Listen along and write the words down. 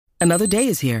Another day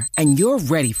is here, and you're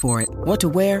ready for it. What to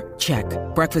wear? Check.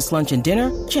 Breakfast, lunch, and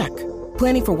dinner? Check.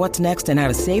 Planning for what's next and how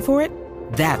to save for it?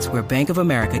 That's where Bank of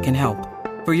America can help.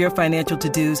 For your financial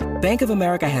to-dos, Bank of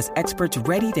America has experts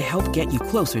ready to help get you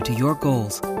closer to your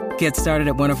goals. Get started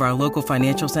at one of our local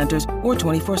financial centers or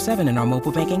 24/7 in our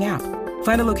mobile banking app.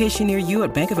 Find a location near you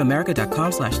at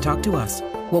bankofamerica.com/talktous.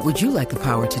 What would you like the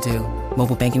power to do?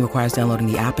 Mobile banking requires downloading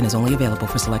the app and is only available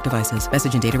for select devices.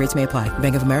 Message and data rates may apply.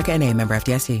 Bank of America NA, member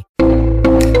FDIC.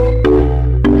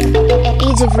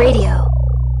 Age of Radio.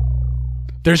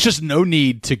 There's just no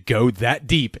need to go that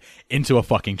deep into a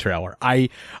fucking trailer. I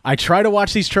try to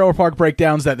watch these trailer park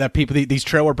breakdowns that people, these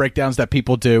trailer breakdowns that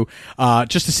people do,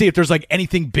 just to see if there's like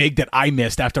anything big that I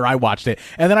missed after I watched it.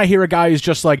 And then I hear a guy who's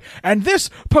just like, and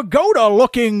this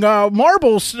pagoda-looking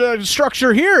marble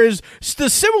structure here is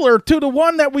similar to the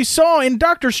one that we saw in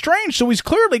Doctor Strange. So he's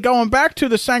clearly going back to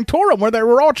the Sanctorum where they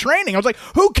were all training. I was like,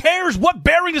 who cares? What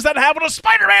bearing does that have on a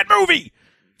Spider-Man movie?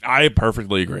 I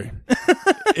perfectly agree.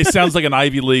 It sounds like an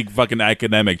Ivy League fucking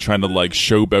academic trying to like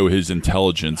showboat his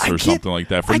intelligence or something like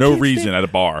that for no reason at a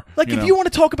bar. Like, if you want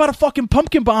to talk about a fucking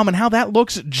pumpkin bomb and how that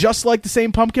looks just like the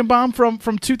same pumpkin bomb from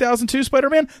 2002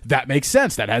 Spider-Man, that makes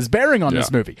sense. That has bearing on this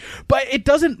movie. But it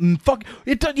doesn't you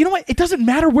know what? It doesn't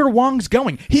matter where Wong's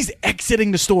going. He's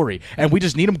exiting the story, and we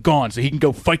just need him gone so he can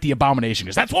go fight the Abomination,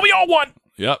 because that's what we all want.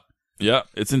 Yep.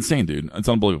 It's insane, dude. It's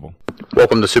unbelievable.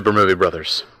 Welcome to Super Movie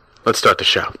Brothers. Let's start the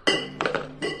show.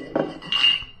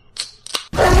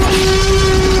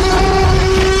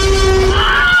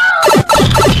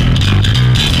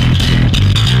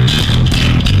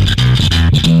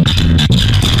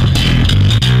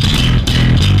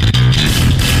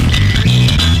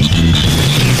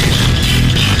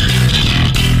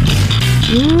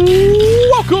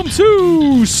 Welcome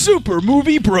to Super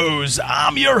Movie Bros.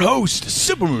 I'm your host,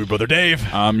 Super Movie Brother Dave.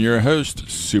 I'm your host,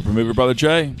 Super Movie Brother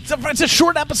Jay. It's a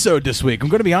short episode this week. I'm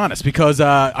going to be honest, because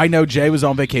I know Jay was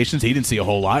on vacations. He didn't see a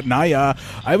whole lot, and I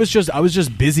was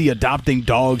just busy adopting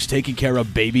dogs, taking care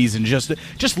of babies, and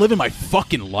just living my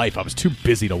fucking life. I was too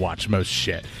busy to watch most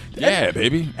shit. Yeah,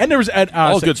 baby. And there was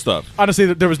all good stuff.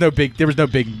 Honestly, there was no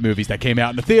big movies that came out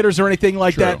in the theaters or anything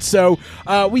like that. So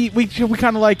we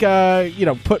kind of like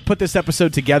put this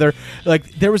episode together.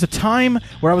 Like, there was a time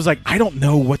where I was like, I don't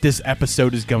know what this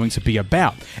episode is going to be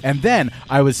about, and then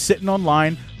I was sitting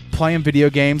online playing video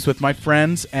games with my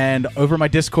friends, and over my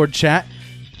Discord chat,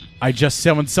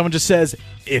 someone just says,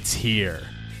 "It's here,"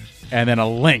 and then a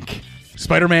link,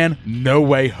 Spider-Man No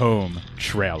Way Home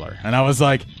trailer, and I was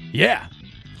like, yeah.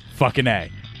 Fucking A.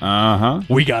 Uh-huh.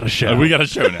 We got a show. We got a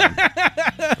show now.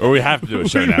 Or we have to do a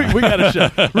show now. we got a show.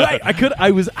 Right.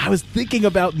 I was thinking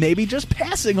about maybe just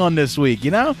passing on this week,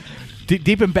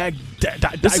 deep in back.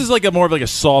 This is like more of like a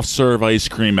soft serve ice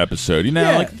cream episode,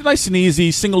 like nice and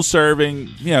easy, single serving,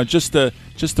 just to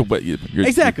wet your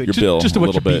bill just to a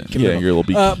wet little your bit. Beak Yeah, your little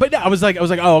beak. But no, I was like,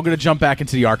 oh, I'm gonna jump back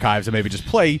into the archives and maybe just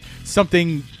play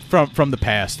something from the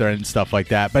past and stuff like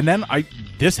that. But then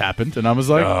this happened, and I was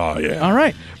like, oh yeah, all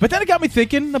right. But then it got me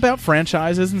thinking about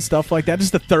franchises and stuff like that. This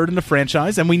is the third in the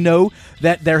franchise, and we know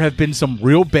that there have been some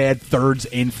real bad thirds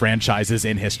in franchises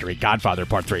in history. Godfather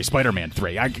Part 3, Spider-Man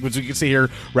 3. As you can see here,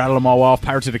 rattle them all off.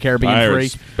 Pirates of the Caribbean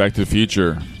 3. Back to the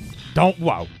Future.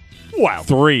 Wow.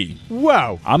 3.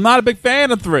 Wow. I'm not a big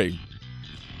fan of 3.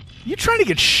 You trying to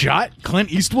get shot,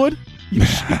 Clint Eastwood?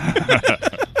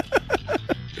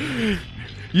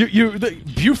 You the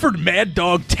Buford Mad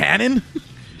Dog Tannen?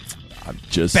 I'm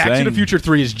just Back saying. to the Future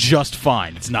 3 is just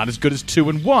fine. It's not as good as 2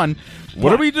 and 1.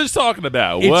 What are we just talking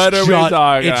about?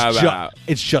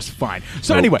 It's just fine.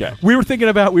 So anyway, we were thinking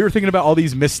about all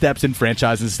these missteps in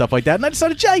franchises and stuff like that, and I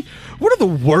decided, Jay, what are the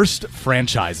worst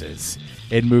franchises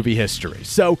in movie history?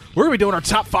 So we're going to be doing our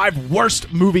top 5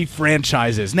 worst movie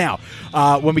franchises. Now,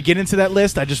 when we get into that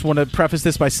list, I just want to preface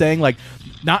this by saying, like,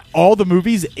 not all the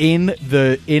movies in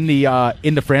the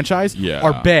franchise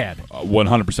are bad.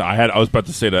 100%. I was about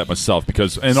to say that myself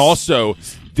and also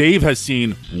Dave has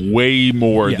seen way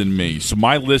more than me, so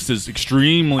my list is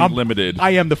extremely limited.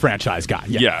 I am the franchise guy.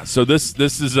 Yeah. So this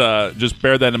is just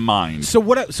bear that in mind. So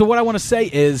what I want to say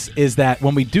is that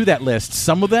when we do that list,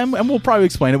 some of them, and we'll probably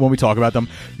explain it when we talk about them,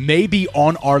 may be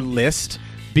on our list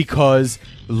because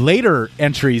later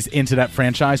entries into that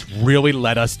franchise really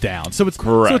let us down. So it's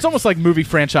correct. So it's almost like movie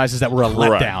franchises that were a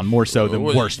letdown more so than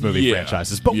worst movie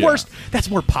franchises. But worst, that's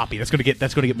more poppy. That's gonna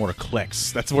get more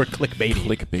clicks. That's more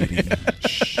clickbaity.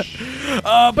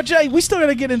 But Jay, we still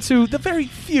gotta get into the very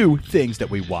few things that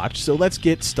we watch. So let's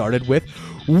get started with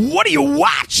what are you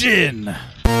watching?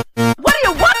 What are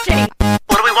you watching?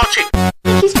 What are we watching?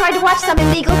 He's trying to watch some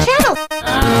illegal channel.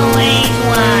 Always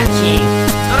watching.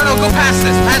 No, go past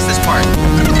this part.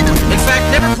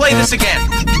 play this again.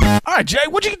 All right, Jay,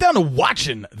 what'd you get down to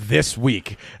watching this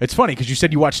week? It's funny because you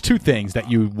said you watched two things that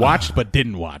you watched but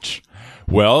didn't watch.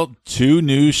 Well, 2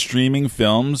 new streaming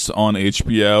films on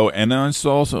HBO and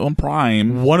also on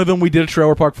Prime. One of them we did a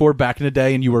trailer park for back in the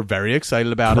day, and you were very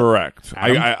excited about Correct.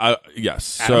 it.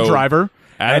 Yes. Adam Driver.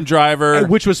 Adam Driver.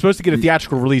 Which was supposed to get a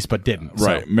theatrical release but didn't.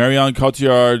 Right. So. Marion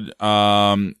Cotillard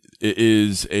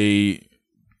is a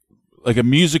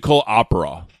musical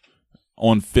opera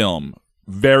on film.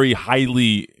 Very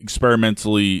highly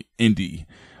experimentally indie.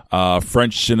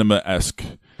 French cinema-esque.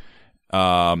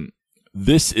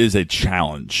 This is a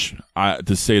challenge,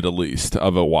 to say the least,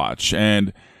 of a watch.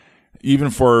 And even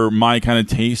for my kind of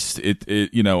taste,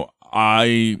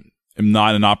 I am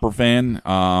not an opera fan.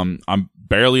 I'm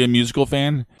barely a musical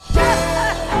fan.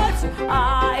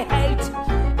 I hate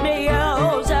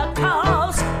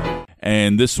musicals.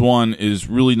 And this one is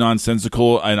really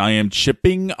nonsensical, and I am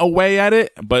chipping away at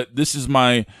it. But this is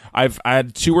I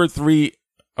had 2 or 3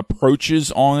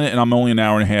 approaches on it, and I'm only an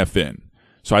hour and a half in.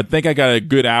 So I think I got a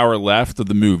good hour left of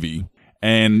the movie.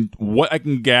 And what I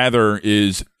can gather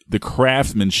is the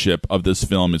craftsmanship of this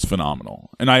film is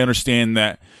phenomenal. And I understand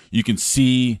that you can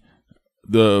see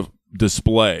the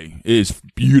display is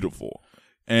beautiful.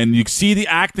 And you see the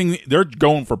acting, they're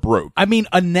going for broke. I mean,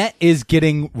 Annette is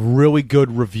getting really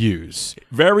good reviews.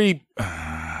 Very,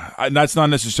 that's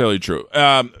not necessarily true.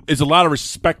 It's a lot of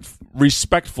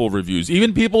respectful reviews.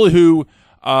 Even people who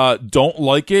don't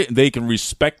like it, they can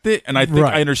respect it, and I think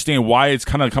I understand why it's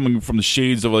kind of coming from the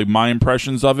shades of like my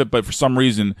impressions of it. But for some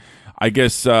reason, I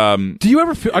guess do you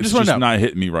ever feel? I just want to know, not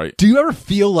hitting me right. Do you ever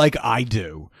feel like I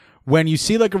do when you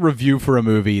see like a review for a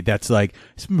movie that's like,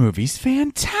 this movie's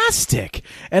fantastic,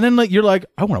 and then like you're like,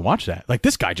 I want to watch that. Like,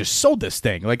 this guy just sold this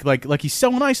thing, like he's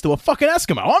selling ice to a fucking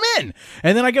Eskimo. I'm in,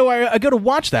 and then I go to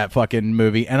watch that fucking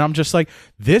movie, and I'm just like,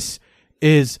 this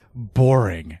is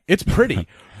boring. It's pretty.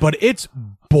 But it's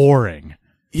boring.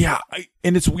 Yeah,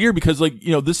 and it's weird because, like,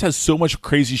 this has so much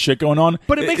crazy shit going on.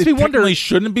 But it makes me wonder. It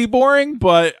shouldn't be boring,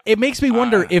 but it makes me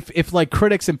wonder if like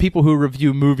critics and people who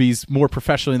review movies more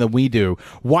professionally than we do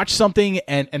watch something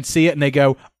and see it and they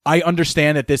go, I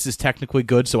understand that this is technically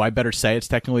good, so I better say it's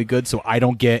technically good, so I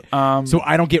don't get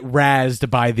razzed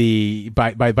by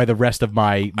the rest of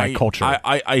my culture.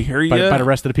 I hear you. By the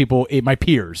rest of the people, my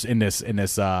peers in this.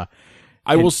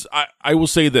 I will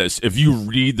say this: if you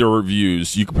read the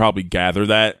reviews, you can probably gather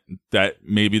that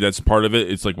maybe that's part of it.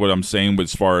 It's like what I'm saying, but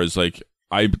as far as like,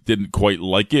 I didn't quite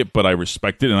like it, but I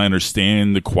respect it and I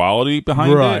understand the quality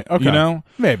behind it. Okay.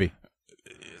 Maybe.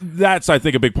 That's, I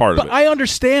think, a big part of it. But I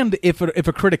understand if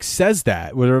a critic says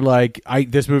that, where they're like,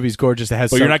 "This movie's gorgeous." It has.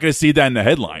 But you're not going to see that in the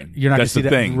headline. You're not going to see the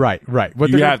thing. Right.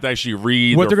 You have to actually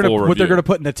read what they're going to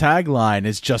put in the tagline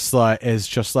is just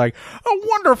like a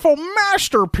wonderful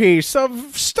masterpiece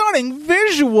of stunning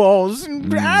visuals.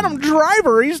 And Adam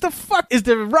Driver, is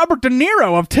the Robert De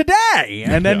Niro of today.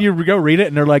 And then you go read it,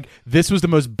 and they're like, "This was the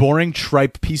most boring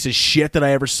tripe piece of shit that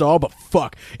I ever saw." But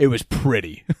fuck, it was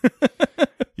pretty.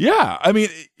 Yeah, I mean,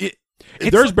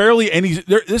 there's barely any.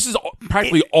 This is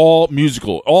practically all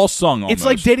musical, all sung. Almost. It's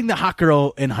like dating the hot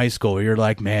girl in high school. Where you're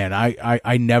like, man,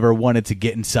 I never wanted to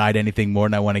get inside anything more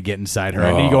than I want to get inside her.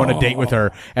 And then you go on a date with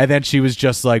her, and then she was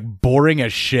just like boring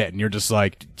as shit, and you're just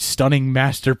like, stunning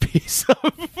masterpiece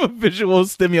of visual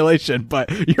stimulation, but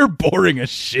you're boring as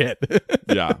shit.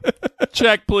 Yeah,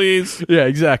 check please. Yeah,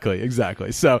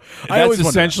 exactly. So that's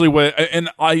essentially what, and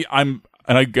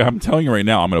I'm telling you right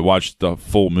now, I'm going to watch the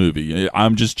full movie.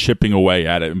 I'm just chipping away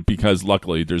at it because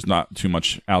luckily there's not too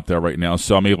much out there right now,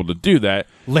 so I'm able to do that.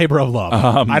 Labor of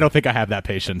love. I don't think I have that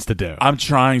patience to do. I'm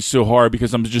trying so hard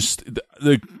because I'm just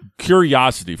the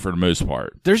curiosity for the most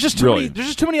part. There's just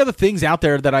too many other things out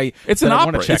there that It's an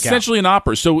opera. It's essentially an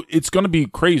opera, so it's going to be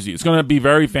crazy. It's going to be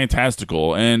very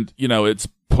fantastical, and it's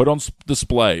put on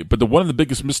display. But one of the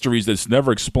biggest mysteries that's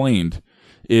never explained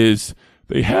is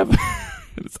they have.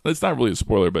 It's not really a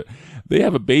spoiler, but they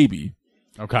have a baby.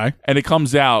 Okay. And it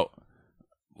comes out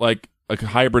like a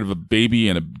hybrid of a baby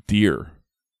and a deer.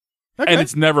 Okay. And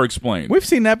it's never explained. We've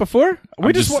seen that before.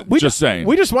 We just saying.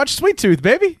 We just watched Sweet Tooth,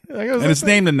 baby. And it's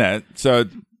named Annette, so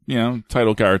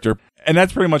title character. And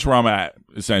that's pretty much where I'm at,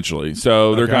 essentially.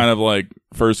 So they're kind of like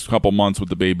first couple months with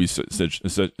the baby,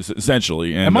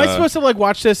 essentially. And, am I supposed to like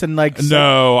watch this and like?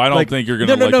 No, I don't think you're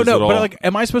gonna like this at all. But like,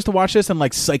 am I supposed to watch this and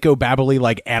like psychobabbly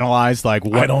like analyze like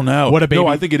what? I don't know. What a baby. No,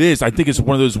 I think it is. I think it's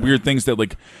one of those weird things that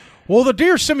like. Well, the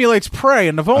deer simulates prey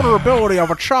and the vulnerability of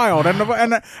a child and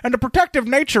the protective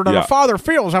nature that a father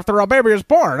feels after a baby is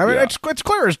born. I mean, it's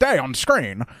clear as day on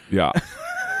screen. Yeah.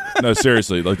 No,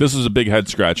 seriously. Like, this is a big head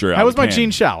scratcher. How was my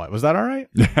Gene Shalit? Was that all right?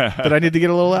 Did I need to get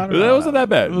a little louder? That wasn't that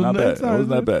bad. Not bad. It wasn't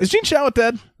that bad. Is Gene Shalit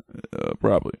dead?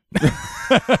 Probably.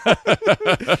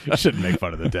 Shouldn't make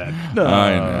fun of the dead.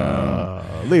 I know.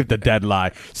 Leave the dead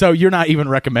lie. So you're not even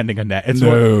recommending a net. It's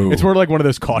No. more, it's more like one of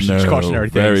those cautionary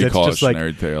things. Very It's just like,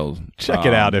 cautionary tales. check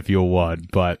it out if you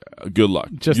would. But Good luck.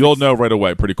 Just You'll know right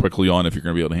away, pretty quickly on if you're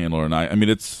going to be able to handle it or not. I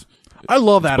mean, I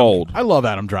love Adam. bold. I love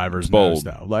Adam Driver's nose,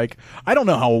 though. Like, I don't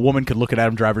know how a woman could look at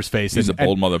Adam Driver's face. he's a and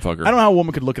bold motherfucker. I don't know how a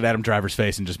woman could look at Adam Driver's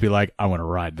face and just be like, I want to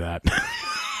ride that.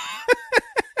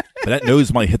 But that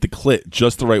nose might hit the clit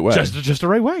just the right way. just the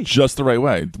right way. Just the right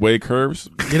way. The way it curves.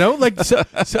 You know, like so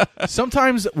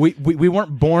sometimes we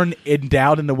weren't born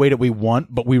endowed in the way that we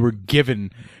want, but we were given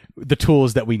the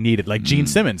tools that we needed. Like Gene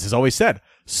Simmons has always said,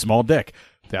 small dick.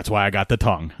 That's why I got the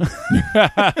tongue.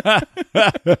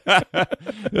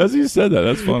 As he said that.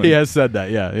 That's funny. He has said that,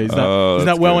 yeah. He's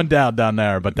not well endowed down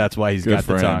there, but that's why he's got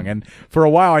the for tongue. him. And for a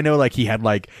while, I know like he had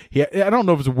I don't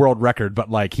know if it was a world record, but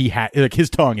like he had like his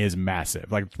tongue is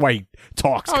massive. Like that's why he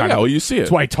talks kind of. well, you see it.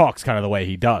 That's why he talks kind of the way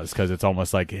he does, because it's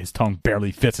almost like his tongue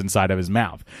barely fits inside of his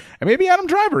mouth. And maybe Adam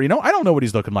Driver, you know, I don't know what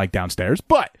he's looking like downstairs,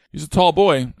 but He's a tall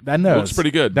boy. that nose looks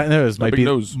pretty good. That nose That might big be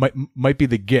nose. might be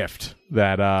the gift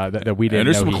that we didn't. And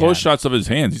there's know some he close had. shots of his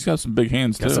hands. He's got some big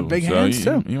hands too. some big So hands,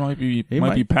 too. He might be He might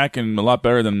might. be packing a lot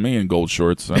better than me in gold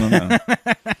shorts. I don't know.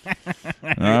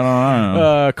 I don't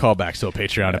know. Callbacks to a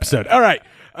Patreon episode. All right,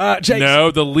 Jake.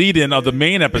 No, the lead-in of the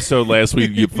main episode last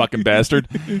week, you fucking bastard.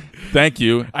 Thank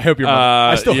you. I hope your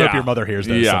mother, I still hope your mother hears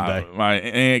this yeah, someday. my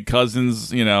aunt,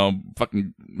 cousins, you know,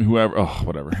 fucking whoever. Oh,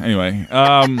 whatever. Anyway,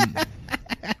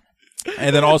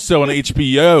 and then also on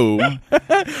HBO,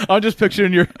 I'm just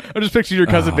picturing your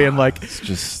cousin being like,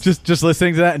 just just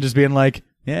listening to that and just being like,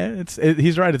 yeah,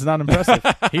 he's right. It's not impressive.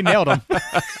 He nailed him.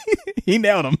 He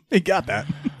nailed him. He got that.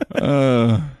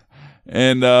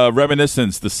 and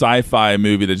Reminiscence, the sci-fi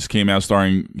movie that just came out,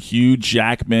 starring Hugh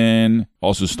Jackman,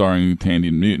 also starring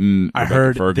Tandy Newton. I Rebecca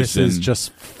heard Ferguson. this is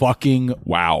just fucking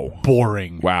wow.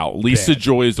 boring. Wow. Lisa Bad.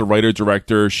 Joy is the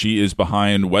writer-director. She is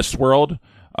behind Westworld.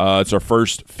 It's our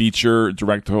first feature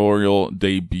directorial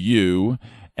debut,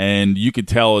 and you could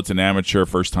tell it's an amateur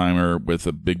first-timer with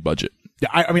a big budget. Yeah,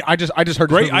 I mean, I just heard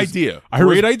Great it was- idea. I heard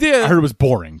Great it was- idea. I heard it was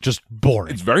boring. Just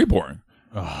boring. It's very boring.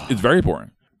 It's very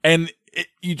boring. And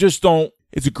you just don't...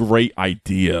 It's a great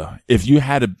idea. If you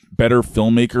had a better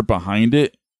filmmaker behind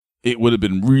it, it would have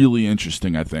been really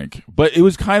interesting, I think. But it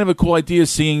was kind of a cool idea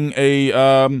seeing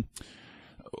a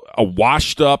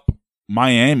washed-up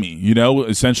Miami, you know,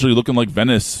 essentially looking like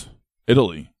Venice,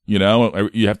 Italy. You know,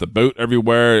 you have the boat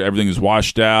everywhere. Everything is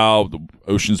washed out. The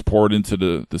ocean's poured into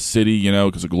the city, you know,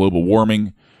 because of global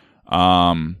warming.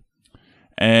 And,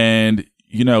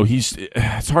 you know,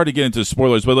 it's hard to get into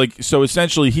spoilers, but like, so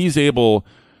essentially he's able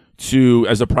to,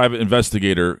 as a private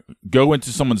investigator, go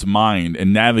into someone's mind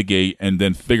and navigate and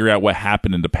then figure out what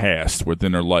happened in the past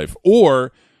within their life.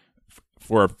 Or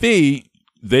for a fee,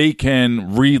 they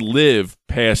can relive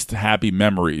past happy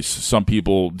memories. Some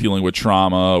people dealing with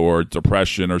trauma or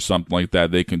depression or something like that,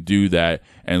 they can do that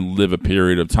and live a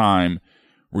period of time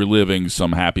reliving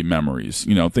some happy memories,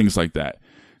 you know, things like that.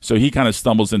 So he kind of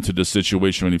stumbles into this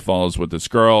situation when he falls with this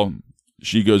girl.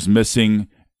 She goes missing,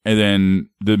 and then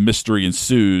the mystery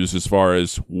ensues as far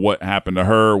as what happened to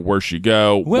her, where'd she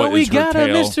go, what is her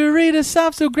tale. mystery to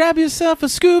solve, so grab yourself a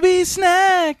Scooby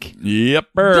snack.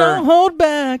 Yepper. Don't hold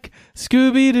back,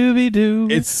 Scooby-Dooby-Doo.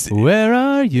 Where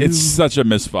are you? It's such a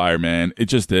misfire, man. It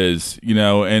just is, you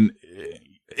know, and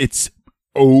it's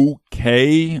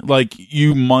okay. Like,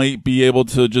 you might be able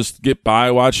to just get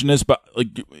by watching this, but like,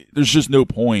 there's just no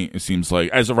point, it seems like,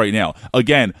 as of right now.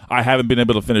 Again, I haven't been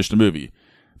able to finish the movie.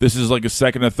 This is like a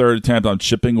second or third attempt. I'm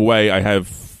chipping away. I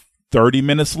have 30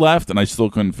 minutes left, and I still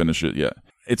couldn't finish it yet.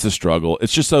 It's a struggle.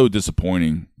 It's just so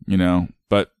disappointing, you know,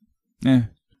 but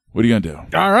what are you going to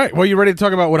do? All right. Well, you ready to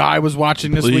talk about what I was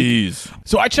watching this week? Please.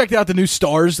 So I checked out the new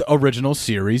Starz original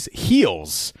series,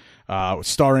 Heels,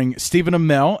 starring Stephen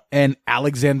Amell and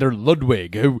Alexander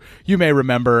Ludwig, who you may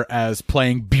remember as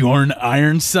playing Bjorn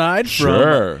Ironside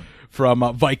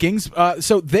from Vikings.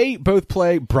 So they both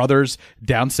play brothers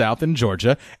down south in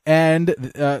Georgia, and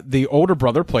the older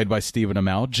brother, played by Stephen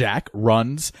Amell, Jack,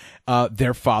 runs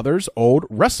their father's old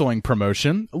wrestling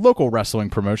promotion, local wrestling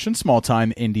promotion,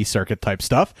 small-time indie circuit type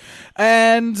stuff.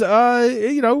 And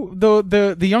you know,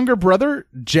 the younger brother,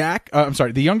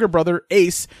 the younger brother,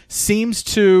 Ace, seems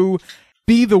to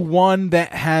be the one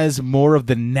that has more of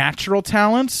the natural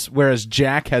talents, whereas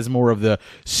Jack has more of the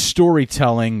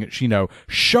storytelling, you know,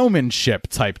 showmanship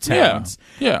type talents.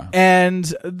 Yeah.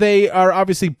 And they are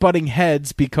obviously butting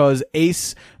heads because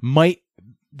Ace might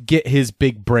get his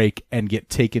big break and get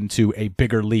taken to a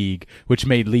bigger league, which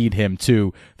may lead him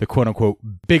to the quote unquote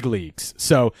big leagues.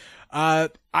 So I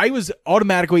was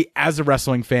automatically, as a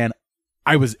wrestling fan,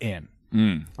 I was in.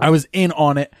 I was in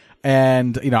on it.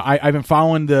 And I've been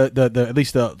following the at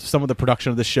least some of the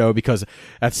production of the show, because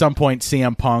at some point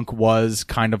CM Punk was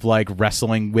kind of like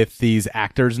wrestling with these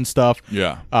actors and stuff.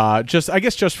 Yeah. Just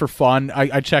for fun.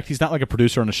 I checked. He's not like a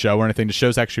producer on the show or anything. The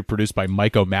show's actually produced by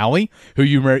Mike O'Malley, who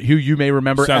you may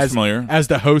remember Sounds familiar. as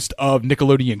the host of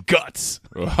Nickelodeon Guts.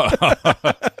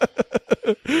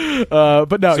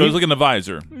 But no, so he's like an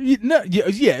advisor.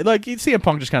 Yeah, like CM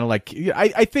Punk just kind of like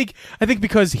I think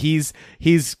because he's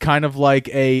kind of like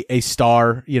a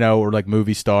star, or like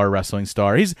movie star, wrestling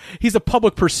star. He's a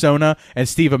public persona, and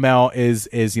Steve Amell is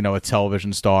a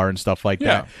television star and stuff like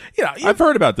that. I've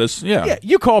heard about this. Yeah,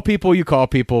 you call people,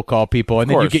 and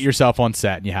then you get yourself on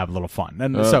set and you have a little fun.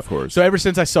 And of course. So ever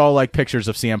since I saw like pictures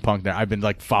of CM Punk there, I've been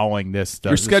like following this.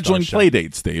 You're scheduling play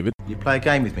dates, David. You play a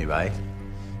game with me, Ray?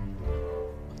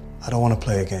 I don't want to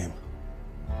play a game.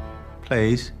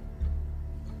 Please?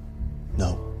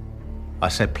 No. I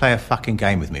said play a fucking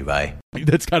game with me, Ray.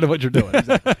 That's kind of what you're doing.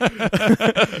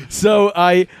 So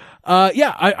I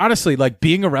honestly, like,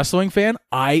 being a wrestling fan,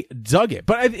 I dug it.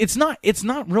 But it's not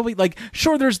really like,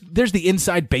 sure, there's the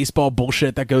inside baseball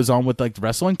bullshit that goes on with like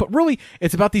wrestling, but really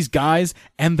it's about these guys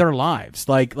and their lives.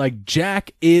 Like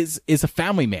Jack is a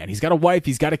family man. He's got a wife,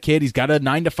 he's got a kid, he's got a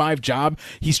 9-to-5 job.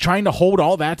 He's trying to hold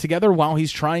all that together while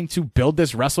he's trying to build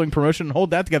this wrestling promotion and hold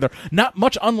that together. Not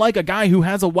much unlike a guy who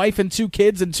has a wife and 2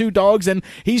 kids and 2 dogs, and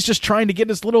he's just trying to get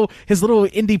his little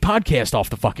indie podcast off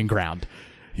the fucking ground.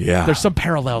 Yeah, there's some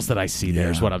parallels that I see there.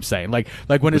 Is what I'm saying. Like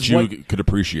when his wife could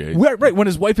appreciate. Right, when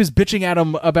his wife is bitching at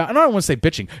him about, and I don't want to say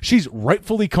bitching, she's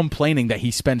rightfully complaining that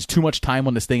he spends too much time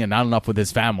on this thing and not enough with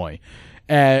his family.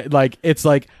 It's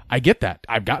like, I get that.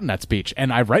 I've gotten that speech,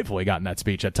 and I've rightfully gotten that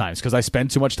speech at times, because I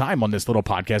spend too much time on this little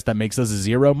podcast that makes us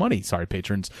 0 money. Sorry,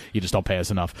 patrons, you just don't pay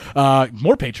us enough.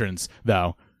 More patrons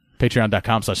though.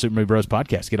 Patreon.com/Super Movie Bros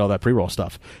Podcast. Get all that pre-roll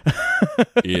stuff.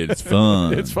 It's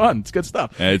fun. It's fun. It's good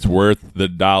stuff. And it's worth the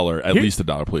 $1. At least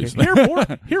 $1, please.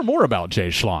 Hear more about Jay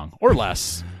Schlong, or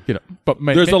less. But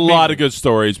there's a lot of good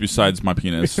stories besides my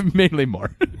penis. Mainly more.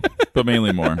 But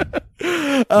mainly more.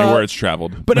 And where it's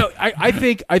traveled. But no, I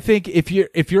think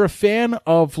if you're a fan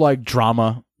of like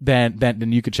drama,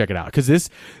 then you could check it out, because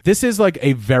this is like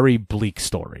a very bleak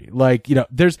story. Like,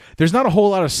 there's not a whole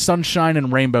lot of sunshine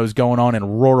and rainbows going on in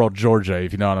rural Georgia,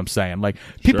 if you know what I'm saying. Like,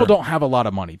 people don't have a lot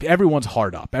of money. Everyone's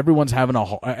hard up. Everyone's having a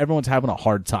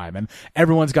hard time, and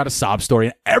everyone's got a sob story,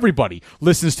 and everybody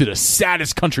listens to the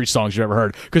saddest country songs you've ever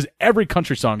heard, because every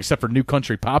country song except for New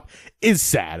Country Pop is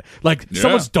sad. Like,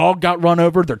 someone's dog got run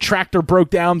over, their tractor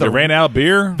broke down, they ran out of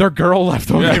beer, their girl left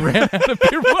them, they ran out of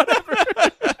beer, whatever.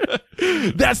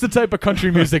 That's the type of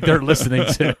country music they're listening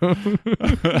to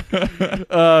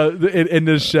in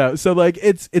this show. So like,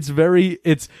 it's very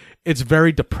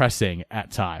depressing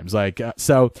at times. Like,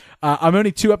 I'm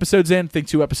only 2 episodes in. I think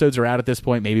 2 episodes are out at this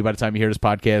point. Maybe by the time you hear this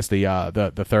podcast,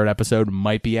 the 3rd episode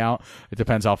might be out. It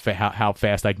depends how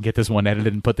fast I can get this one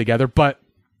edited and put together. But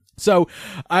so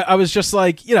I was just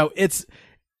like,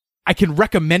 I can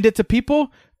recommend it to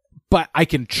people, but I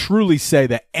can truly say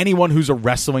that anyone who's a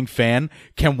wrestling fan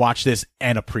can watch this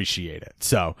and appreciate it.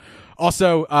 So,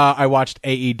 also, I watched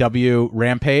AEW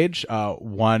Rampage,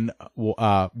 one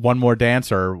more dance,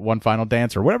 or one final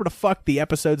dance, or whatever the fuck the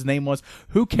episode's name was.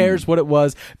 Who cares what it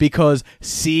was? Because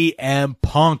CM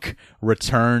Punk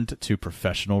returned to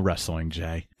professional wrestling,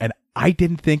 Jay. And I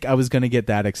didn't think I was going to get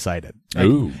that excited.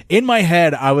 Ooh. In my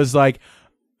head, I was like,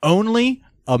 only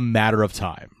a matter of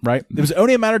time, right? It was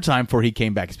only a matter of time before he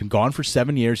came back. He's been gone for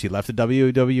 7 years. He left the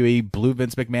WWE, blew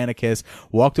Vince McMahon a kiss,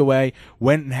 walked away,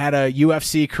 went and had a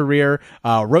UFC career,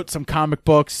 wrote some comic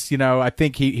books. I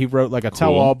think he wrote like a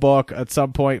tell-all book at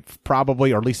some point,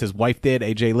 probably, or at least his wife did,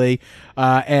 AJ Lee.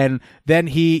 And then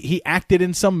he acted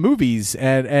in some movies,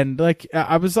 and like,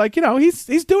 I was like,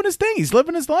 he's doing his thing. He's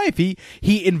living his life. He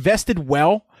invested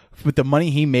well with the money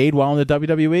he made while in the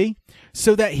WWE,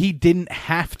 so that he didn't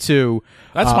have to.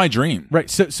 That's my dream, right?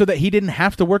 So that he didn't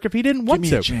have to work if he didn't want to.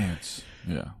 Give me a chance.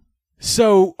 Yeah.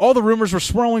 So all the rumors were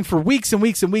swirling for weeks and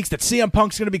weeks and weeks that CM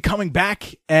Punk's going to be coming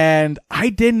back, and I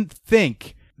didn't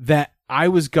think that I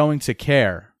was going to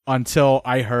care until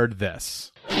I heard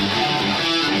this.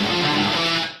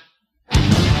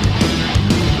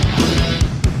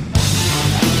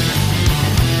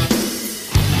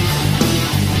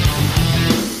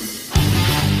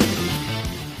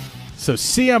 So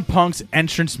CM Punk's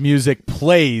entrance music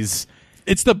plays.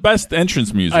 It's the best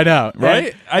entrance music. I know,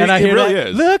 right? And I it hear really that,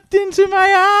 is. Looked into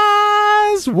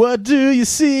my eyes, what do you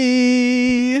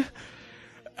see?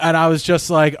 And I was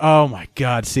just like, oh my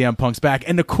God, CM Punk's back.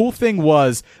 And the cool thing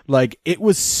was, like, it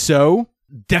was so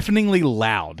deafeningly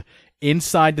loud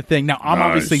inside the thing. Now, I'm Nice.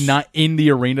 obviously not in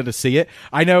the arena to see it.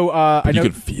 I know. You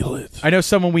can feel it. I know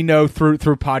someone we know through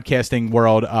podcasting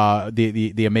world,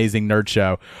 the Amazing Nerd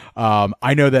Show.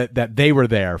 I know that they were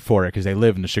there for it because they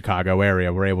live in the Chicago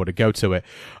area. Were able to go to it.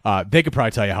 They could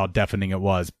probably tell you how deafening it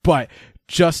was, but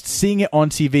just seeing it on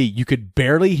TV, you could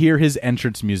barely hear his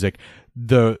entrance music.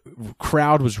 The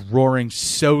crowd was roaring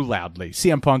so loudly.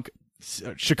 CM Punk,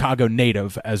 Chicago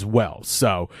native as well,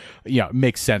 so it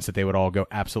makes sense that they would all go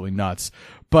absolutely nuts.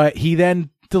 But he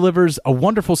then delivers a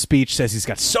wonderful speech, says he's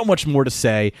got so much more to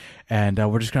say, and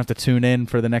we're just gonna have to tune in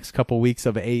for the next couple weeks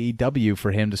of AEW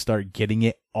for him to start getting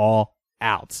it all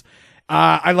out.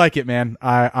 I like it, man.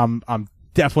 I'm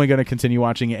definitely going to continue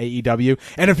watching AEW.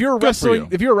 And if you're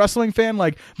a wrestling fan,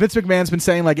 like Vince McMahon's been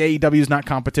saying, like AEW is not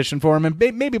competition for him, and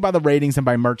maybe by the ratings and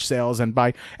by merch sales and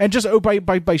by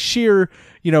sheer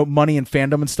money and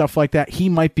fandom and stuff like that, he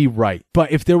might be right.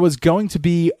 But if there was going to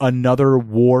be another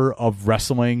war of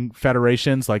wrestling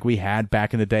federations like we had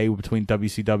back in the day between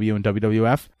WCW and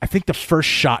WWF, I think the first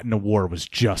shot in the war was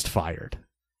just fired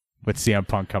with CM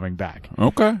Punk coming back.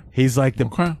 Okay. He's like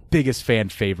the biggest fan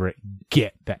favorite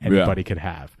get that anybody could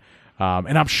have.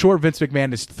 And I'm sure Vince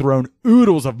McMahon has thrown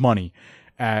oodles of money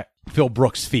at Phil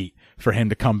Brooks' feet for him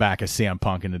to come back as CM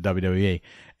Punk in the WWE.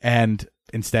 And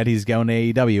instead he's going to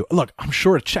AEW. Look, I'm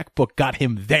sure a checkbook got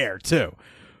him there too.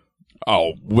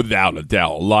 Oh, without a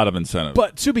doubt. A lot of incentive.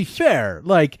 But to be fair,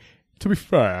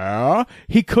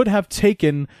 he could have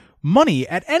taken money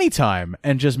at any time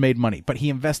and just made money, but he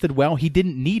invested well. He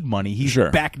didn't need money. He's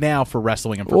back now for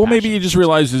wrestling and for passion. Maybe he just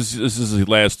realizes this is his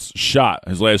last shot,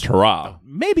 his last hurrah.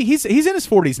 Maybe he's in his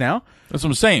 40s now. That's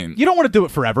what I'm saying. You don't want to do it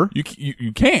forever.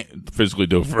 You can't physically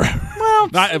do it forever. Well,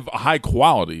 not of high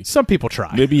quality. Some people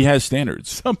try. Maybe he has standards.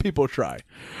 Some people try.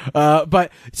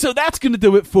 But so that's going to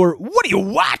do it for What Are You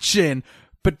Watching?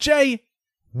 But Jay,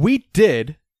 we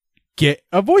did get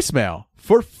a voicemail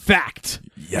for fact.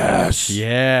 Yes.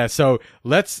 Yeah, so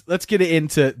let's get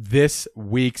into this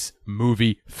week's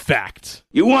movie fact.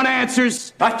 You want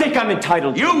answers? I think I'm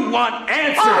entitled. You want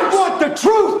answers? I want the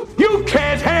truth! You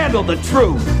can't handle the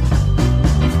truth!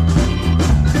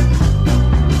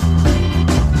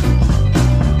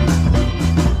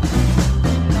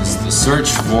 It's the search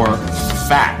for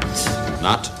fact,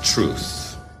 not truth.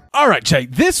 All right, Jay,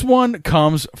 this one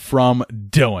comes from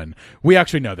Dylan. We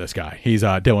actually know this guy. He's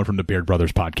Dylan from the Beard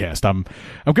Brothers podcast. I'm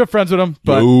good friends with him.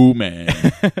 But oh, man.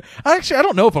 I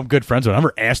don't know if I'm good friends with him. I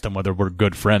never asked him whether we're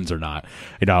good friends or not.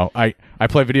 I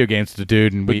play video games with the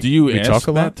dude, and we talk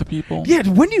a lot to people? Yeah,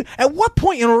 at what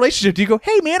point in a relationship do you go,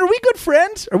 hey, man, are we good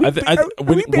friends?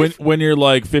 When you're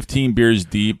like 15 beers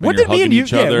deep and when you're did me hugging and you,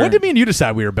 each other? when did me and you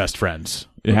decide we were best friends?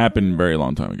 It happened a very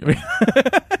long time ago.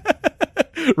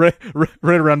 right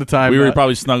around the time we were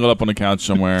probably snuggled up on the couch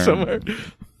somewhere.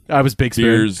 I was Big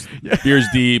Spoon. Beers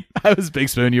deep. I was Big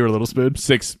Spoon. You were Little Spoon.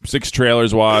 Six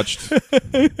trailers watched.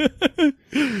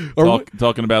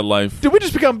 Talking about life. Did we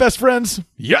just become best friends?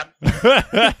 Yep. All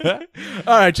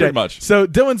right, Jay. Pretty much. So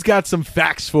Dylan's got some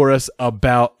facts for us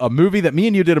about a movie that me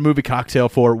and you did a movie cocktail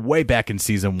for way back in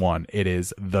season 1. It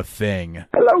is The Thing.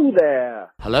 Hello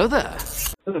there. Hello there.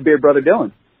 This is Beard Brother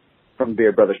Dylan from the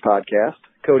Beard Brothers podcast.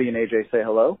 Cody and AJ say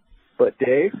hello. But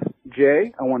Dave,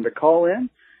 Jay, I wanted to call in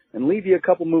and leave you a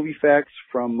couple movie facts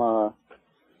from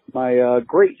my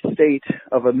great state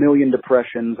of a million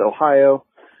depressions, Ohio.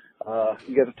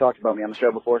 You guys have talked about me on the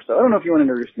show before, so I don't know if you want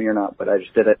to introduce me or not, but I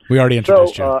just did it. We already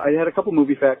introduced you. I had a couple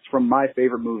movie facts from my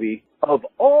favorite movie of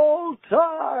all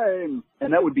time,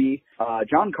 and that would be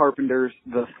John Carpenter's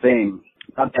The Thing.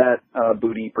 Not that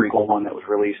booty prequel one that was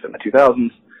released in the 2000s.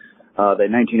 The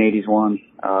 1980s one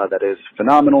that is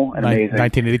phenomenal and amazing.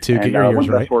 1982, and, get your years one of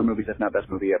the right. best horror movies, if not best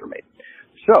movie ever made.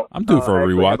 So I'm due for a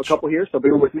rewatch. I have a couple here, so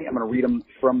bear with me. I'm going to read them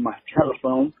from my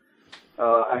telephone.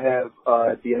 I have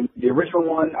the original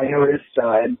one. I noticed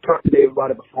I had talked to Dave about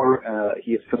it before.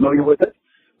 He is familiar with it.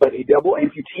 But a double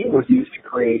amputee was used to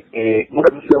create one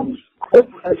of the film's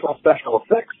quintessential special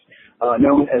effects,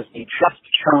 known as the chest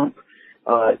chomp.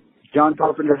 John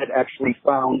Carpenter had actually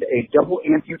found a double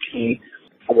amputee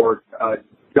for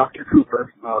Dr.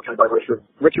 Cooper, played by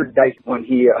Richard Dice, when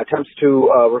he attempts to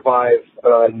revive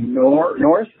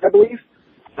Norris, I believe,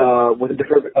 with a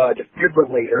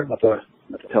defibrillator.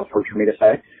 That's a tough word for me to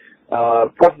say.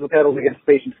 Presses the pedals against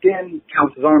face and skin,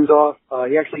 counts his arms off.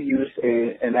 He actually used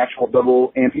an actual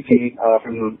double amputee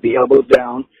from the elbows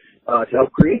down to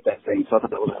help create that thing. So I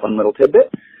thought that was a fun little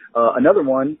tidbit. Another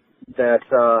one that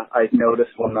I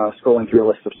noticed when scrolling through a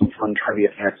list of some fun trivia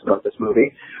facts about this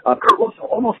movie. Kurt Russell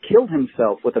almost killed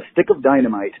himself with a stick of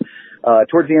dynamite.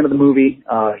 Towards the end of the movie,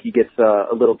 he gets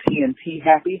a little TNT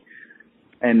happy,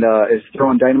 and is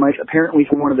throwing dynamite. Apparently,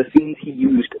 for one of the scenes, he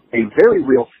used a very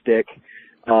real stick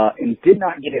and did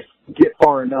not get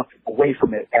far enough away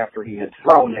from it after he had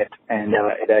thrown it, and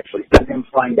it actually sent him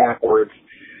flying backwards.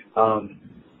 And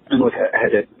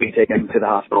had to be taken to the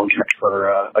hospital and checked for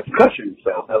a concussion.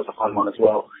 So that was a fun one as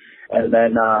well. And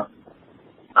then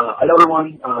another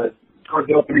one. Towards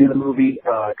the opening of the movie,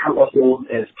 Kurt Russell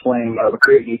is playing,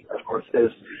 McCready, of course,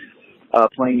 is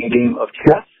playing a game of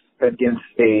chess against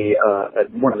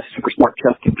one of the super smart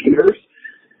chess computers.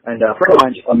 And a friend of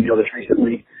mine just let me know this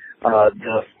recently.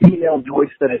 The female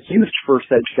voice that is used for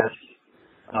said chess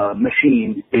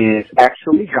machine is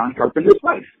actually John Carpenter's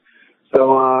wife.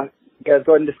 So, you guys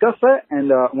go ahead and discuss that,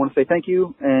 and I want to say thank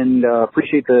you, and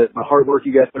appreciate the hard work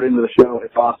you guys put into the show.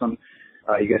 It's awesome.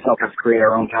 You guys help us create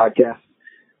our own podcast.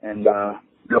 And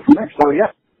go from there. So, yeah,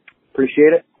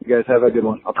 appreciate it. You guys have a good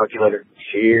one. I'll talk to you later.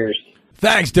 Cheers.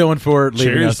 Thanks, Dylan, for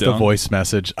leaving us the Dylan. voice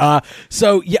message.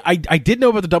 So, yeah, I did know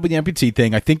about the WMPT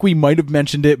thing. I think we might have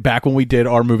mentioned it back when we did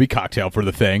our movie Cocktail for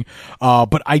the thing.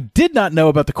 But I did not know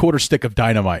about the quarter stick of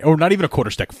dynamite. Or not even a quarter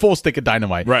stick, full stick of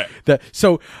dynamite. Right.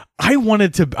 So I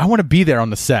want to be there on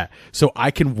the set so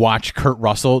I can watch Kurt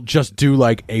Russell just do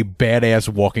like a badass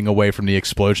walking away from the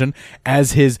explosion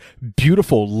as his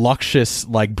beautiful, luscious,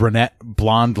 like brunette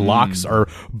blonde locks are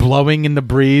blowing in the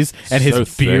breeze and his So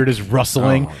beard thick. is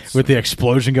rustling Oh, with the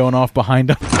explosion going off behind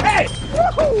him. Hey!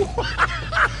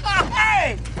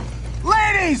 Hey!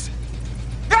 Ladies!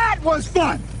 That was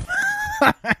fun!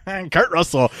 Kurt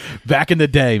Russell, back in the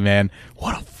day, man.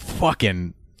 What a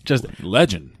fucking just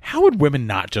legend. How would women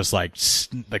not just like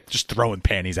just throwing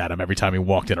panties at him every time he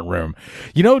walked in a room?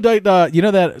 You know, another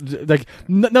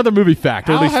movie fact.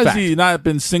 Or at How least has fact. he not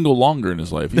been single longer in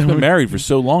his life? He's been married for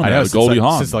so long I now know, to since Goldie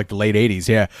Hawn. since like the late 80s,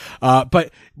 yeah.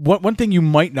 But one thing you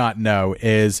might not know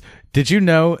is, did you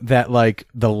know that like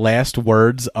the last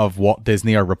words of Walt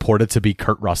Disney are reported to be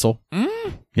Kurt Russell?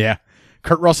 Yeah.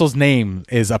 Kurt Russell's name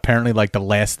is apparently like the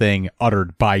last thing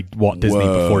uttered by Walt Disney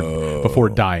before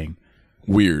dying.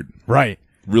 Weird. Right.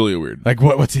 Really weird. Like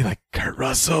what's he like? Kurt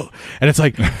Russell. And it's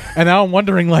like, and now I'm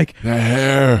wondering like, the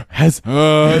hair. The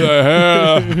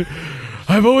hair.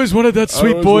 I've always wanted that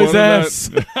sweet boy's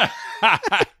ass.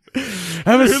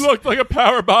 He looked like a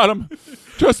power bottom.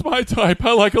 Just my type.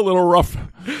 I like a little rough.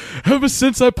 Ever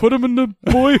since I put him in the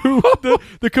boy who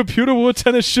the computer wore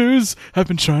tennis shoes, I've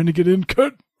been trying to get in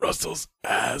Kurt Russell's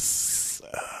ass.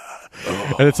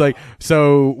 And it's like,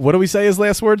 so what do we say his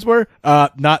last words were?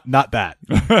 Not that.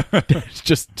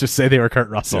 just say they were Kurt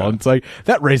Russell. Yeah. And it's like,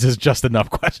 that raises just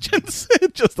enough questions,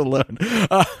 just alone.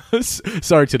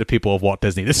 Sorry to the people of Walt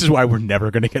Disney. This is why we're never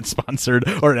going to get sponsored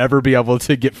or ever be able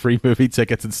to get free movie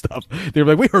tickets and stuff. They're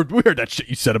like, we heard that shit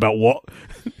you said about Walt.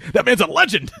 That man's a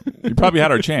legend. We probably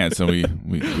had our chance and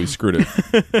we screwed it.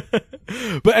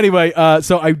 But anyway,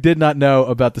 so I did not know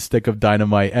about the stick of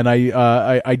dynamite, and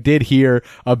I did hear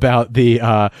about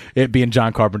the it being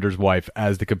John Carpenter's wife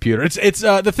as the computer. It's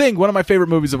The Thing, one of my favorite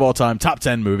movies of all time, top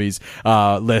 10 movies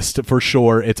list for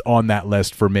sure. It's on that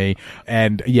list for me,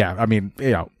 and yeah, I mean,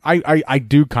 you know, I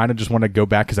do kind of just want to go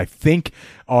back because I think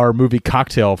our movie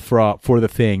Cocktail for The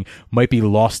Thing might be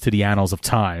lost to the annals of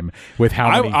time with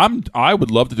how many. I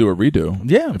would love to do a redo.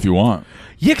 Yeah, if you want.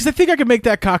 Yeah, because I think I could make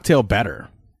that cocktail better.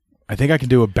 I think I can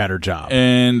do a better job.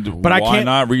 But I why can't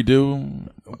not redo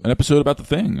an episode about The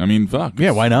Thing? I mean, fuck.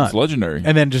 Yeah, why not? It's legendary.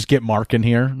 And then just get Mark in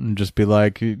here and just be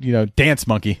like, you know, dance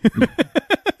monkey.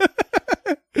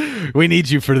 We need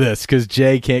you for this because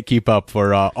Jay can't keep up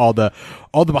for all the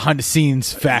behind the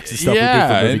scenes facts and stuff. Yeah, we do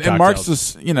for movie and Mark's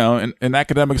Cocktails. this, you know, an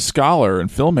academic scholar and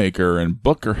filmmaker and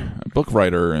book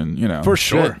writer and, you know, For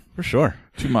sure. shit. For sure.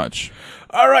 Too much.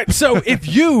 All right, so if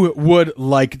you would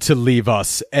like to leave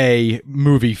us a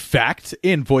movie fact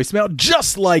in voicemail,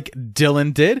 just like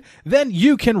Dylan did, then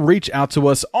you can reach out to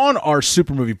us on our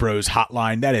Super Movie Bros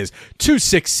hotline. That is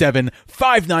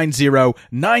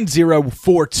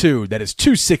 267-590-9042. That is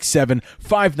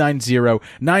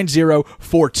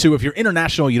 267-590-9042. If you're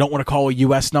international, you don't want to call a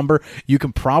U.S. number, you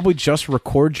can probably just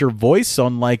record your voice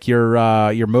on like your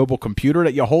mobile computer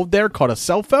that you hold there, called a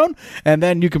cell phone, and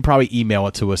then you can probably email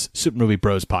it to us,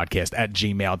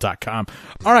 supermoviebrospodcast@gmail.com.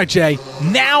 All right, Jay,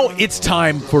 now it's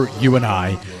time for you and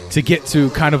I to get to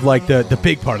kind of like the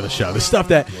big part of the show, the stuff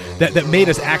that made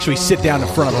us actually sit down in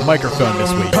front of a microphone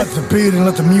this week. Cut the beat and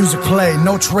let the music play.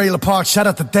 No trailer park, shout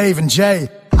out to Dave and Jay.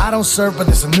 I don't serve, but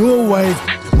it's a newer wave.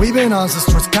 We've been on since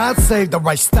towards God save the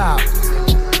right stop.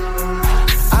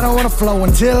 I don't wanna flow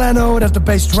until I know that the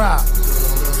bass drop.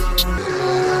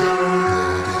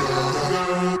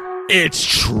 It's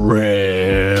Trailer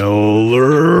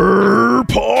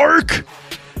Park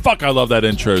Fuck, I love that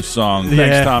intro song. Yeah.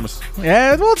 Thanks, Thomas.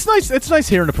 Yeah, well, it's nice. It's nice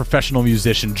hearing a professional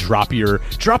musician drop your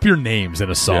names in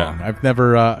a song. Yeah. I've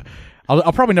never.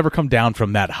 I'll probably never come down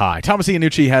from that high. Thomas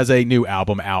Iannucci has a new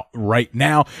album out right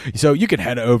now, so you can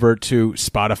head over to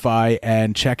Spotify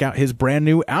and check out his brand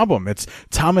new album. It's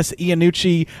Thomas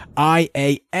Iannucci,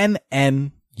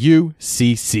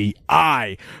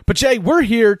 IANNUCCI. But Jay, we're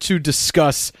here to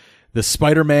discuss the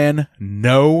Spider-Man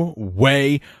No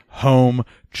Way Home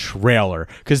trailer,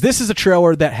 because this is a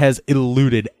trailer that has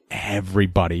eluded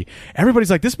everybody.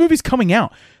 Everybody's like, this movie's coming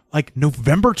out like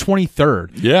November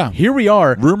 23rd. Yeah. Here we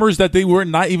are. Rumors that they were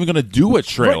not even going to do a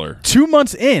trailer. Right, 2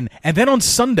 months in, and then on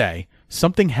Sunday,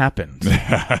 something happened.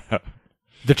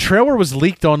 The trailer was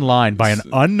leaked online by an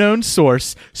unknown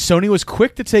source. Sony was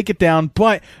quick to take it down,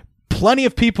 but plenty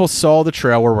of people saw the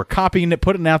trailer, were copying it,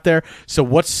 putting it out there. So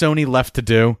what's Sony left to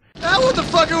do? Now what the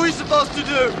fuck are we supposed to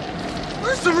do?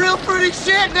 We're some real pretty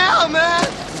shit now, man.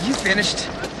 You finished?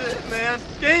 That's it, man.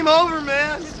 Game over,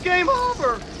 man. It's game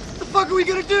over. What the fuck are we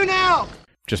gonna do now?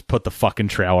 Just put the fucking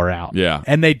trailer out. Yeah.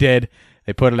 And they did.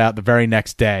 They put it out the very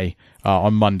next day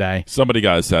on Monday. Somebody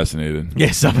got assassinated.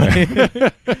 Yeah, somebody.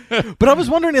 But I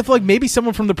was wondering if, like, maybe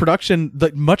someone from the production,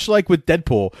 like, much like with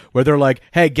Deadpool, where they're like,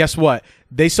 hey, guess what?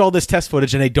 They saw this test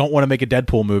footage and they don't want to make a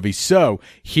Deadpool movie. So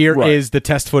here is the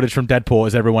test footage from Deadpool.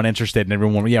 Is everyone interested? And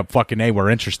everyone, yeah, fucking A, we're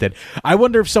interested. I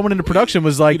wonder if someone in the production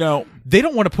was like, they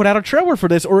don't want to put out a trailer for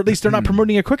this, or at least they're not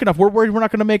promoting it quick enough. We're worried we're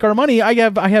not going to make our money. I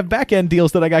have back end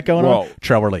deals that I got going on.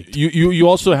 Trailer leaked. You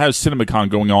also have CinemaCon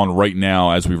going on right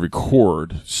now as we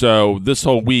record. So this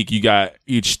whole week, you got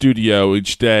each studio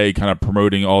each day kind of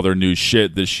promoting all their new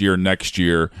shit this year, next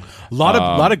year. A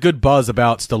lot of good buzz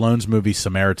about Stallone's movie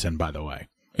Samaritan, by the way.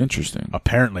 Interesting.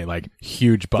 Apparently, like,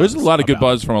 huge buzz. There's a lot of good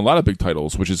buzz from a lot of big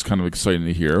titles, which is kind of exciting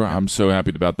to hear. I'm so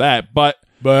happy about that. But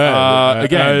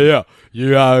again,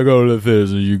 you gotta go to the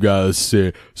theaters and you gotta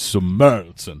see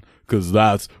Samaritan, because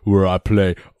that's where I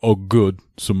play a good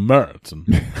Samaritan.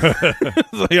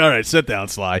 It's like, all right, sit down,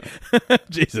 Sly.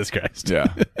 Jesus Christ. Yeah.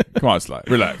 Come on, Sly.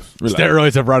 Relax.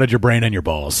 Steroids have rotted your brain and your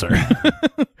balls, sir.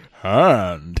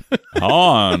 Hand.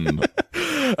 But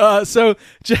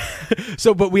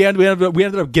we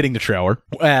ended up getting the trailer.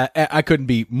 I couldn't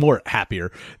be more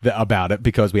happier about it,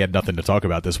 because we had nothing to talk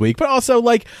about this week. But also,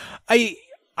 like,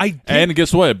 and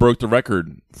guess what? It broke the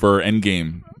record for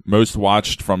Endgame, most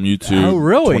watched from YouTube. Oh,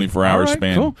 really? 24-hour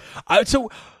span. Cool.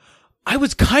 So I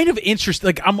was kind of interested.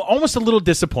 Like, I'm almost a little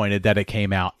disappointed that it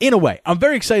came out. In a way, I'm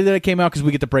very excited that it came out, because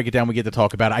we get to break it down, we get to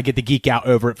talk about it. I get to geek out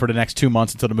over it for the next 2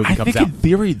 months until the movie comes out. In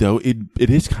theory, though, it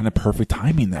is kind of perfect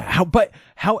timing.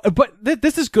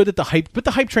 This is good that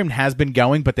the hype train has been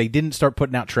going, but they didn't start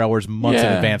putting out trailers months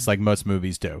in advance like most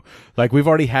movies do. Like, we've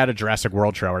already had a Jurassic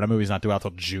World trailer. That movie's not due out till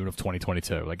June of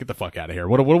 2022. Like, get the fuck out of here.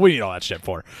 What do we need all that shit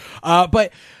for?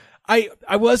 But I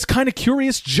was kind of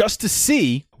curious just to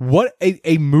see what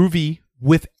a movie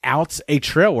without a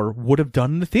trailer would have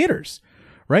done in the theaters,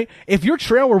 right? If your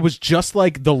trailer was just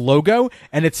like the logo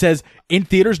and it says in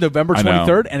theaters November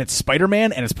 23rd and it's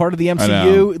Spider-Man and it's part of the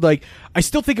MCU, like, I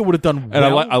still think it would have done well.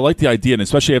 And I like the idea, and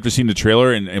especially after seeing the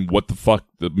trailer and what the fuck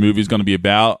the movie's going to be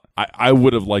about, I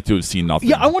would have liked to have seen nothing.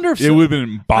 Yeah, I wonder if it would have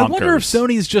been bonkers. I wonder if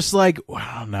Sony's just like, well,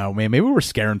 I don't know, man, maybe we're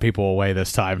scaring people away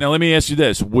this time. Now, let me ask you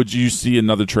this. Would you see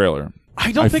another trailer?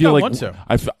 I don't think I want to.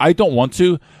 I don't want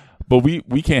to. But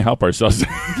we can't help ourselves.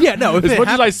 Yeah, no. As much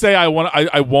as I say I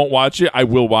won't watch it, I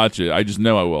will watch it. I just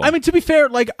know I will. I mean, to be fair,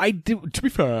 like, I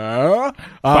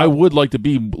would like to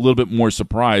be a little bit more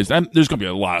surprised. And there's going to be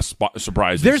a lot of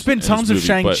surprises. There's been tons of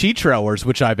Shang-Chi trailers,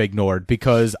 which I've ignored,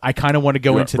 because I kind of want to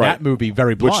go into that movie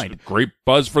very blind. Which, great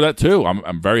buzz for that too.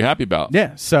 I'm very happy about.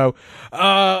 Yeah. So,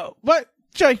 but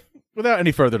Jay, without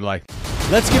any further delay,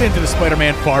 let's get into the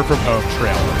Spider-Man Far From Home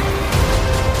trailer.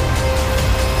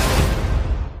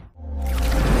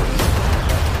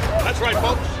 That's right,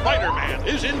 folks. Spider-Man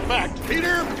is, in fact,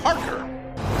 Peter Parker.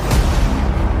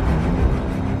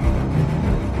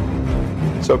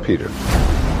 So, Peter,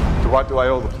 to what do I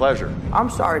owe the pleasure? I'm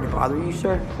sorry to bother you,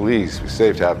 sir. Please, we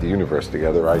saved half the universe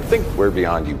together. I think we're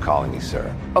beyond you calling me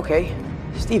sir. Okay,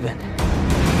 Steven.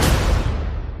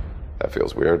 That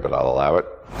feels weird, but I'll allow it.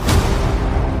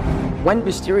 When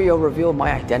Mysterio revealed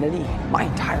my identity, my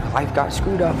entire life got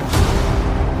screwed up.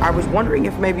 I was wondering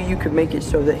if maybe you could make it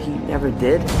so that he never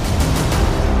did.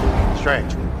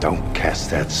 Strange. Don't cast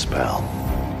that spell.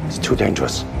 It's too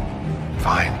dangerous.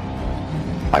 Fine.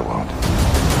 I won't.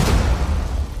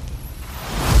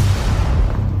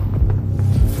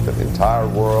 The entire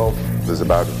world is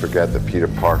about to forget that Peter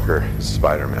Parker is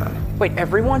Spider-Man. Wait,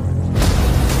 everyone?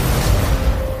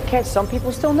 Can't some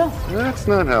people still know? That's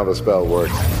not how the spell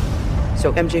works.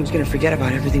 So MJ's gonna forget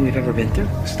about everything we've ever been through?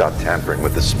 Stop tampering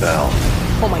with the spell.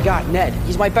 Oh my God, Ned,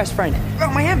 he's my best friend. Oh,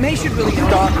 my Aunt May should really know.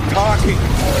 Stop talking.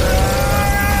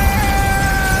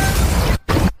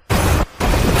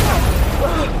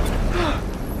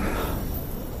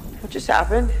 What just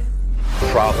happened? The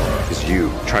problem is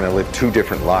you trying to live two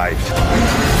different lives.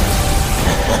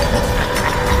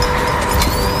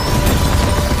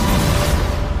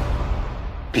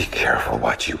 Be careful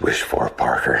what you wish for,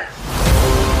 Parker.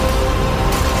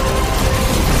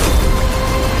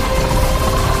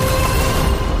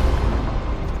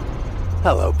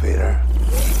 Hello, Peter.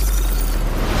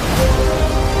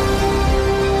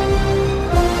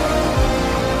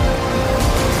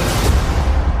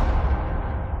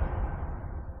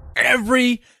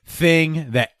 Everything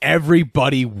that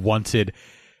everybody wanted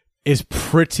is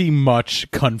pretty much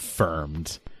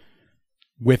confirmed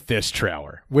with this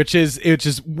trailer, which is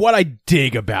what I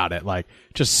dig about it, like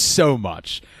just so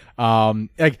much.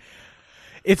 Like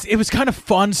it was kind of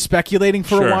fun speculating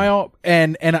for a while,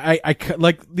 and I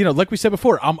like, you know, like we said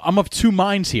before, I'm of two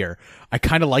minds here. I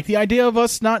kind of like the idea of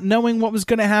us not knowing what was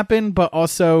going to happen, but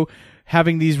also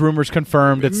having these rumors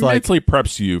confirmed. It's like mentally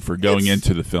preps you for going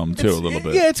into the film too a little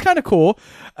bit. Yeah, it's kind of cool.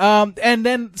 And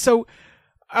then so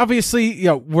obviously, you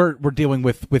know, we're dealing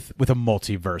with a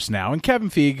multiverse now, and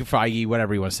Kevin Feige,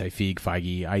 whatever you want to say,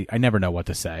 Feige. I never know what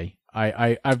to say.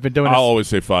 I've been doing. I'll always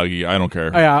say Feige. I don't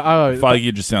care.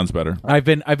 Feige just sounds better. I've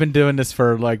been doing this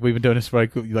for we've been doing this for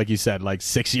like you said,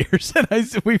 6 years, and I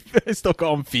still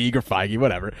call him Feig or Feige,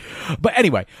 whatever. But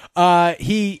anyway,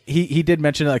 he did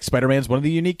mention like Spider-Man's one of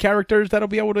the unique characters that'll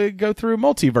be able to go through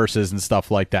multiverses and stuff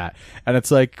like that, and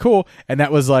it's like cool. And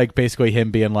that was like basically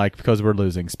him being like, because we're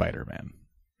losing Spider-Man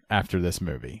after this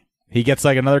movie. He gets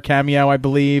like another cameo, I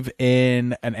believe,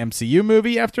 in an MCU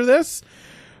movie after this.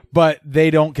 But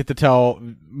they don't get to tell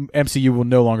MCU will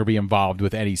no longer be involved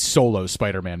with any solo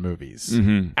Spider-Man movies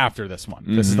after this one.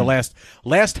 This is the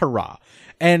last hurrah.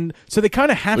 And so they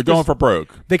kind of have They're going for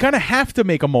broke. They kind of have to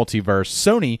make a multiverse.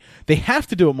 Sony, they have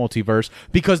to do a multiverse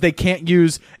because they can't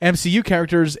use MCU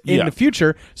characters in the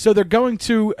future. So they're going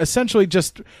to essentially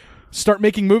just start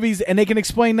making movies, and they can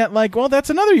explain that like, well, that's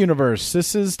another universe.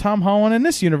 This is Tom Holland in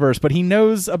this universe, but he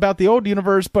knows about the old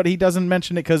universe, but he doesn't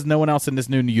mention it because no one else in this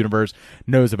new universe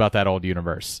knows about that old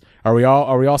universe. Are we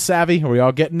all savvy? Are we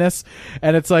all getting this?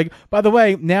 And it's like, by the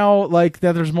way, now like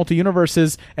that there's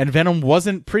multi-universes, and Venom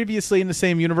wasn't previously in the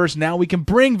same universe. Now we can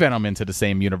bring Venom into the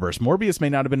same universe. Morbius may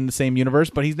not have been in the same universe,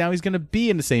 but he's going to be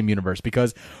in the same universe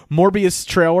because Morbius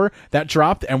trailer that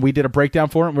dropped, and we did a breakdown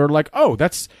for it, and we were like, oh,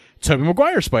 that's Tobey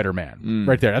Maguire Spider-Man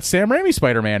right there. That's Sam Raimi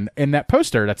Spider-Man in that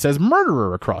poster that says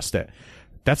murderer across it.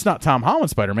 That's not Tom Holland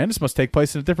Spider-Man. This must take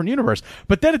place in a different universe.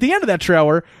 But then at the end of that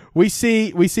trailer, we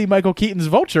see Michael Keaton's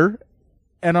Vulture,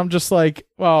 and I'm just like,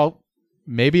 well,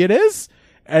 maybe it is.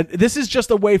 And this is just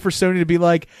a way for Sony to be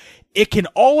like, it can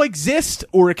all exist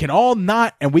or it can all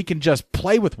not, and we can just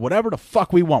play with whatever the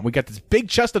fuck we want. We got this big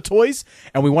chest of toys,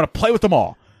 and we want to play with them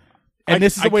all. And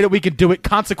this is a way that we can do it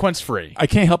consequence-free. I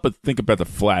can't help but think about the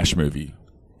Flash movie.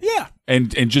 Yeah. And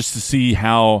just to see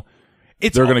how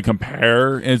they're going to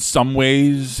compare in some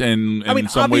ways and in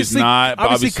some ways not.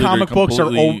 Obviously comic books are a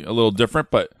little different,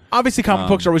 but obviously comic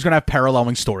books are always going to have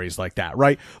paralleling stories like that,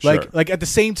 right? Like at the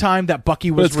same time that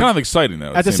Bucky was... But it's kind of exciting,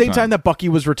 though. At the same time that Bucky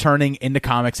was returning in the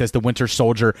comics as the Winter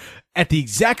Soldier, at the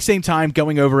exact same time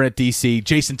going over at DC,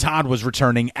 Jason Todd was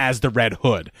returning as the Red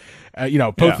Hood.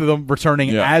 Both of them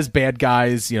returning as bad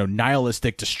guys,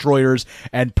 nihilistic destroyers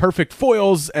and perfect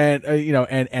foils, and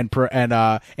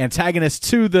antagonists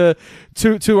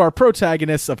to our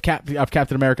protagonists of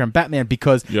Captain America and Batman,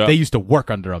 because they used to work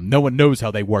under them. No one knows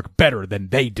how they work better than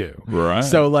they do. Right.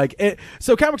 So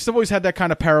so comics have always had that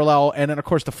kind of parallel, and then of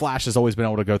course the Flash has always been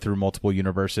able to go through multiple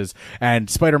universes, and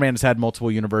Spider-Man has had multiple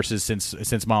universes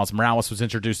since Miles Morales was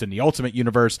introduced in the Ultimate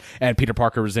Universe, and Peter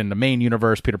Parker was in the main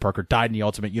universe. Peter Parker died in the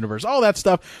Ultimate Universe. All that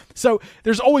stuff. So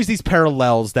there's always these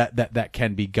parallels that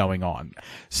can be going on.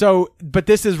 So, but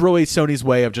this is really Sony's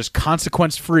way of just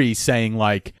consequence-free saying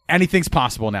like anything's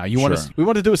possible now. We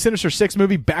want to do a Sinister Six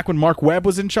movie back when Mark Webb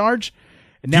was in charge.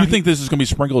 And now do you think this is going to be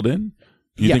sprinkled in?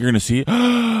 Do you think you're going to see it?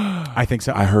 I think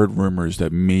so. I heard rumors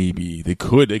that maybe they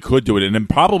could do it, and then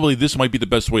probably this might be the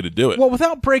best way to do it. Well,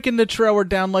 without breaking the trailer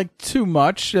down like too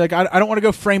much, like I don't want to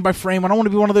go frame by frame. I don't want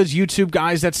to be one of those YouTube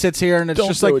guys that sits here and it's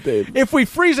just like, if we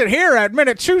freeze it here at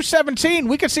minute 2:17,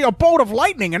 we could see a bolt of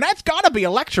lightning, and that's got to be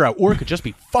Electro, or it could just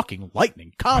be fucking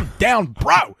lightning. Calm down,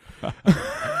 bro.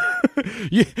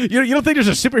 You don't think there's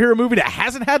a superhero movie that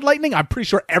hasn't had lightning? I'm pretty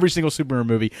sure every single superhero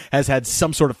movie has had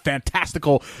some sort of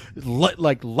fantastical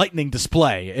lightning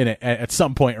display in it at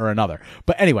some point or another.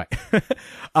 But anyway,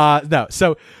 no.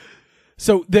 So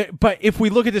But if we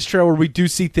look at this trailer, we do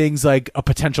see things like a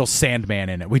potential Sandman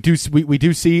in it. We do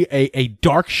see a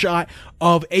dark shot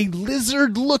of a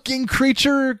lizard-looking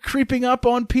creature creeping up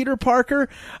on Peter Parker.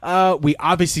 We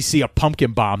obviously see a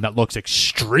pumpkin bomb that looks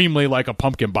extremely like a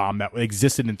pumpkin bomb that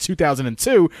existed in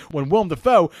 2002 when Willem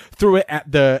Dafoe threw it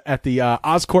at the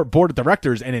Oscorp board of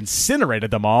directors and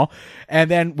incinerated them all.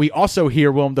 And then we also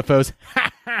hear Willem Dafoe's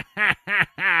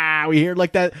we hear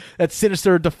like that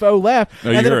sinister Dafoe laugh.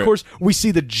 No, and then of course we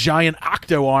see the giant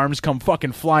octo arms come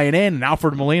fucking flying in, and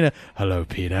Alfred Molina, hello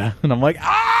Peter. And I'm like,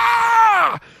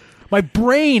 my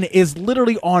brain is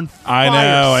literally on fire.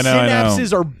 I know.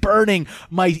 Synapses are burning.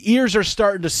 My ears are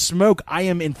starting to smoke. I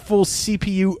am in full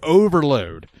CPU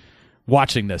overload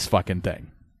watching this fucking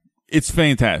thing. It's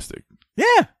fantastic.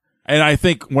 Yeah. And I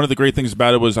think one of the great things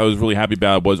about it was I was really happy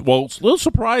about it was, well, a little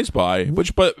surprised by,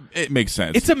 but it makes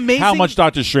sense. It's amazing how much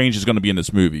Doctor Strange is going to be in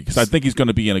this movie, because I think he's going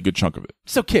to be in a good chunk of it.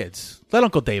 So kids, let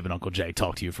Uncle Dave and Uncle Jay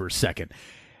talk to you for a second.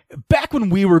 Back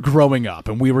when we were growing up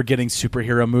and we were getting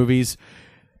superhero movies,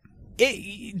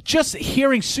 just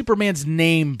hearing Superman's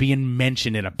name being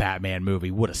mentioned in a Batman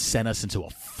movie would have sent us into a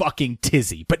fucking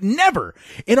tizzy. But never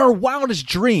in our wildest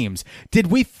dreams did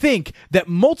we think that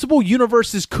multiple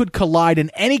universes could collide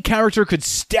and any character could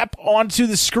step onto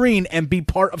the screen and be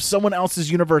part of someone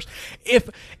else's universe. If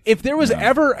there was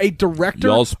ever a director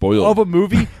of a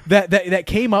movie that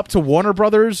came up to Warner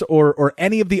Brothers or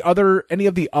any of the other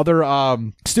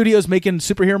studios making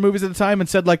superhero movies at the time and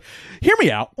said, like, hear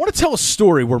me out, I want to tell a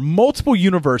story where multiple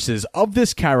universes of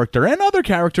this character and other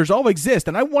characters all exist,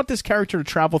 and I want this character to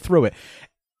travel through it.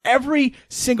 Every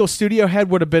single studio head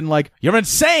would have been like, you're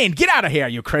insane! Get out of here,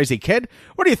 you crazy kid!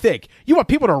 What do you think? You want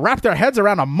people to wrap their heads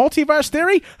around a multiverse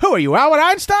theory? Who are you, Albert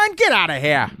Einstein? Get out of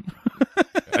here!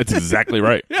 That's exactly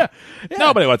right. Yeah.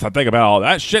 Nobody wants to think about all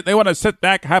that shit. They want to sit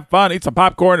back, have fun, eat some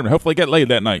popcorn, and hopefully get laid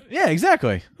that night. Yeah,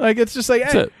 exactly. Like, it's just like,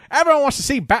 hey, everyone wants to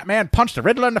see Batman punch the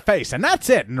Riddler in the face, and that's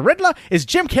it. And the Riddler is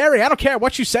Jim Carrey. I don't care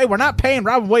what you say. We're not paying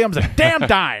Robin Williams a damn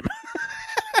dime.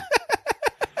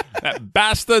 That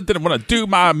bastard didn't want to do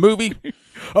my movie.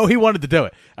 Oh, he wanted to do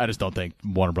it. I just don't think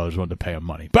Warner Brothers wanted to pay him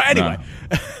money. But anyway.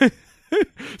 No.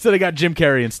 So they got Jim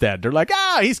Carrey instead. They're like,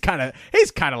 he's kind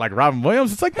of like Robin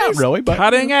Williams. It's like, not really, but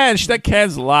cutting edge. That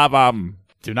kids love him.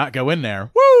 Do not go in there.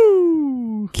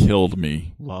 Woo! Killed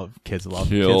me. Kids love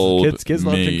Jim Carrey back in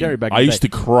the day. I used to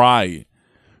cry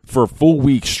for a full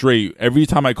week straight every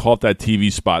time I caught that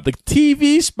TV spot. The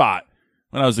TV spot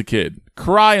when I was a kid.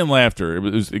 Cry and laughter.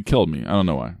 It killed me. I don't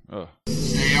know why. Ugh.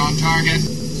 Stay on target.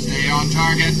 Stay on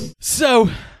target. So,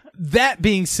 that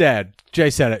being said, Jay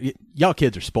said it. Y'all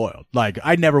kids are spoiled. Like,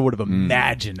 I never would have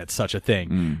imagined that such a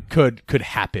thing could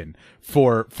happen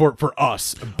for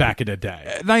us back in the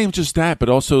day. Not even just that, but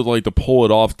also like to pull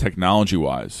it off technology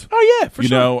wise. Oh yeah, for sure. You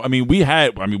know, I mean,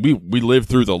 we lived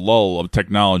through the lull of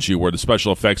technology where the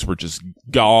special effects were just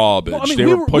garbage. Well, I mean, they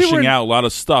were pushing out a lot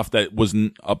of stuff that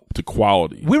wasn't up to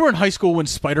quality. We were in high school when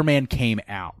Spider-Man came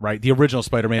out, right? The original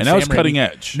Spider-Man, and that was cutting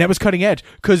edge. And that was cutting edge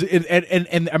because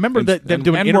and I remember them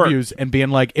doing interviews and being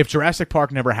like, if Jurassic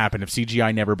Park never happened, if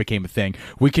CGI never became a thing,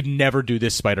 we could never do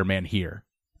this Spider-Man here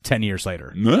 10 years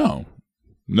later. No,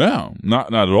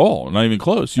 not at all. Not even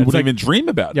close. You wouldn't even dream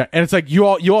about it. Yeah, and it's like you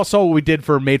all saw what we did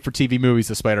for made-for-TV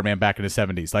movies of Spider-Man back in the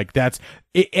 70s. Like, that's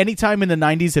anytime in the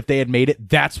 90s, if they had made it,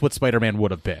 that's what Spider-Man would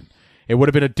have been. It would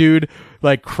have been a dude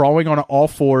like crawling on all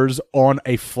fours on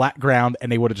a flat ground,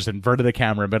 and they would have just inverted the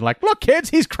camera and been like, "Look,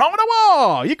 kids, he's crawling a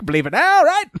wall. You can believe it now,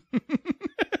 right?"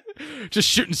 Just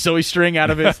shooting silly string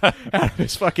out of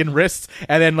his fucking wrists,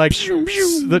 and then like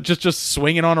just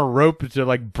swinging on a rope to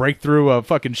like break through a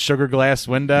fucking sugar glass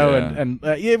window, and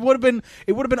it would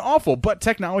have been awful. But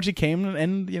technology came,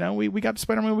 and you know we got the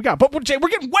Spider-Man we got. But Jay, we're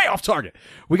getting way off target.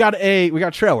 We got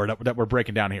a trailer that we're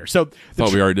breaking down here. So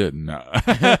we already did. No.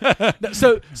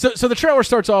 So the trailer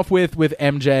starts off with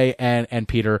MJ and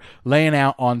Peter laying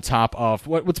out on top of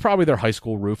what's probably their high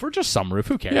school roof or just some roof.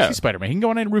 Who cares? Yeah. He's Spider-Man. He can go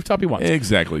on any rooftop he wants.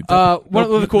 Exactly. One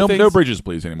of the cool things. No bridges,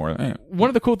 please, anymore. One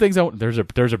of the cool things. There's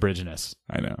a bridge in this.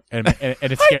 I know, and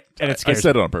it scares. I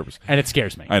said it on purpose, and it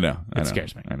scares me. I know. It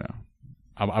scares me. I know.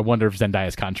 I wonder if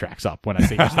Zendaya's contract's up when I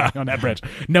see her standing on that bridge,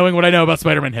 knowing what I know about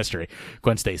Spider-Man history.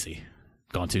 Gwen Stacy.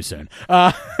 Gone too soon.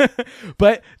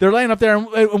 But they're laying up there,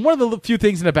 and one of the few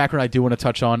things in the background I do want to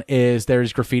touch on is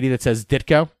there's graffiti that says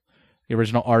Ditko, the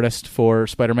original artist for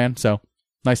Spider-Man. So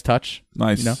Nice touch.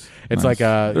 Nice. You know, it's nice. like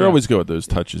they're always good with those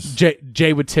touches.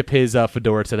 Jay would tip his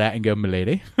fedora to that and go,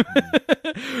 "Milady."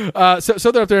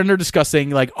 So they're up there and they're discussing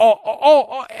like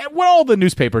what all the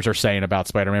newspapers are saying about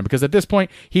Spider-Man, because at this point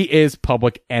he is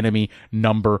public enemy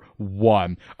number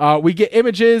 1. We get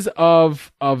images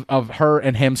of her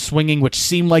and him swinging, which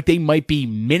seem like they might be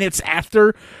minutes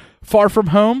after Far From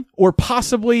Home, or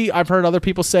possibly I've heard other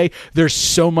people say there's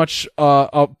so much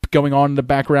going on in the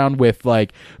background with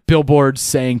like billboards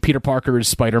saying Peter Parker is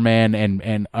Spider-Man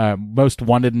and Most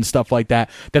Wanted and stuff like that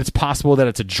it's possible that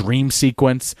it's a dream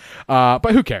sequence.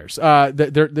 But who cares?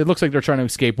 It looks like they're trying to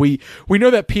escape. We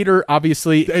know that Peter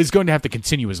obviously is going to have to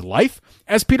continue his life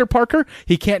as Peter Parker.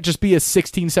 He can't just be a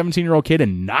 16, 17-year-old kid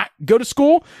and not go to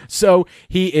school. So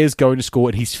he is going to school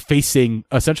and he's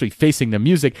essentially facing the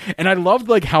music. And I loved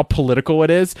like how political it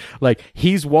is. Like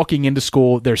he's walking into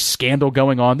school, there's scandal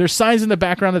going on, there's signs in the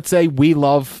background that say we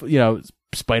love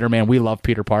Spider-Man, we love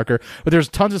Peter Parker, but there's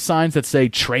tons of signs that say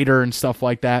traitor and stuff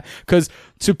like that, because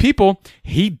to people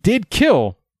he did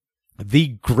kill the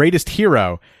greatest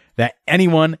hero that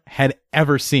anyone had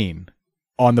ever seen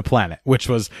on the planet, which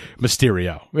was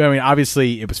Mysterio. I mean,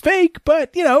 obviously it was fake,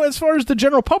 but as far as the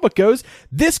general public goes,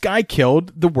 this guy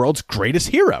killed the world's greatest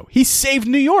hero. He saved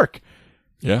New York.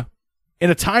 Yeah. In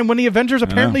a time when the Avengers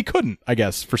apparently couldn't, I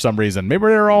guess, for some reason. Maybe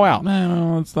they're all out.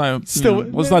 No, let's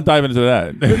not dive into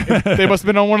that. They must have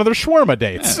been on one of their shawarma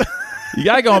dates. You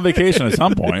gotta go on vacation at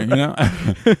some point,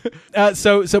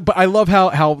 But I love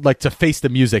how like to face the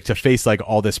music, to face like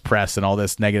all this press and all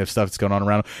this negative stuff that's going on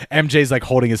around him. MJ's like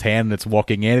holding his hand and it's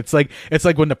walking in. It's like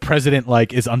when the president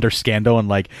like is under scandal and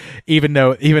like even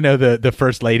though the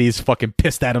first lady's fucking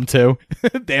pissed at him too,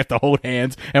 they have to hold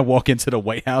hands and walk into the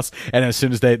White House. And as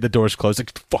soon as the doors close,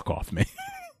 like, fuck off me.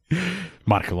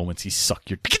 Monica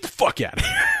Lewinsky, get the fuck out of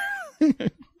here.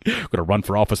 I'm gonna run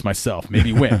for office myself.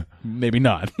 Maybe win, maybe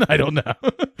not. I don't know.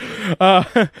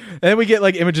 And then we get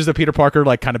like images of Peter Parker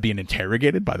like kind of being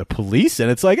interrogated by the police,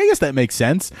 and it's like, I guess that makes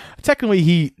sense. Technically,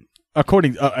 he,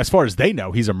 according as far as they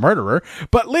know, he's a murderer.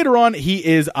 But later on, he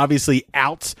is obviously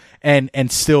out and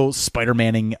still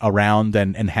Spider-Manning around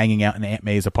and hanging out in Aunt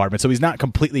May's apartment. So he's not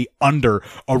completely under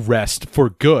arrest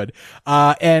for good.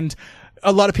 And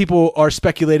a lot of people are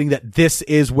speculating that this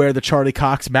is where the Charlie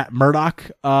Cox, Matt Murdock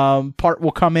part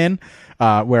will come in,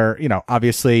 where,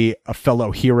 obviously a fellow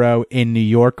hero in New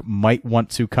York might want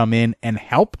to come in and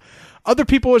help. Other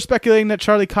people are speculating that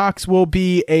Charlie Cox will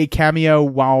be a cameo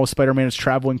while Spider-Man is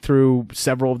traveling through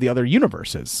several of the other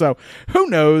universes. So who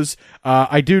knows?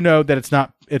 I do know that it's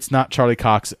not Charlie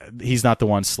Cox. He's not the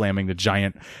one slamming the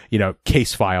giant,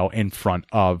 case file in front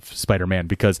of Spider-Man,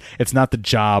 because it's not the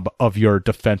job of your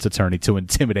defense attorney to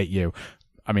intimidate you.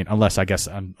 I mean, unless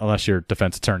your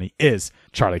defense attorney is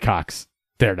Charlie Cox,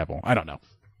 Daredevil. I don't know.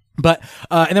 But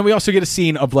and then we also get a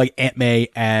scene of like Aunt May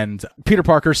and Peter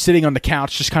Parker sitting on the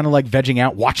couch, just kind of like vegging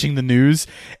out, watching the news,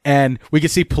 and we can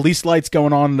see police lights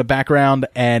going on in the background,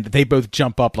 and they both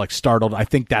jump up like startled. I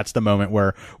think that's the moment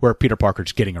where Peter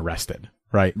Parker's getting arrested.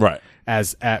 Right.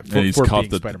 He's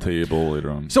cuffed at the table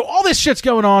later on. So all this shit's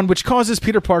going on, which causes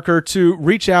Peter Parker to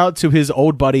reach out to his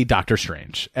old buddy Doctor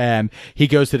Strange, and he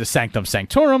goes to the Sanctum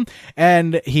Sanctorum,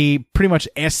 and he pretty much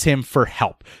asks him for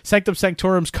help. Sanctum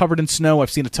Sanctorum's covered in snow. I've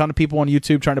seen a ton of people on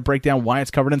YouTube trying to break down why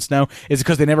it's covered in snow. Is it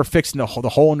because they never fixed the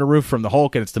hole in the roof from the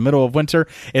Hulk, and it's the middle of winter?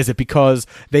 Is it because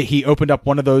he opened up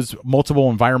one of those multiple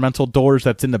environmental doors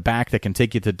that's in the back that can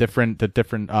take you to different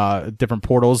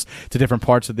portals to different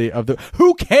parts of the?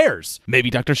 Who cares?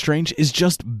 Maybe Doctor Strange is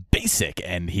just basic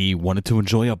and he wanted to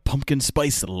enjoy a pumpkin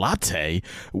spice latte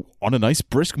on a nice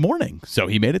brisk morning, so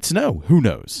he made it snow. Who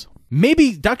knows?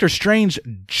 Maybe Doctor Strange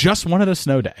just wanted a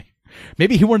snow day.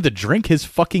 Maybe he wanted to drink his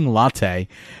fucking latte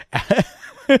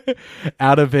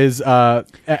out of his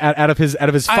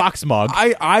Fox mug.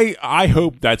 I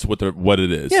hope that's what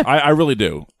it is. Yeah. I really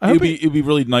do. It'd be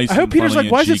really nice. I hope Peter's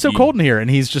like, why is it so cold in here? And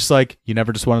he's just like, you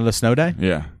never just wanted a snow day?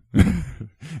 Yeah.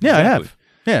 Yeah, I have.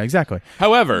 Yeah, exactly.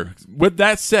 However, with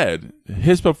that said,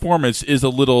 his performance is a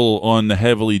little on the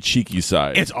heavily cheeky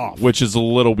side. It's off. Which is a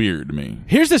little weird to me.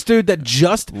 Here's this dude that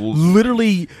just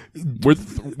literally...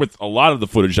 With a lot of the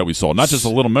footage that we saw, not just a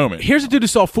little moment. Here's a dude who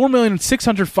saw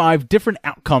 4,605,000 different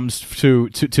outcomes to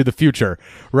the future,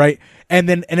 right? And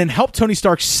then help Tony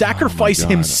Stark sacrifice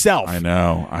himself. I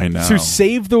know. To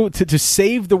save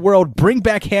the world, bring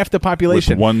back half the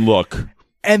population. With one look.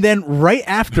 And then right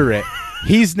after it...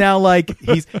 He's now like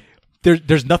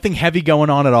there's nothing heavy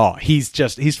going on at all. He's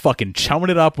fucking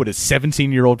chumming it up with his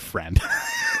 17-year-old friend.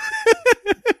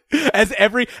 as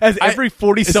every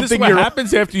 40 something Is this what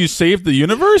happens after you save the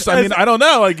universe? I mean, I don't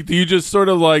know. Like, do you just sort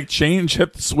of like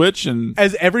hit the switch and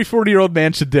as every 40-year-old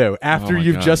man should do after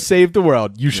you've just saved the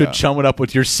world? You should chum it up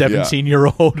with your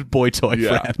 17-year-old boy toy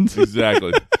friend.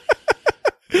 Exactly.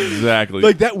 Exactly.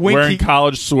 Like that wink wearing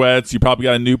college sweats. You probably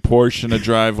got a new Porsche in the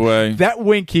driveway. That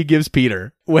wink he gives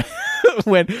Peter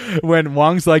when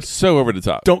Wong's like, so over the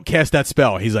top. Don't cast that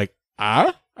spell. He's like,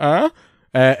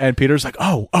 and Peter's like,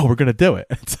 oh, we're gonna do it.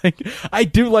 It's like I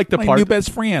do like the My part. new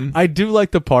best friend. I do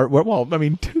like the part where, well, I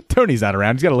mean, Tony's not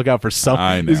around. He's got to look out for some.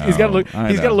 I know. He's got to look.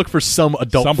 He's got to look for some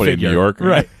adult Somebody figure. in New York,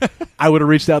 right? I would have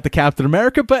reached out to Captain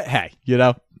America, but hey,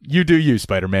 you do you,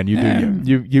 Spider-Man. You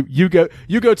do you.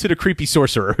 You go to the creepy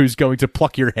sorcerer who's going to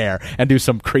pluck your hair and do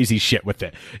some crazy shit with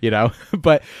it.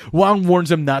 But Wong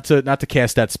warns him not to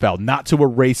cast that spell, not to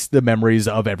erase the memories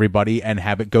of everybody and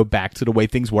have it go back to the way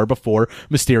things were before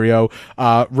Mysterio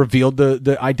revealed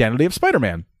the identity of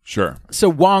Spider-Man. Sure. So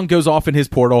Wong goes off in his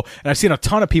portal, and I've seen a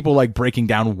ton of people like breaking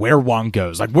down where Wong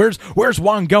goes. Like, where's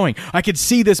Wong going? I could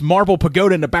see this marble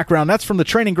pagoda in the background. That's from the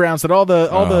training grounds that all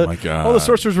the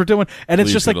sorcerers were doing. And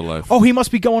it's just like, he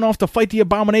must be going off to fight the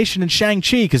Abomination in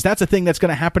Shang-Chi, because that's a thing that's going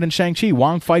to happen in Shang-Chi.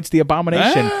 Wong fights the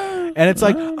Abomination. And it's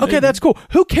like, okay, that's cool.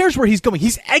 Who cares where he's going?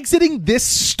 He's exiting this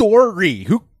story.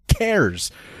 Who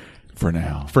cares? For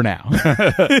now.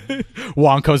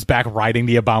 Wong comes back riding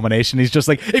the Abomination. He's just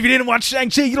like, if you didn't watch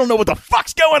Shang-Chi, you don't know what the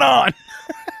fuck's going on.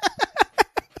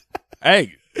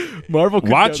 Hey, Marvel,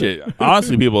 watch it.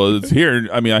 Honestly, people, it's here.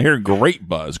 I mean, I hear great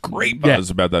buzz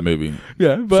about that movie.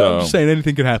 Yeah, but I'm just saying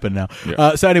anything could happen now.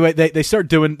 Yeah. So anyway, they start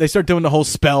doing the whole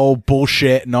spell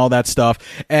bullshit and all that stuff,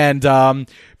 and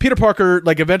Peter Parker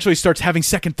like eventually starts having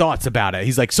second thoughts about it.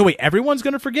 He's like, so wait, everyone's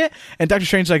gonna forget? And Doctor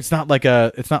Strange like, it's not like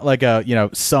a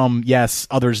some yes,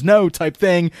 others no type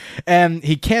thing. And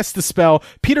he casts the spell.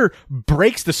 Peter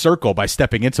breaks the circle by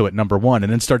stepping into it, number one,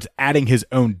 and then starts adding his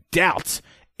own doubts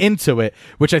into it,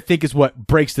 which I think is what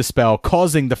breaks the spell,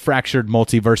 causing the fractured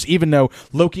multiverse, even though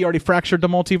Loki already fractured the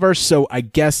multiverse. So I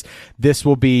guess this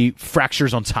will be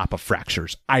fractures on top of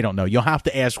fractures. I don't know. You'll have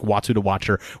to ask Watu the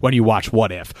Watcher when you watch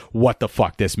What If what the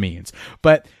fuck this means.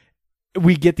 But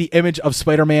we get the image of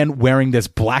Spider-Man wearing this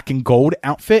black and gold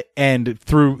outfit, and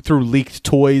through leaked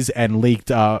toys and leaked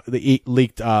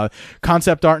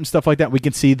concept art and stuff like that, we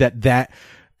can see that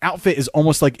outfit is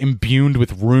almost like imbued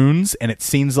with runes, and it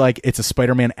seems like it's a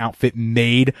Spider-Man outfit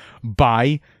made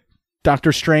by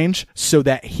Doctor Strange so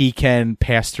that he can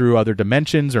pass through other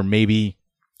dimensions or maybe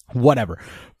whatever.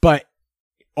 But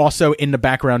also in the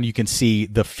background, you can see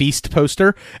the Feast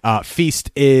poster.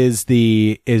 Feast is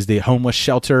the homeless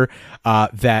shelter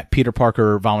that Peter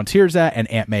Parker volunteers at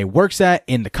and Aunt May works at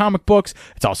in the comic books.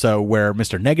 It's also where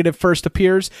Mr. Negative first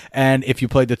appears. And if you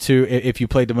played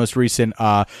the most recent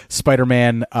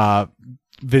Spider-Man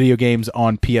video games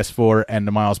on PS4 and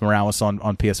the Miles Morales on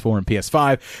PS4 and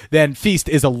PS5, then Feast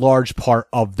is a large part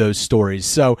of those stories.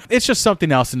 So it's just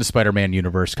something else in the Spider-Man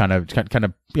universe, kind of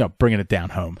bringing it down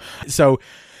home. So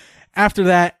after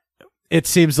that, it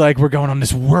seems like we're going on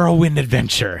this whirlwind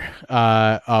adventure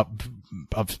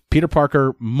of Peter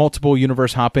Parker, multiple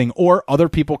universe hopping, or other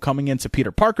people coming into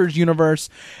Peter Parker's universe.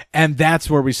 And that's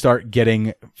where we start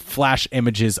getting flash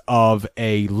images of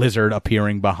a lizard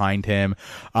appearing behind him.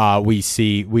 We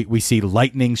see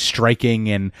lightning striking,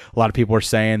 and a lot of people are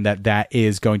saying that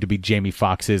is going to be Jamie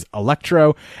Foxx's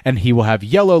Electro, and he will have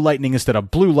yellow lightning instead of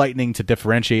blue lightning to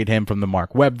differentiate him from the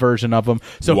Mark Webb version of him.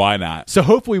 So why not? So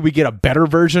hopefully we get a better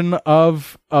version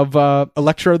of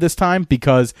Electro this time,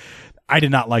 because I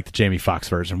did not like the Jamie Foxx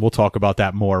version. We'll talk about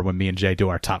that more when me and Jay do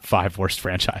our top 5 worst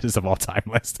franchises of all time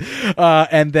list.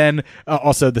 And then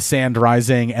also the Sand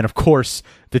Rising, and of course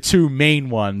the two main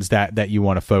ones that you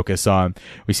want to focus on.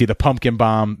 We see the Pumpkin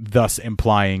Bomb, thus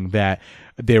implying that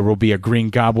there will be a Green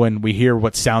Goblin. We hear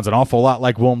what sounds an awful lot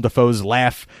like Willem Dafoe's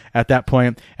laugh at that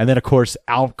point. And then, of course,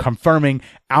 confirming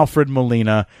Alfred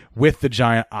Molina with the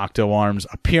giant octo arms,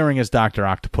 appearing as Dr.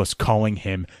 Octopus, calling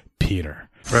him Peter.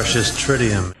 Precious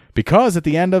tritium. Because at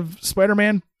the end of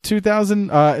Spider-Man 2000,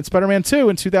 Spider-Man 2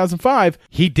 in 2005,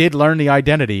 he did learn the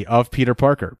identity of Peter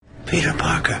Parker. Peter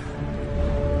Parker.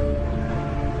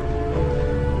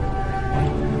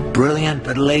 Brilliant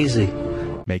but lazy.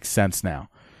 Makes sense now.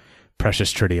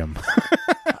 Precious tritium.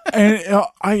 And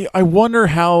I wonder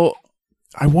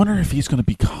if he's going to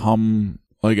become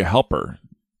like a helper,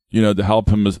 to help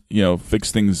him,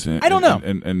 fix things. I don't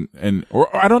know.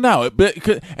 Or I don't know. But,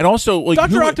 and also, like,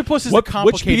 Dr. Octopus is a complicated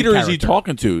which Peter character. is he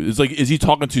talking to? Is he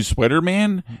talking to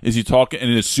Spider-Man? Is he talking, and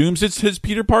it assumes it's his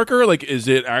Peter Parker? Like, is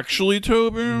it actually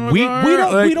Tobey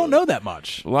Maguire? We don't know that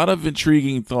much. A lot of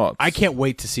intriguing thoughts. I can't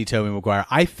wait to see Tobey Maguire.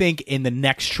 I think in the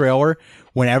next trailer,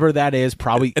 whenever that is,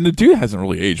 probably. And the dude hasn't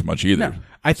really aged much either. No.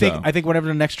 I think whenever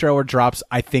the next trailer drops,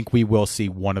 I think we will see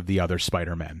one of the other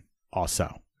Spider-Men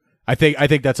also. I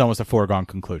think that's almost a foregone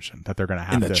conclusion that they're going to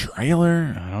have in the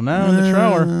trailer. I don't know, in the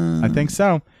trailer. I think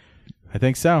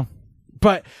so.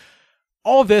 But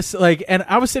all this, like, and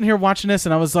I was sitting here watching this,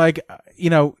 and I was like,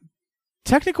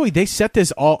 technically they set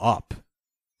this all up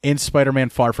in Spider-Man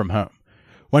Far From Home.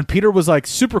 When Peter was like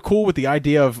super cool with the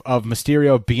idea of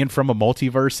Mysterio being from a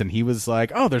multiverse, and he was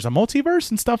like, oh, there's a multiverse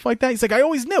and stuff like that. He's like, I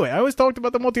always knew it. I always talked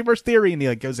about the multiverse theory, and he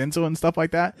like goes into it and stuff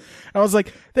like that. And I was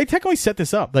like, they technically set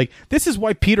this up. Like, this is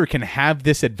why Peter can have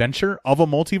this adventure of a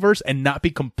multiverse and not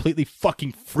be completely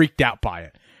fucking freaked out by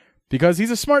it. Because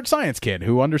he's a smart science kid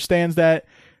who understands that,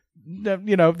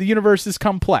 the universe is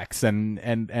complex and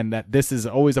that this is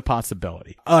always a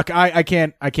possibility. Look, I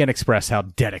can't express how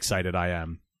dead excited I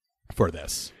am for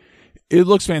this. It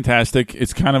looks fantastic.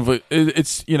 It's kind of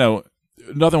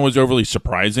nothing was overly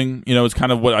surprising. It's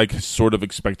kind of what I sort of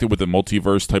expected with a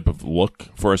multiverse type of look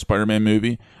for a Spider-Man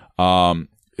movie.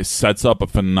 It sets up a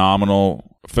phenomenal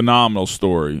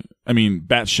story. I mean,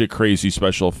 batshit crazy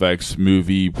special effects,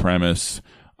 movie premise,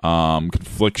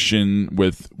 confliction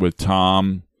with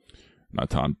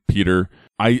Peter.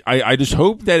 I just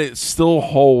hope that it still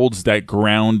holds that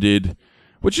grounded,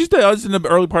 which he does in the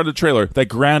early part of the trailer, that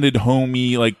grounded,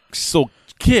 homey, like, still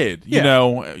kid,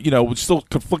 still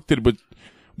conflicted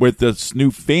with this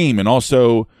new fame, and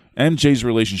also MJ's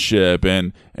relationship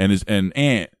and his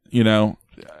aunt,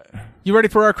 You ready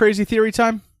for our crazy theory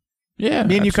time? Yeah,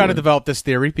 me and you kind of developed this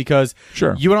theory because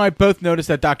sure. You and I both noticed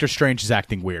that Doctor Strange is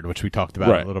acting weird, which we talked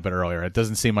about a little bit earlier. It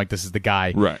doesn't seem like this is the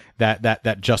guy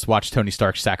that just watched Tony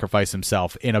Stark sacrifice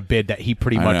himself in a bid that he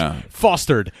pretty much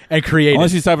fostered and created.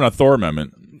 Unless he's having a Thor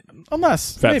moment.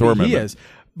 Unless Fat maybe Thor he moment. is.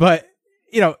 But,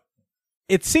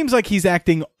 it seems like he's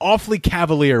acting awfully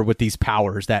cavalier with these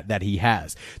powers that he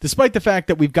has, despite the fact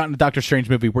that we've gotten a Doctor Strange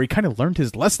movie where he kind of learned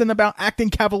his lesson about acting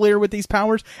cavalier with these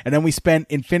powers, and then we spent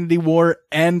Infinity War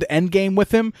and Endgame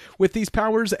with him with these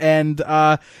powers, and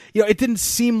it didn't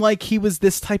seem like he was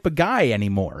this type of guy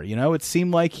anymore. It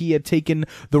seemed like he had taken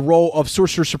the role of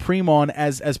Sorcerer Supreme on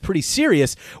as pretty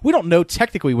serious. We don't know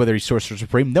technically whether he's Sorcerer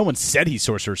Supreme. No one said he's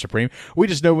Sorcerer Supreme. We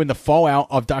just know in the fallout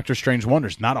of Doctor Strange 1,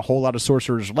 there's not a whole lot of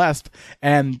sorcerers left.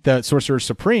 And the Sorcerer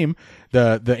Supreme,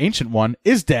 the ancient one,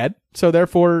 is dead. So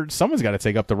therefore, someone's got to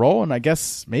take up the role, and I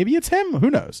guess maybe it's him.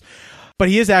 Who knows? But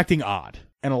he is acting odd.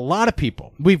 And a lot of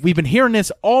people, we've been hearing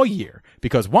this all year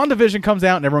because WandaVision comes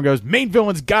out and everyone goes, main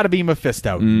villain's got to be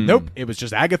Mephisto. Nope, it was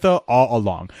just Agatha all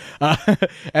along.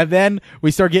 And then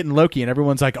we start getting Loki, and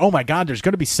everyone's like, oh my God, there's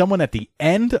going to be someone at the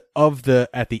end of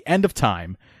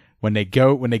time. When they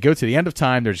go to the end of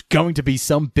time, there's going to be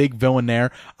some big villain there.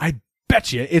 I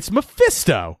bet you it's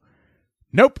Mephisto.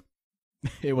 Nope.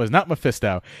 It was not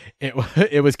Mephisto.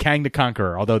 It was Kang the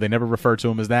Conqueror, although they never refer to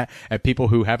him as that, and people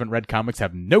who haven't read comics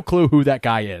have no clue who that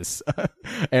guy is.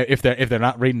 if they're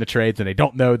not reading the trades, and they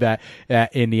don't know that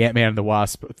in the Ant-Man and the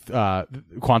Wasp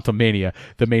Quantum Mania,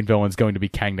 the main villain's going to be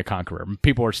Kang the Conqueror.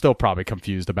 People are still probably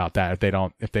confused about that if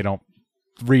they don't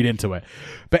read into it.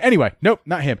 But anyway, nope,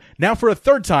 not him. Now for a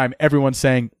third time, everyone's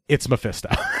saying it's Mephisto.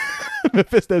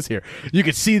 Mephisto's here. You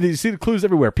can see the clues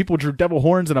everywhere. People drew devil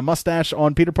horns and a mustache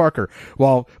on Peter Parker,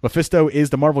 while Mephisto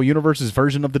is the Marvel Universe's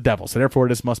version of the devil. So therefore,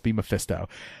 this must be Mephisto.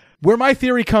 Where my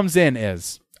theory comes in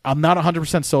is I'm not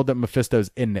 100% sold that Mephisto's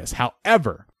in this.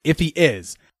 However, if he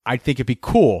is, I think it'd be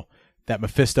cool that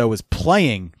Mephisto was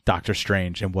playing Doctor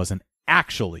Strange and wasn't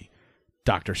actually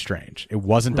Doctor Strange. It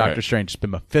wasn't Doctor Strange. It's been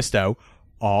Mephisto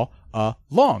all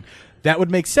along. That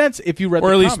would make sense if you read the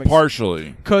comics. Or at least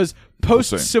partially. Because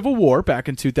post-Civil War, back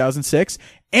in 2006,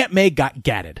 Aunt May got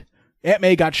gatted. Aunt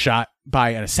May got shot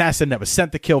by an assassin that was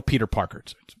sent to kill Peter Parker.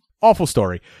 It's an awful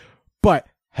story, but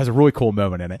has a really cool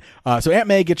moment in it. So Aunt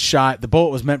May gets shot. The bullet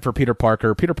was meant for Peter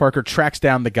Parker. Peter Parker tracks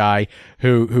down the guy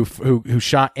who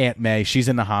shot Aunt May. She's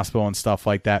in the hospital and stuff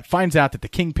like that. Finds out that the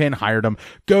Kingpin hired him.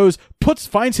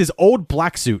 Finds his old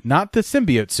black suit, not the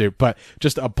symbiote suit, but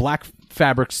just a black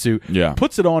fabric suit. Yeah.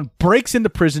 Puts it on, breaks into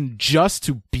prison just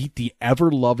to beat the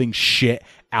ever-loving shit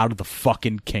out of the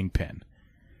fucking Kingpin.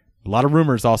 A lot of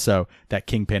rumors also that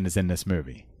Kingpin is in this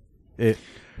movie.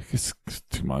 It's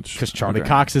too much. Because Charlie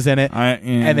Cox is in it.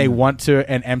 And they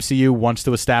MCU wants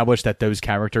to establish that those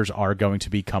characters are going to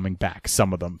be coming back.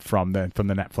 Some of them from the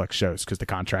Netflix shows because the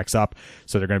contract's up.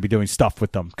 So they're going to be doing stuff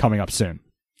with them coming up soon.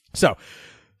 So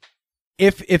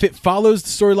if it follows the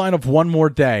storyline of one more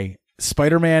day,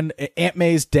 Spider-Man, Aunt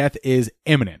May's death is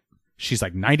imminent. She's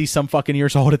like 90 some fucking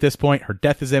years old at this point. Her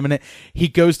death is imminent. He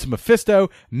goes to Mephisto,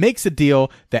 makes a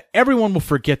deal that everyone will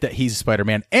forget that he's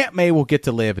Spider-Man. Aunt May will get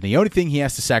to live, and the only thing he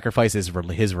has to sacrifice is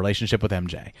his relationship with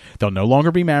MJ. They'll no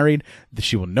longer be married.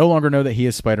 She will no longer know that he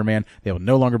is Spider-Man. They will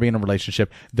no longer be in a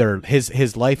relationship.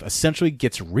 His life essentially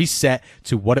gets reset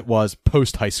to what it was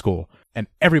post-high school, and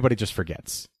everybody just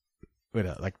forgets.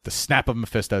 Like the snap of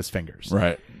Mephisto's fingers.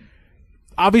 Right.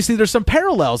 Obviously, there's some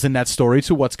parallels in that story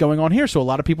to what's going on here. So a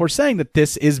lot of people are saying that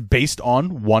this is based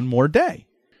on One More Day.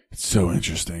 It's so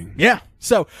interesting. Yeah.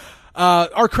 So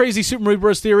our crazy Super Movie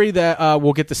Bros theory that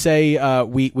we'll get to say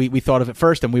we thought of it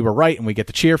first and we were right and we get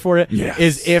to cheer for it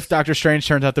is if Doctor Strange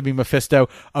turns out to be Mephisto.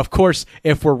 Of course,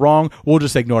 if we're wrong, we'll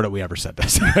just ignore that we ever said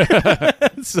this.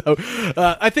 So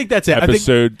I think that's it.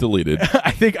 Episode deleted.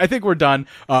 I think we're done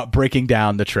breaking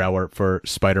down the trailer for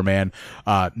Spider-Man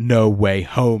No Way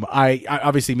Home. I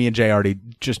obviously, me and Jay already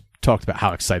just talked about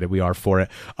how excited we are for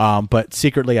it. But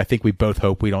secretly, I think we both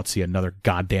hope we don't see another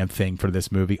goddamn thing for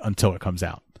this movie until it comes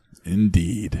out.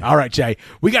 Indeed. All right, Jay,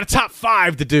 we got a top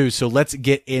 5 to do, so let's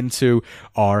get into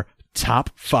our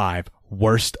top 5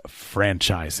 worst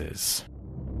franchises.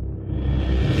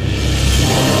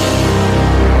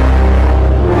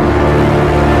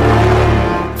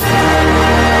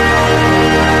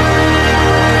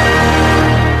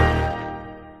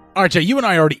 All right, Jay, you and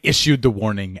I already issued the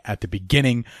warning at the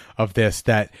beginning of this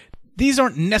that these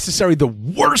aren't necessarily the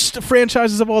worst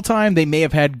franchises of all time. They may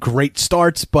have had great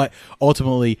starts, but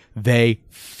ultimately they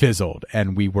fizzled,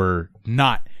 and we were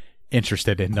not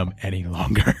interested in them any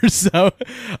longer. So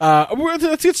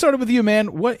let's get started with you,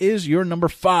 man. What is your number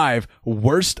 5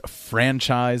 worst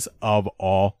franchise of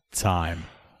all time?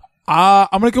 I'm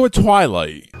going to go with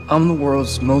Twilight. I'm the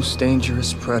world's most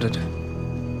dangerous predator.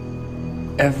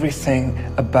 Everything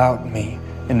about me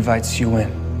invites you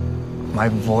in. My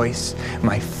voice,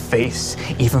 my face,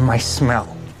 even my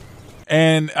smell.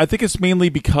 And I think it's mainly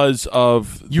because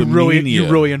of you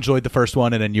really enjoyed the first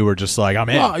one, and then you were just like, I'm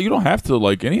in. Well, you don't have to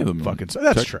like any of them.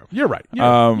 That's true. You're right.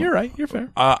 You're right. You're fair.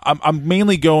 I'm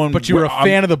mainly going. But you were a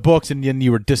fan of the books, and then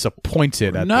you were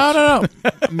disappointed. No.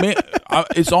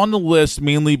 It's on the list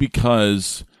mainly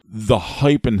because the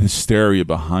hype and hysteria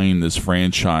behind this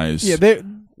franchise. Yeah,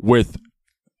 with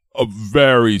a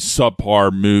very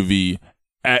subpar movie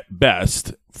at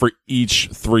best for each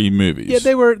 3 movies. Yeah,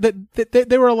 they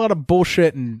were a lot of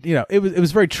bullshit, and it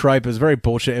was very tripe. It was very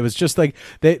bullshit. It was just like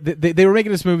they were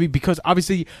making this movie because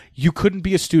obviously you couldn't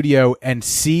be a studio and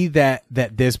see that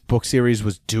this book series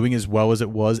was doing as well as it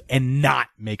was and not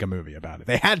make a movie about it.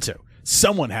 They had to.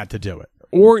 Someone had to do it,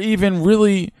 or even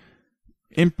really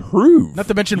improve. Not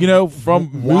to mention, from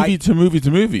movie to movie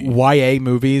to movie. YA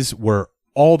movies were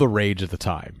all the rage at the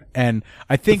time, and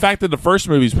I think the fact that the first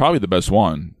movie is probably the best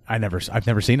one. I've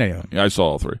never seen any of them. Yeah, I saw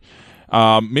all 3,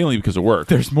 mainly because of work.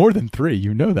 There's more than 3,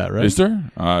 you know that, right? Is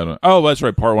there? Oh, that's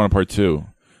right. Part 1 and Part 2.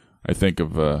 I think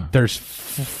of. There's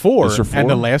 4, is there 4? And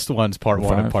the last one's Part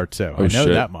 1 and Part 2. I know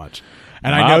that much.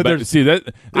 And I know there's this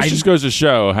just goes to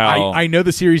show how I know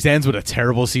the series ends with a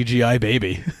terrible CGI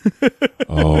baby.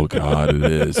 Oh God, it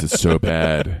is. It's so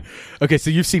bad. Okay,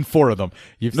 so you've seen 4 of them.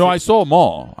 I saw them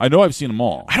all. I know I've seen them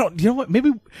all. I don't. You know what?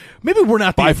 Maybe we're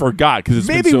not. I forgot because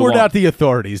maybe been so we're long. not the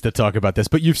authorities to talk about this,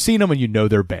 but you've seen them and you know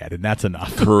they're bad, and that's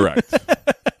enough. Correct.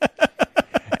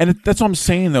 And that's what I'm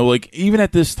saying, though. Like, even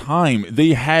at this time, they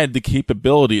had the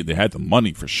capability. They had the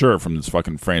money, for sure, from this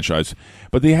fucking franchise.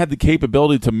 But they had the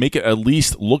capability to make it at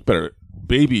least look better.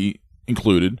 Baby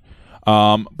included.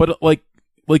 But, like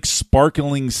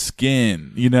sparkling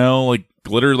skin, like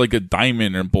glitter like a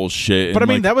diamond and bullshit. But,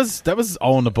 and I mean, that was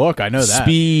all in the book. I know that.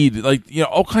 Speed,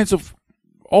 all kinds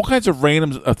of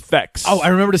random effects. Oh, I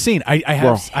remember the scene. I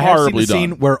have seen the scene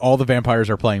done. where all the vampires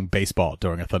are playing baseball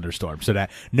during a thunderstorm so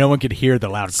that no one could hear the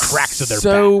loud cracks of their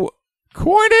so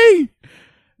corny.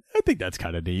 I think that's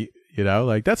kind of neat.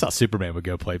 That's how Superman would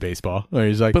go play baseball. Where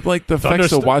he's like, but like the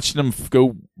effects of watching them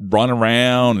go run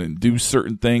around and do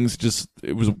certain things,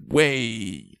 it was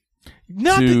way.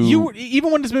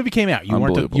 Even when this movie came out, you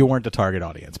weren't the target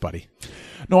audience, buddy.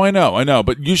 No, I know,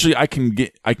 but usually I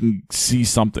can see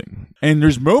something, and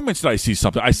there's moments that I see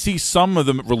something. I see some of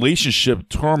the relationship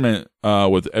torment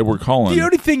with Edward Cullen. The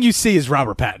only thing you see is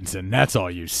Robert Pattinson. That's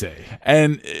all you see.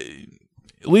 And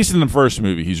at least in the first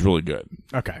movie, he's really good.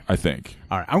 Okay, I think.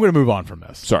 All right, I'm going to move on from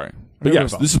this. Sorry, but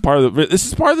yes, this is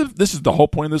the whole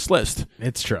point of this list.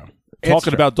 It's true.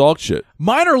 Talking about dog shit.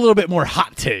 Mine are a little bit more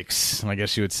hot takes, I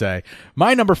guess you would say.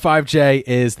 My number 5, Jay,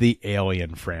 is the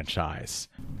Alien franchise.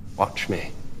 Watch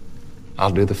me.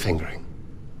 I'll do the fingering.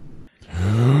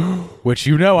 Which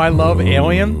I love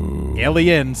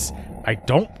Aliens. I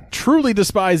don't truly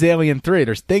despise Alien 3.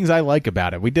 There's things I like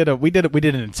about it. We did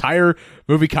an entire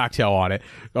movie cocktail on it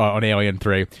on Alien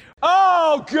 3.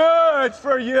 Oh, good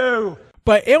for you.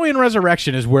 But Alien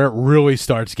Resurrection is where it really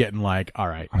starts getting like, all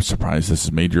right. I'm surprised this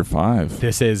is made your 5.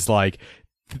 This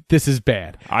is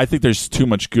bad. I think there's too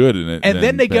much good in it. And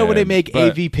then they go and they make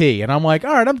but AVP. And I'm like,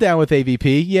 all right, I'm down with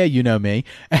AVP. Yeah, you know me.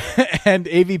 And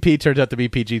AVP turns out to be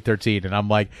PG-13. And I'm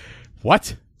like,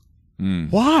 what?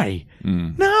 Why?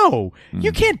 No,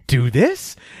 you can't do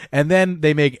this. And then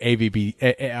they make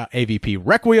AVP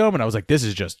Requiem. And I was like, this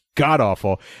is just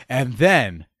god-awful. And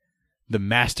then the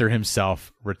master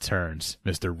himself returns,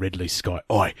 Mr. Ridley Scott.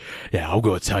 Oi, yeah, I'm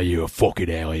going to tell you a fucking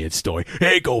alien story. It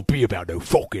ain't going to be about no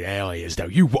fucking aliens, though.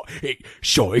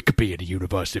 Sure, it could be in the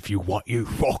universe if you want, you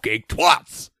fucking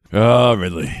twats. Oh,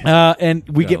 Ridley. And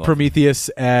we get Prometheus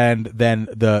and then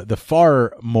the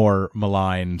far more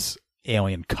maligned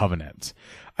Alien Covenant.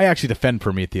 I actually defend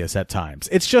Prometheus at times.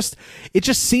 It just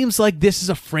seems like this is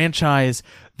a franchise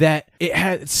that it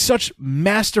had such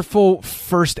masterful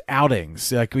first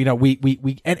outings. Like, you know,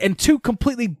 we and two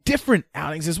completely different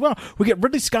outings as well. We get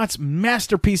Ridley Scott's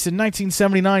masterpiece in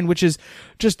 1979, which is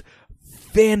just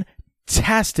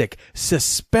fantastic,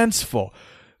 suspenseful,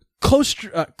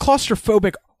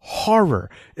 claustrophobic horror.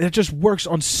 It just works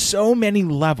on so many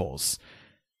levels.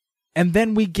 And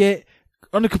then we get,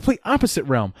 on the complete opposite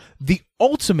realm, the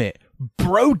ultimate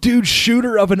bro dude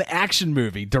shooter of an action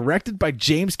movie directed by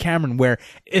James Cameron, where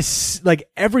it's like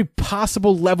every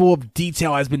possible level of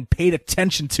detail has been paid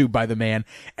attention to by the man,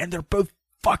 and they're both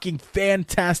fucking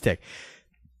fantastic.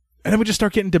 And then we just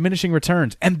start getting diminishing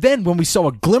returns. And then when we saw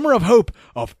a glimmer of hope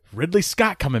of Ridley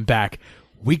Scott coming back,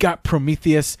 we got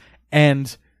Prometheus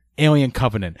and Alien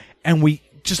Covenant, and we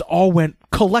just all went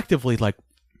collectively like,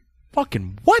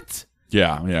 fucking what?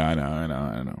 Yeah,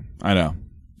 I know.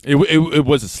 It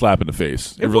was a slap in the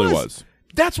face. It really was.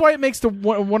 That's why it makes the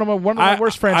one of my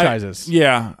worst franchises.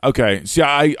 Yeah. Okay. See,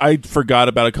 I forgot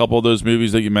about a couple of those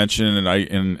movies that you mentioned,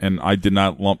 and I did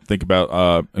not think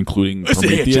about including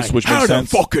Prometheus, which makes sense. How the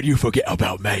fuck could you forget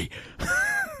about me?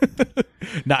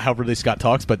 Not how Ridley Scott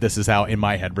talks, but this is how in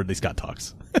my head Ridley Scott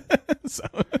talks. So.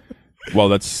 Well,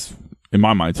 that's in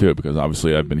my mind too, because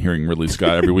obviously I've been hearing Ridley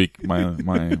Scott every week my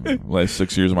last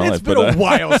 6 years of my life. It's been a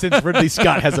while since Ridley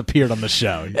Scott has appeared on the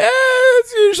show.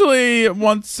 It's usually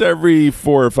once every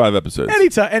 4 or 5 episodes.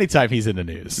 Anytime he's in the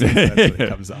news, that's when it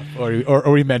comes up. Or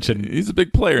we mentioned he's a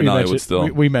big player in Hollywood still.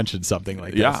 We mentioned something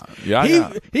like this.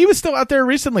 Yeah. He was still out there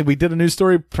recently. We did a news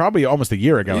story probably almost a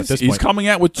year ago. At this point, he's coming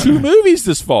out with 2 movies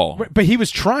this fall. But he was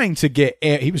trying to get.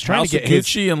 House of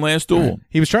Gucci and Last Duel.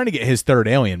 He was trying to get his third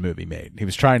Alien movie made. He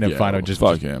was trying to find out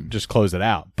just close it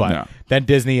out. But then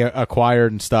Disney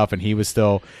acquired and stuff, and he was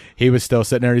still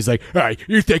sitting there. He's like, "Hey,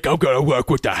 you think I'm gonna work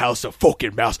with the House of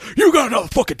fucking Mouse? You got another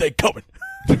fucking thing coming."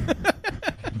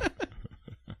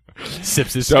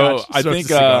 Sips his scotch. I think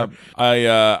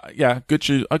good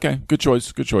choice. Okay, good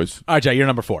choice. All right, Jay, you're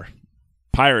number 4.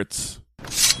 Pirates.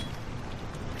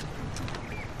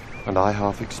 And I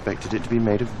half expected it to be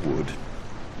made of wood.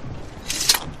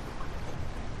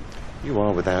 You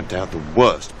are without doubt the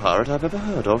worst pirate I've ever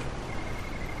heard of.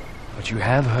 But you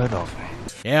have heard of me.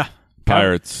 Yeah.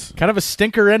 Pirates. Kind of a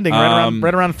stinker ending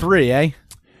right around 3, eh?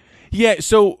 Yeah,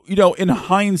 so, in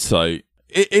hindsight,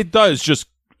 it does just,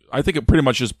 I think it pretty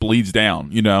much just bleeds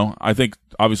down, I think,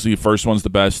 obviously, the first one's the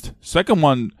best. Second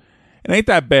one, it ain't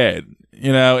that bad.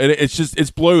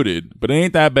 It's bloated, but it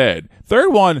ain't that bad. Third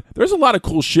one, there's a lot of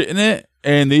cool shit in it,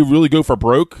 and they really go for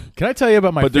broke. Can I tell you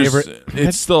about my favorite?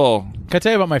 It's still... Can I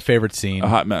tell you about my favorite scene? A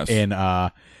hot mess. In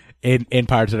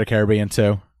Pirates of the Caribbean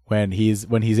 2, when he's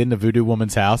in the voodoo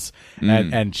woman's house,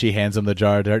 and she hands him the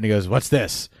jar of dirt, and he goes, "What's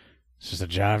this?" "It's just a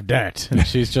jar of dirt." And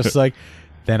she's just like,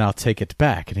 "Then I'll take it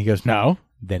back." And he goes, "No,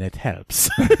 then it helps."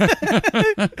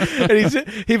 And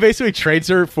he basically trades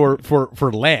her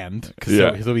for land,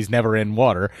 so he's never in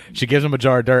water. She gives him a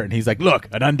jar of dirt, and he's like, "Look,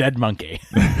 an undead monkey."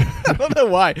 I don't know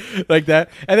why, like that.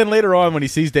 And then later on, when he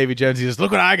sees Davy Jones, he says,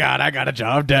 "Look what I got a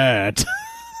jar of dirt."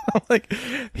 I'm like,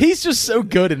 he's just so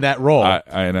good in that role.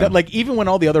 I know. That, like, even when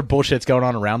all the other bullshit's going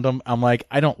on around him, I'm like,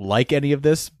 I don't like any of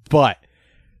this, but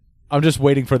I'm just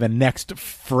waiting for the next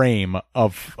frame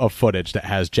of footage that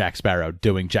has Jack Sparrow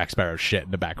doing Jack Sparrow shit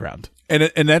in the background.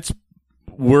 And that's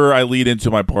where I lead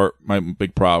into my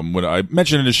big problem. When I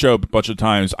mentioned in the show a bunch of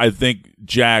times, I think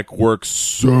Jack works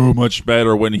so much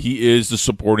better when he is the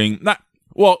supporting,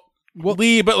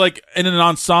 lead, but like in an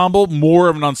ensemble, more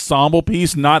of an ensemble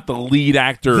piece, not the lead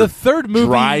actor. The third movie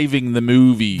driving the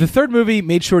movie. The third movie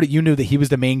made sure that you knew that he was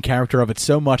the main character of it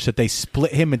so much that they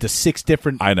split him into 6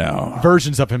 different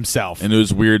versions of himself. And it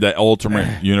was weird, that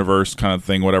alternate universe kind of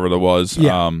thing, whatever that was.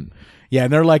 Yeah. Yeah,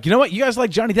 and they're like, you know what? You guys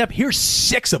like Johnny Depp? Here's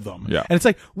 6 of them. Yeah. And it's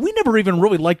like, we never even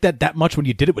really liked that much when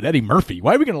you did it with Eddie Murphy.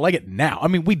 Why are we going to like it now? I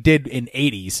mean, we did in the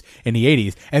 80s,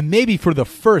 and maybe for the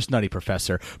first Nutty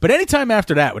Professor. But anytime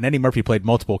after that, when Eddie Murphy played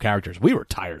multiple characters, we were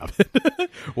tired of it.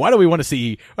 Why do we want to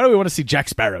see Jack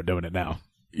Sparrow doing it now?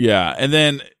 Yeah, and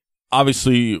then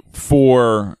obviously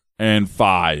 4 and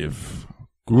 5.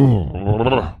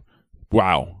 Wow,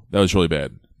 that was really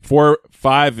bad. 4,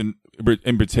 5, and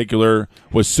in particular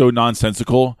was so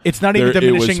nonsensical. It's not even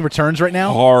diminishing returns right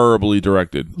now. Horribly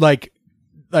directed. Like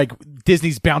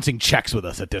Disney's bouncing checks with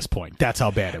us at this point. That's how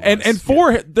bad it was. And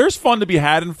 4, there's fun to be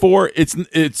had in 4. It's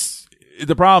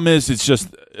the problem is it's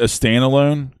just a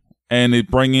standalone, and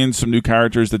it bring in some new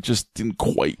characters that just didn't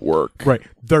quite work. Right,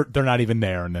 they're not even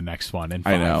there in the next one. And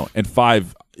 5. I know, and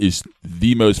 5 is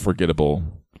the most forgettable,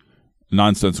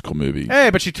 nonsensical movie. Hey,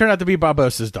 but she turned out to be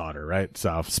Barbossa's daughter, right?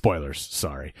 So, spoilers.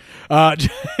 Sorry.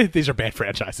 These are bad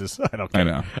franchises. I don't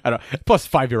care. I know. Plus,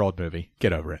 5-year-old movie.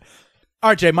 Get over it.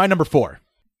 All right, Jay, my number 4.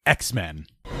 X-Men.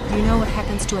 Do you know what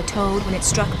happens to a toad when it's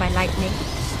struck by lightning?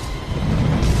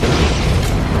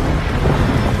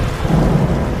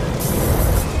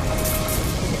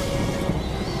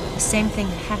 The same thing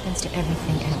that happens to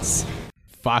everything else.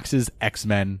 Fox's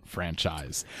X-Men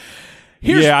franchise.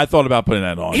 I thought about putting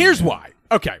that on. Here's why.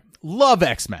 Okay. Love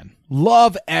X-Men.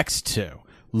 Love X2.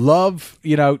 Love,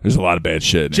 there's a lot of bad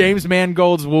shit. James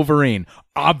Mangold's Wolverine.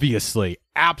 Obviously,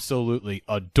 absolutely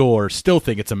adore. Still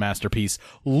think it's a masterpiece.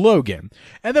 Logan.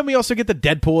 And then we also get the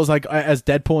Deadpool as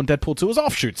Deadpool and Deadpool 2 as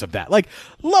offshoots of that. Like,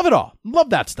 love it all.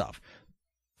 Love that stuff.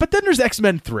 But then there's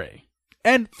X-Men 3.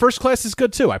 And First Class is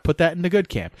good too. I put that in the good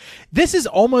camp. This is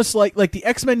almost like the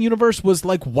X-Men universe was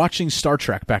like watching Star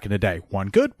Trek back in the day. One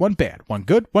good, one bad. One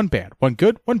good, one bad. One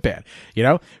good, one bad.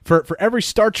 For every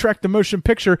Star Trek the motion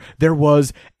picture, there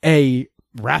was a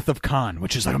Wrath of Khan,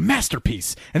 which is like a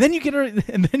masterpiece. And then you get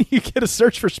a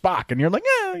Search for Spock, and you're like,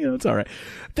 it's all right.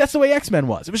 That's the way X-Men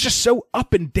was. It was just so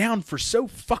up and down for so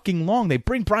fucking long. They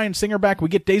bring Bryan Singer back. We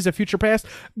get Days of Future Past.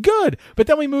 Good. But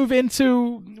then we move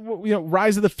into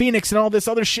Rise of the Phoenix and all this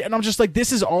other shit. And I'm just like,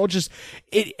 this is all just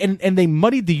it. And they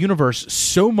muddied the universe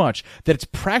so much that it's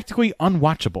practically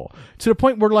unwatchable, to the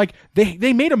point where like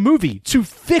they made a movie to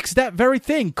fix that very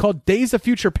thing called Days of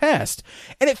Future Past,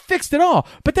 and it fixed it all.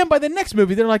 But then by the next movie,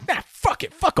 they're like, nah, fuck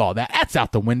it. Fuck all that. That's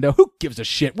out the window. Who gives a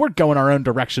shit? We're going our own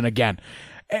direction again.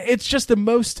 It's just the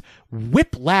most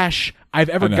whiplash I've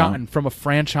ever gotten from a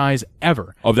franchise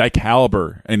ever. Of that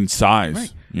caliber and size,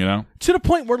 right. To the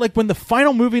point where, like, when the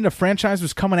final movie in the franchise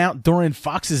was coming out during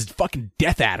Fox's fucking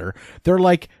Death Adder, they're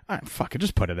like, fuck it,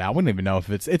 just put it out. We don't even know if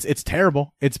it's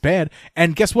terrible. It's bad.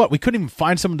 And guess what? We couldn't even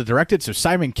find someone to direct it, so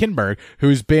Simon Kinberg,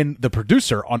 who's been the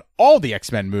producer on all the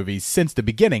X-Men movies since the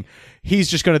beginning, he's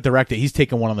just going to direct it. He's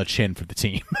taking one on the chin for the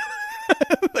team.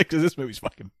 Like, 'cause this movie's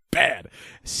fucking bad,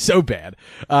 so bad,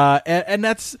 and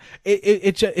that's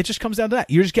it. It just comes down to that.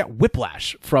 You just get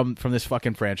whiplash from this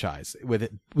fucking franchise with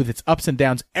its ups and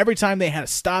downs. Every time they had to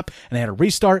stop and they had to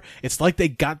restart, it's like they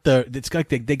got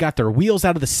they got their wheels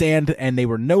out of the sand and they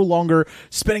were no longer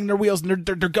spinning their wheels, and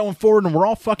they're going forward, and we're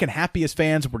all fucking happy as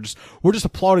fans. We're just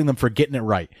applauding them for getting it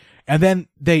right, and then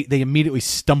they immediately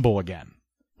stumble again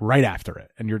right after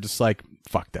it, and you're just like,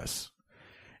 fuck this.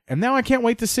 And now I can't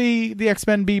wait to see the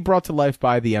X-Men be brought to life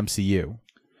by the MCU.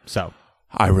 So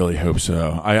I really hope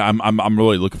so. I'm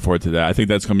really looking forward to that. I think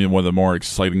that's going to be one of the more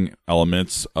exciting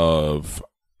elements of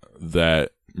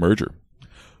that merger.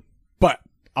 But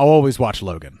I'll always watch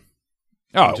Logan.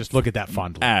 Oh, just look at that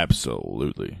fondly.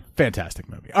 Absolutely. Fantastic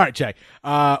movie. All right, Jay.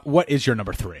 What is your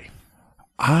number 3?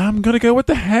 I'm going to go with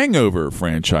the Hangover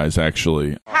franchise,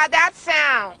 actually. How'd that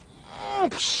sound?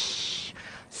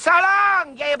 So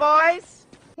long, gay boys.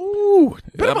 Ooh,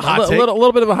 bit of a hot take. A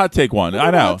little bit of a hot take one.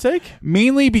 I know. Hot take?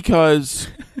 Mainly because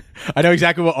I know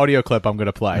exactly what audio clip I'm going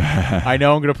to play. I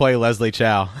know I'm going to play Leslie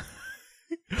Chow.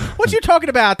 What you talking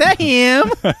about? That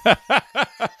him?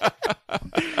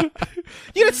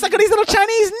 You didn't suck on these little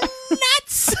Chinese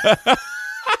nuts.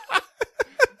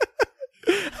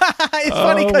 It's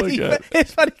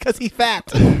funny because he's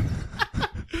fat.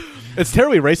 It's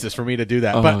terribly racist for me to do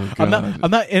that, but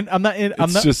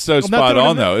It's just so spot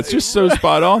on, though. It's just so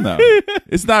spot on, though.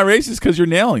 It's not racist because you're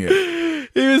nailing it.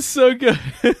 It was so good.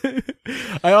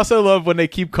 I also love when they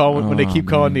keep calling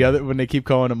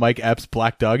a Mike Epps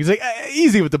Black Doug. He's like,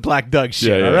 easy with the Black Doug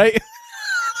shit, all right?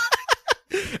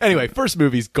 Anyway, first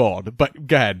movie's gold, but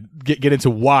go ahead, get into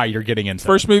why you're getting into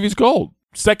First movie's gold.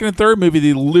 Second and third movie,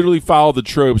 they literally follow the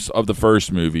tropes of the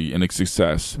first movie and its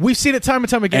success. We've seen it time and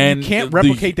time again. And you can't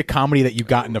replicate the comedy that you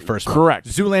got in the first one. Correct.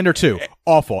 Zoolander 2,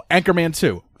 awful. Anchorman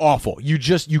 2, awful. You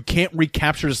can't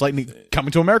recapture this like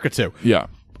Coming to America 2. Yeah.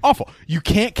 Awful. You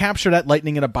can't capture that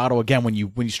lightning in a bottle again when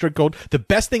you strike gold. The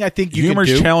best thing I think you humor's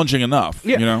can do, challenging enough.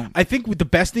 Yeah, you know, I think the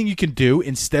best thing you can do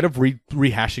instead of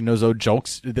rehashing those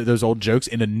old jokes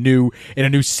in a new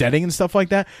setting and stuff like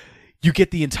that, you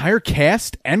get the entire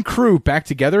cast and crew back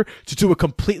together to do a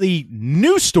completely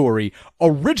new story,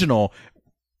 original,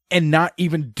 and not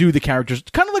even do the characters.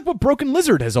 Kind of like what Broken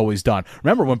Lizard has always done.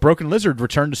 Remember when Broken Lizard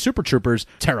returned to Super Troopers?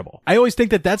 Terrible. I always think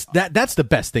that's the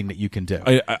best thing that you can do.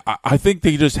 I think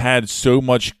they just had so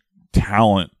much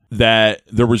talent that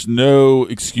there was no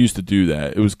excuse to do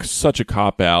that. It was such a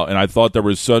cop-out, and I thought there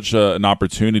was such an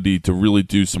opportunity to really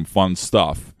do some fun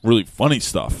stuff, really funny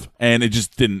stuff, and it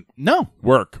just didn't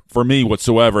work for me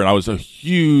whatsoever, and I was a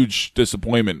huge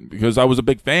disappointment because I was a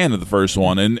big fan of the first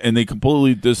one, and they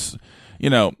completely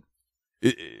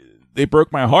they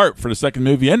broke my heart for the second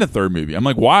movie and the third movie. I'm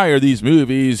like, why are these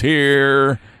movies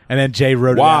here? And then Jay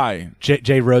rode why?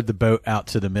 Jay rode the boat out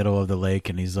to the middle of the lake,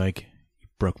 and he's like, "You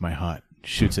broke my heart."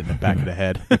 Shoots it in the back of the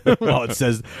head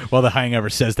while the hangover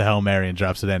says the Hail Mary and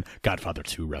drops it in. Godfather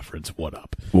 2 reference. What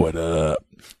up? What up?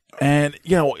 And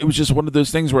it was just one of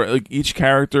those things where like each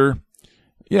character,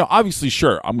 obviously,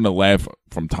 sure, I'm gonna laugh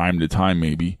from time to time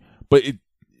maybe, but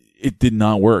it did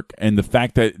not work. And the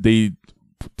fact that they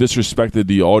disrespected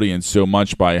the audience so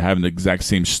much by having the exact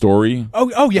same story.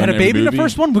 Oh, you had a baby in the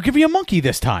first one? We'll give you a monkey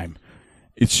this time.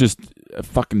 It's just a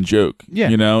fucking joke. Yeah,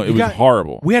 it was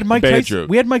horrible. We had Mike Bad Tyson. joke.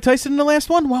 We had Mike Tyson in the last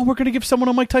one. Well, we're going to give someone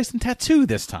a Mike Tyson tattoo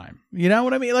this time. You know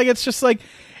what I mean? Like it's just like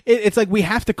it's like we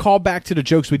have to call back to the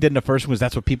jokes we did in the first one because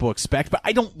that's what people expect. But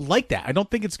I don't like that. I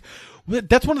don't think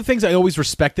that's one of the things I always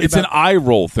respected. It's an eye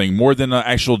roll thing more than an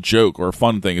actual joke or a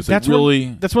fun thing. It's like that's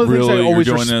one of the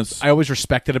things I always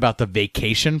respected about the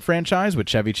Vacation franchise with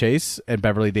Chevy Chase and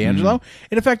Beverly D'Angelo,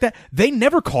 and the fact that they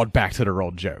never called back to their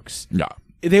old jokes. Yeah.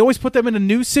 They always put them in a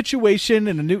new situation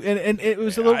and and it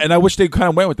was a little. And I wish they kind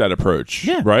of went with that approach.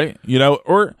 Yeah. Right.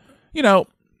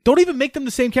 Don't even make them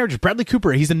the same characters. Bradley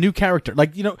Cooper, he's a new character.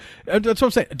 Like that's what I'm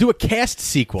saying. Do a cast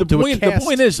sequel. The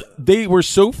point is, they were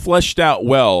so fleshed out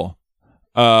well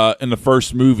in the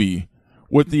first movie,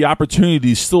 with the opportunity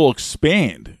to still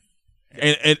expand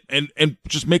and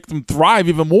just make them thrive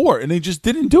even more. And they just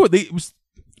didn't do it.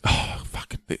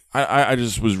 I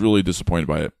just was really disappointed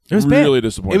by it. It was really bad.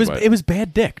 disappointed. It was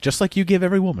bad dick, just like you give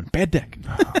every woman bad dick.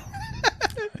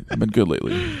 I've been good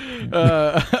lately.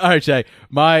 All right, Jay.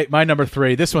 My number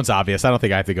 3. This one's obvious. I don't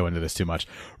think I have to go into this too much.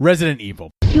 Resident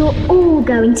Evil. You're all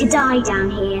going to die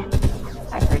down here.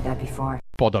 I've heard that before.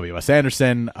 Paul W.S.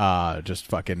 Anderson, just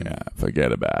fucking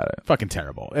forget about it. Fucking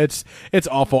terrible. It's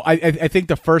awful. I think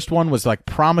the first one was like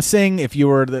promising if you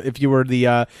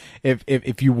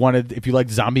liked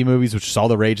zombie movies, which was all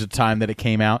the rage at the time that it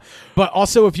came out. But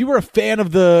also if you were a fan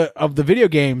of the video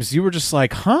games, you were just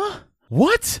like, huh?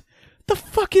 What? The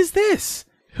fuck is this?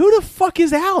 Who the fuck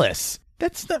is Alice?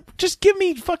 That's not. Just give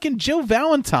me fucking Jill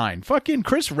Valentine, fucking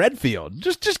Chris Redfield.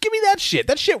 Just give me that shit.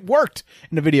 That shit worked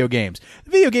in the video games.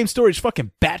 The video game story is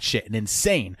fucking batshit and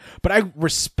insane, but I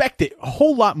respect it a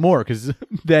whole lot more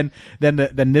than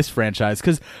this franchise.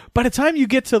 Because by the time you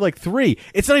get to like 3,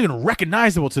 it's not even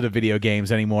recognizable to the video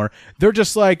games anymore. They're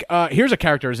just like, here's a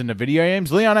character who's in the video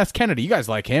games, Leon S. Kennedy. You guys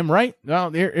like him, right?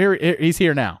 Well, here he's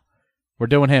here now. We're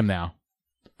doing him now.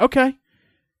 Okay.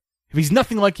 If he's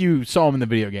nothing like you saw him in the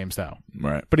video games, though.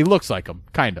 Right. But he looks like him,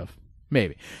 kind of.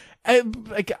 Maybe.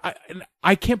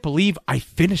 I can't believe I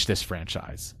finished this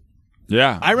franchise.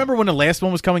 Yeah. I remember when the last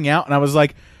one was coming out, and I was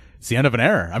like, it's the end of an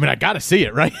era. I mean, I got to see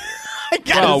it, right?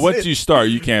 Once you start,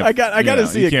 you can't. I got to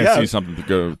see it. You can't see something to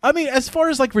go. I mean, as far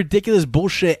as like ridiculous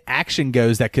bullshit action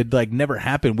goes, that could like never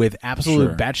happen with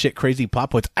absolute batshit crazy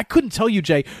plot points. I couldn't tell you,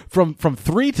 Jay, from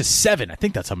 3 to 7. I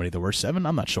think that's how many there were. 7.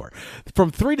 I'm not sure.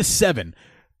 From 3 to 7,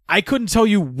 I couldn't tell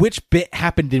you which bit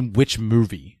happened in which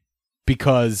movie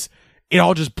because it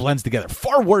all just blends together.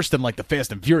 Far worse than like the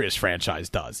Fast and Furious franchise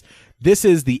does. This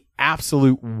is the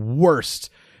absolute worst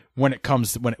when it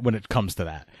comes to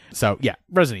that. So yeah,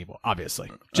 Resident Evil, obviously.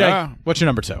 Jay, what's your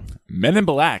number 2? Men in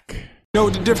Black. You know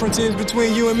what the difference is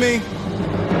between you and me?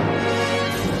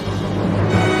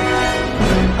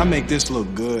 I make this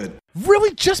look good.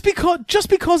 Really? Just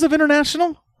because of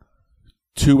International?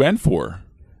 2 and 4.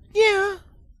 Yeah.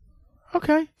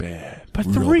 Okay. Bad. But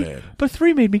Real 3 bad. But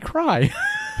 3 made me cry.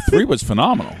 3 was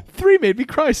phenomenal. 3 made me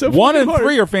cry so 1 and hard.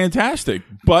 3 are fantastic,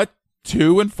 but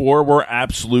 2 and 4 were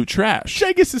absolute trash.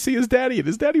 Jay gets to see his daddy, and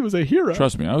his daddy was a hero.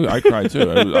 Trust me, I cried too.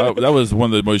 That was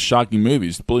one of the most shocking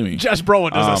movies. Believe me. Josh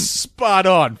Brolin does a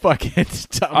spot-on fucking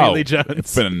Tommy Lee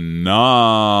Jones.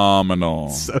 Phenomenal.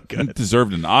 So good. He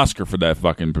deserved an Oscar for that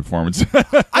fucking performance.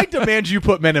 I demand you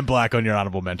put Men in Black on your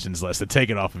honorable mentions list and take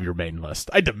it off of your main list.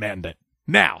 I demand it.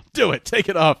 Now, do it. Take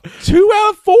it off. 2 out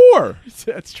of 4.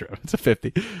 That's true. It's a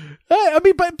 50. I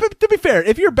mean, but to be fair,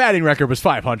 if your batting record was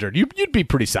 500, you'd be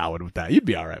pretty solid with that. You'd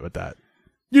be all right with that.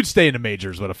 You'd stay in the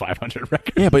majors with a 500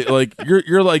 record. Yeah, but like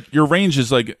you're like your range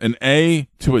is like an A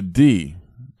to a D,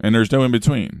 and there's no in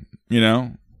between. You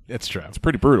know, it's true. It's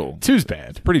pretty brutal. 2's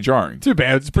bad. It's pretty jarring. 2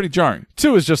 bad. It's pretty jarring.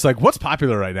 2 is just like, what's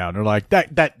popular right now? And they're like,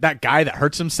 that guy that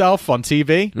hurts himself on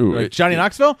TV, like Johnny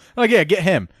Knoxville. I'm like, yeah, get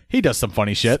him. He does some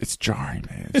funny shit. It's jarring,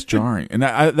 man. It's jarring, and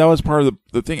that was part of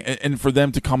the thing. And for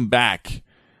them to come back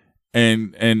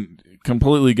and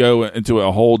completely go into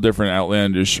a whole different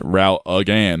outlandish route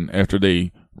again after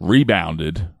they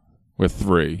rebounded with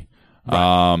 3.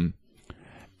 Right.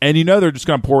 And they're just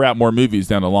going to pour out more movies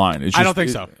down the line. It's just, I don't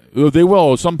think so. They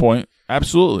will at some point.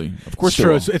 Absolutely. Of course it's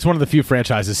true. It's one of the few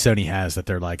franchises Sony has that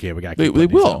they're like, yeah, we got to keep They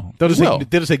will. They'll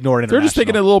just ignore it. They're just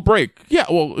taking a little break. Yeah,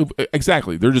 well,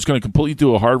 exactly. They're just going to completely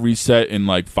do a hard reset in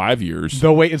like 5 years.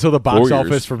 They'll wait until the box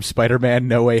office from Spider-Man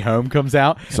No Way Home comes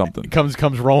out. Something.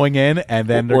 Comes rolling in, and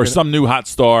then or some new hot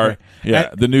star. Right.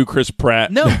 Yeah, the new Chris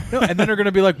Pratt. No, and then they're going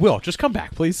to be like, Will, just come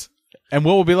back, please. And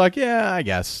Will be like, yeah, I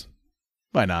guess.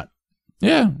 Why not?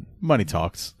 Yeah. Money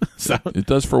talks. So it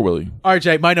does for Willie. All right,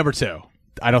 Jay, my number 2.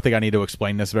 I don't think I need to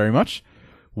explain this very much.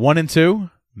 1 and 2,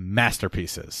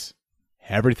 masterpieces.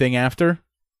 Everything after,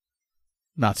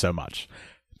 not so much.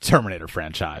 Terminator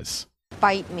franchise.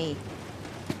 Bite me.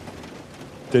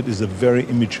 That is a very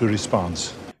immature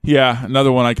response. Yeah,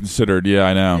 another one I considered. Yeah,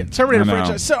 I know. Terminator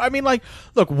franchise. So, I mean, like,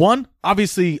 look, 1,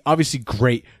 obviously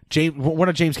great. One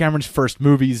of James Cameron's first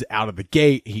movies out of the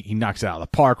gate. He knocks it out of the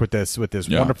park with this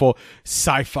wonderful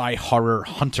sci-fi horror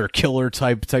hunter killer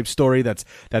type story. That's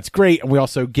great. And we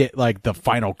also get like the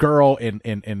final girl in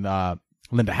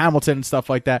Linda Hamilton and stuff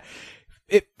like that.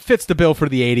 It fits the bill for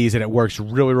the 80s and it works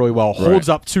really, really well. Holds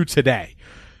up to today.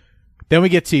 Then we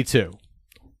get T2.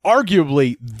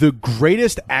 Arguably the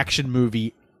greatest action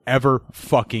movie ever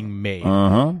fucking made.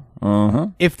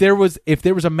 If there was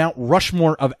a Mount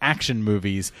Rushmore of action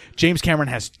movies, James Cameron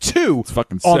has 2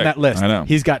 on that list. I know.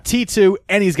 He's got T2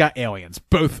 and he's got Aliens,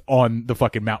 both on the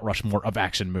fucking Mount Rushmore of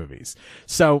action movies.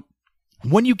 So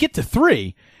when you get to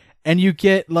 3 and you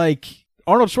get like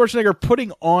Arnold Schwarzenegger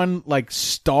putting on like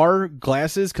star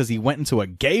glasses because he went into a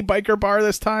gay biker bar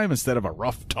this time instead of a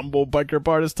rough tumble biker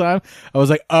bar this time, I was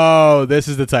like, oh, this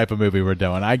is the type of movie we're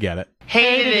doing. I get it.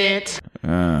 Hate it.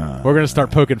 We're gonna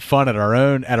start poking fun at our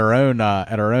own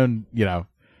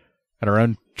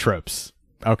tropes.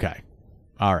 Okay,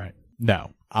 all right.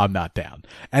 No, I'm not down.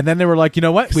 And then they were like, you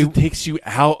know what? It takes you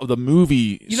out of the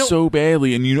movie so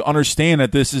badly, and you understand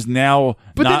that this is now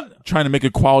trying to make a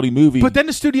quality movie. But then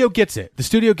the studio gets it.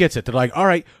 They're like, all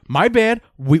right, my bad.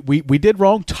 We did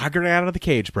wrong. Tiger, get out of the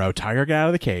cage, bro. Tiger, get out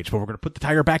of the cage. But we're going to put the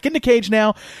tiger back in the cage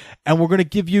now, and we're going to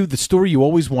give you the story you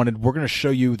always wanted. We're going to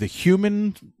show you the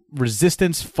human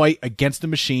resistance fight against the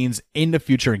machines in the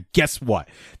future. And guess what?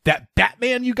 That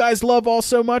Batman you guys love all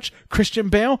so much, Christian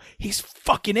Bale, he's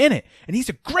fucking in it. And he's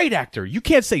a great actor. You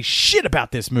can't say shit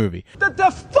about this movie. What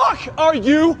the fuck are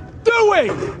you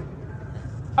doing?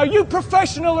 Are you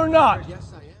professional or not?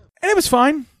 Yes, I am. And it was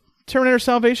fine. Terminator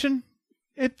Salvation,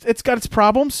 it's got its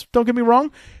problems. Don't get me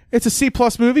wrong. It's a C+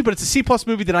 movie, but it's a C+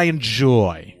 movie that I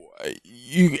enjoy.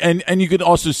 You could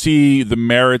also see the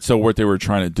merits of what they were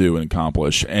trying to do and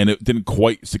accomplish, and it didn't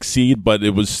quite succeed, but it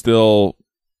was still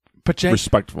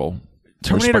respectful.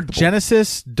 Terminator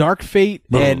Genesis, Dark Fate,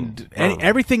 and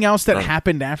everything else that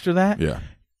happened after that,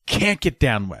 can't get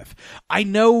down with. I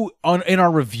know in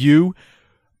our review,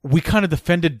 we kind of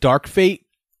defended Dark Fate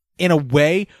in a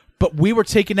way, but we were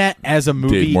taking that as a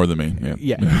movie. Dave more than me,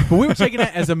 yeah. But we were taking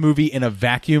that as a movie in a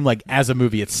vacuum, like as a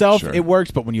movie itself, it works.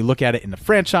 But when you look at it in the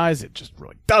franchise, it just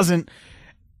really doesn't.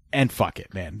 And fuck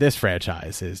it, man. This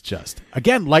franchise is just,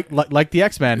 again, like the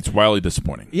X-Men. It's wildly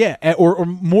disappointing. Yeah, or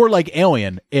more like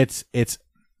Alien. It's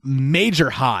major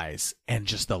highs and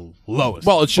just the lowest.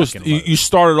 Well, it's just you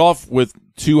started off with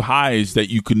 2 highs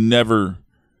that you could never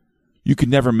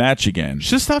match again.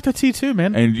 Just stop the T2,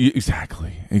 man. And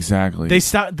exactly. They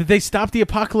stopped the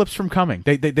apocalypse from coming.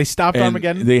 They stopped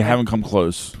Armageddon. They haven't come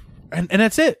close. And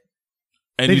that's it.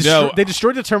 And they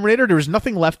destroyed the Terminator. There was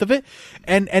nothing left of it.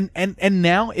 And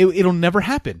now it'll never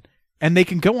happen. And they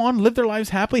can go on, live their lives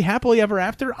happily ever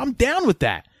after. I'm down with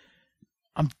that.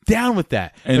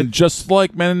 And just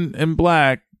like Men in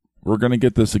Black, we're going to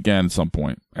get this again at some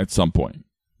point.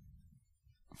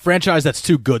 Franchise that's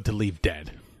too good to leave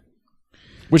dead.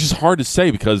 Which is hard to say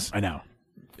because I know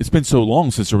it's been so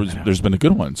long since there's been a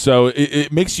good one. So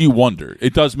it makes you wonder.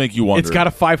 It does make you wonder. It's got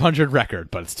a 500 record,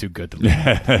 but it's too good to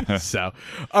leave. So,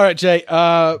 all right, Jay.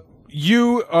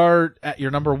 You are at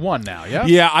your number 1 now, yeah?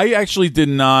 Yeah, I actually did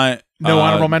not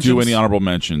honorable mentions? do any honorable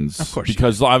mentions. Of course,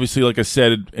 because obviously, like I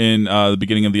said in the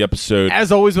beginning of the episode,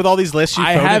 as always with all these lists,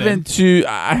 I haven't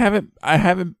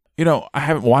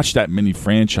watched that many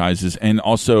franchises, and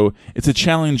also it's a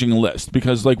challenging list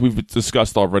because, like we've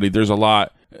discussed already, there's a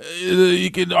lot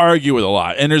you can argue with a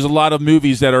lot, and there's a lot of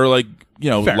movies that are like,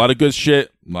 a lot of good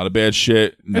shit, a lot of bad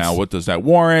shit. Now, what does that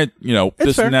warrant?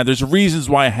 This and that. There's reasons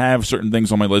why I have certain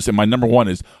things on my list, and my number 1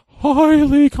 is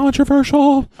highly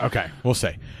controversial. Okay, we'll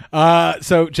see.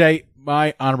 So, Jay,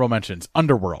 my honorable mentions: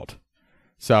 Underworld.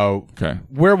 So,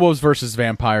 werewolves versus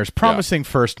vampires, promising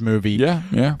first movie.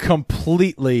 Yeah.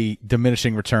 Completely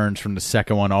diminishing returns from the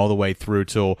second one all the way through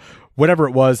till whatever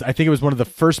it was. I think it was one of the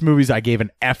first movies I gave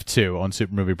an F to on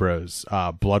Super Movie Bros.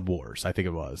 Blood Wars, I think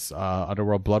it was.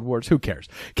 Underworld Blood Wars. Who cares?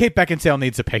 Kate Beckinsale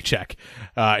needs a paycheck.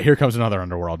 Here comes another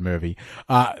Underworld movie.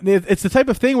 It's the type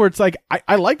of thing where it's like,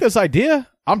 I like this idea.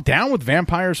 I'm down with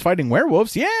vampires fighting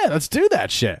werewolves. Yeah, let's do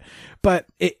that shit. But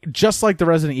just like the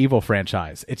Resident Evil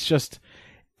franchise, it's just...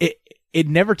 It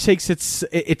never takes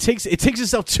it takes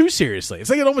itself too seriously. It's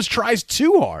like it almost tries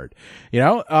too hard,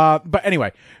 But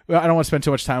anyway, I don't want to spend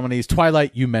too much time on these.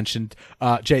 Twilight, you mentioned,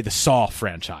 Jay, the Saw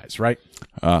franchise, right?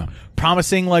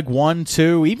 Promising like 1,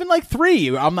 2, even like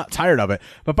 3. I'm not tired of it.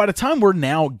 But by the time we're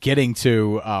now getting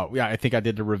to, I think I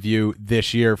did the review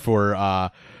this year for,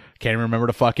 can't even remember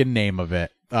the fucking name of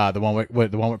it. The one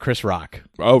with Chris Rock.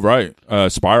 Oh right,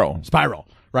 Spiral,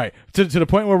 right? To the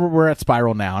point where we're at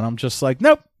Spiral now, and I'm just like,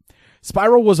 nope.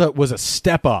 Spiral was a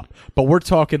step up, but we're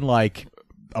talking like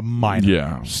a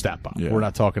minor step up. Yeah. We're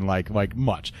not talking like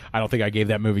much. I don't think I gave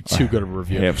that movie too good of a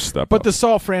review. Half step but up. The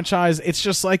Saw franchise, it's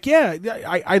just like,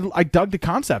 I dug the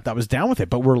concept. I was down with it,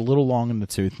 but we're a little long in the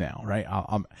tooth now, right?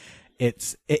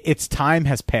 It's time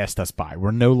has passed us by.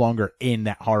 We're no longer in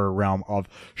that horror realm of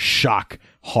shock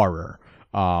horror.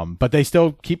 But they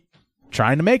still keep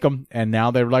trying to make them, and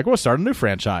now they're like, we'll start a new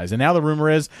franchise. And now the rumor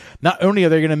is not only are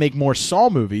they going to make more Saw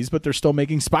movies, but they're still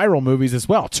making Spiral movies as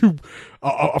well.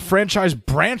 A franchise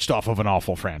branched off of an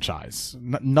awful franchise.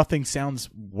 Nothing sounds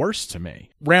worse to me.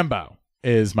 Rambo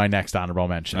is my next honorable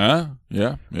mention.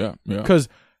 Yeah. Because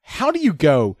how do you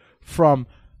go from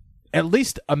at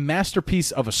least a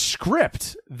masterpiece of a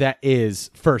script that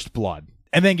is First Blood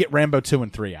and then get Rambo 2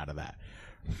 and 3 out of that?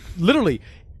 Literally,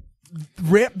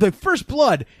 the First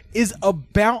Blood is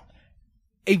about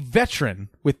a veteran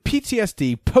with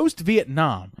PTSD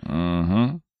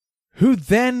post-Vietnam who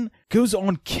then goes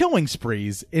on killing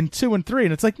sprees in 2 and 3.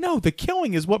 And it's like, no, the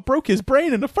killing is what broke his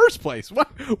brain in the first place.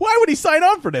 Why would he sign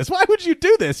on for this? Why would you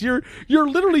do this? You're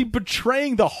literally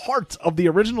betraying the heart of the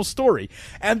original story.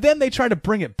 And then they try to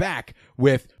bring it back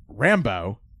with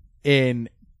Rambo in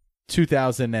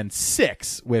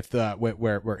 2006 with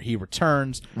where he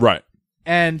returns. Right.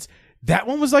 And that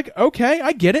one was like, okay,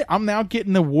 I get it. I'm now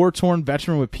getting a war-torn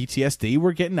veteran with PTSD.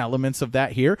 We're getting elements of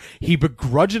that here. He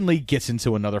begrudgingly gets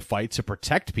into another fight to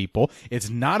protect people. It's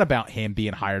not about him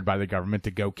being hired by the government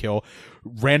to go kill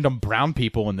random brown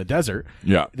people in the desert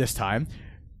this time.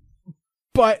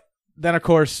 But then, of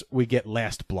course, we get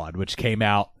Last Blood, which came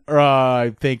out,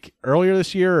 I think, earlier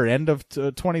this year or end of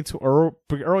 2020 or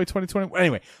early 2020.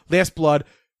 Anyway, Last Blood,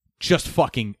 just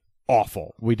fucking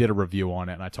awful. We did a review on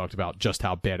it, and I talked about just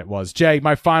how bad it was. Jay,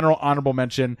 my final honorable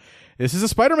mention. This is a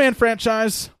Spider-Man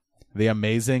franchise. The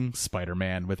Amazing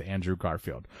Spider-Man with Andrew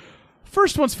Garfield.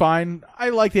 First one's fine. I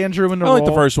liked Andrew in the role. I liked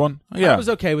the first one. Yeah. I was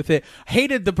okay with it.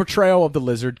 Hated the portrayal of the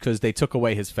Lizard because they took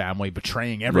away his family,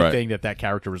 betraying everything that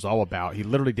character was all about. He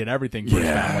literally did everything for his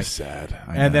family. Sad.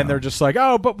 And then they're just like,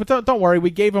 oh, but don't worry. We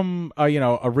gave him,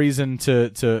 a reason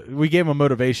to. We gave him a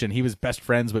motivation. He was best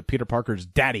friends with Peter Parker's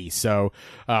daddy, so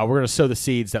we're gonna sow the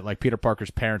seeds that like Peter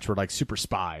Parker's parents were like super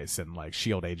spies and like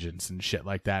SHIELD agents and shit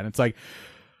like that. And it's like,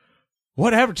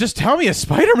 whatever, just tell me a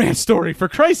Spider-Man story, for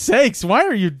Christ's sakes. Why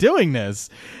are you doing this?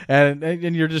 And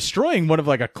you're destroying one of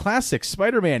like a classic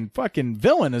Spider-Man fucking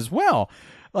villain as well.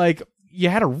 Like, you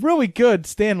had a really good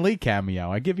Stan Lee cameo.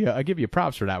 I give you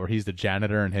props for that, where he's the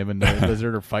janitor and him and the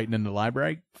Lizard are fighting in the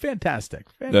library. Fantastic.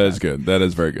 That is good. That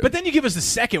is very good. But then you give us the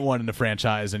second one in the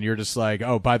franchise, and you're just like,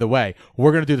 oh, by the way,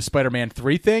 we're going to do the Spider-Man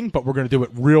 3 thing, but we're going to do it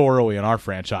real early in our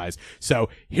franchise. So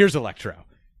here's Electro.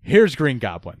 Here's Green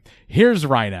Goblin. Here's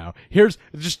Rhino. We're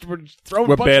just throwing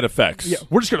with bad effects. Yeah,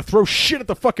 we're just gonna throw shit at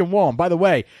the fucking wall. And by the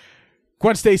way,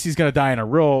 Gwen Stacy's gonna die in a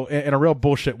real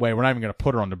bullshit way. We're not even gonna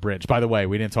put her on the bridge. By the way,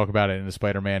 we didn't talk about it in the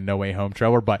Spider-Man No Way Home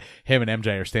trailer, but him and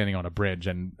MJ are standing on a bridge,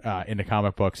 and in the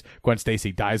comic books, Gwen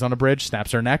Stacy dies on a bridge,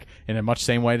 snaps her neck, in a much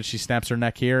same way that she snaps her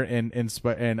neck here in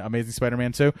Amazing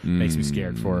Spider-Man 2. Makes me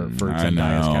scared for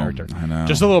Zendaya's character. I know.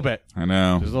 Just a little bit. I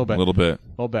know. Just a little bit. A little bit. A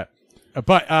little bit.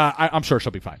 But I'm sure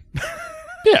she'll be fine.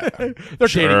 Yeah, they're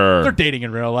dating. They're dating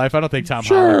in real life. I don't think Tom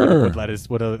Holland would let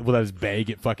his bae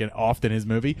get fucking offed in his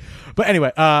movie. But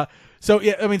anyway, so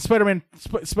yeah, I mean,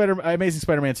 Amazing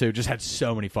Spider-Man 2 just had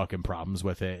so many fucking problems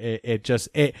with it.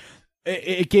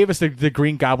 It gave us the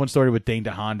Green Goblin story with Dane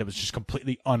DeHaan that was just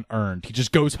completely unearned. He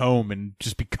just goes home and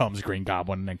just becomes Green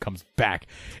Goblin and then comes back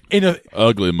in a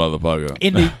ugly motherfucker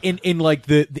in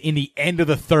the end of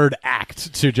the third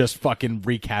act to just fucking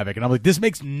wreak havoc. And I'm like, this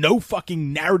makes no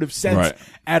fucking narrative sense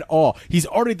at all. He's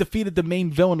already defeated the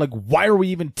main villain. Like, why are we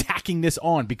even tacking this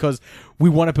on? Because we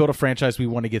want to build a franchise. We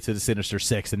want to get to the Sinister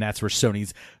Six, and that's where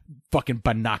Sony's fucking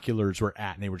binoculars were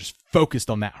at, and they were just focused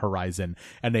on that horizon,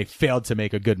 and they failed to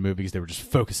make a good movie because they were just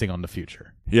focusing on the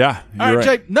future. Yeah, all right,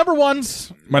 Jake, number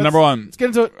ones. Number one. Let's get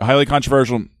into it. Highly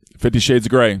controversial. 50 Shades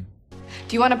of Grey. Do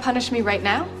you want to punish me right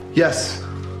now? Yes.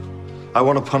 I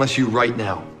want to punish you right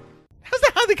now. How's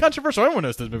that highly controversial? Everyone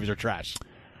knows those movies are trash.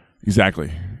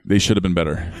 Exactly. They should have been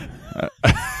better.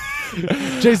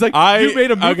 Jay's like, you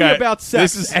made a movie about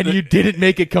sex and you didn't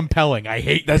make it compelling. I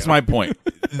hate That's my point.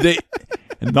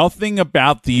 Nothing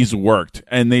about these worked,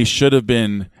 and they should have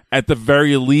been, at the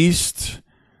very least,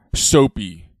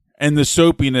 soapy. And the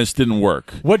soapiness didn't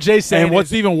work. What Jay's saying and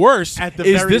what's even worse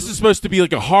is this is supposed to be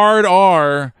like a hard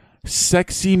R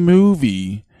sexy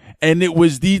movie, and it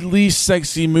was the least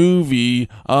sexy movie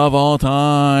of all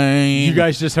time. You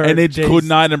guys just heard, and it Jay's, could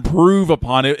not improve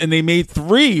upon it. And they made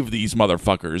 3 of these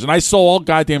motherfuckers, and I saw all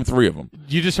goddamn 3 of them.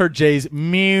 You just heard Jay's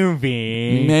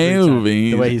movie,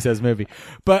 the way he says movie,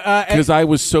 but because I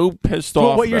was so pissed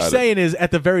off. What you're saying is,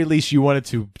 at the very least, you wanted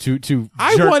to.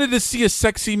 I wanted to see a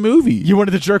sexy movie. You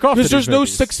wanted to jerk off because there's no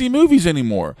sexy movies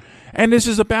anymore. And this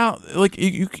is about, like,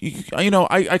 you know,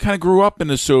 I kind of grew up in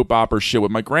the soap opera shit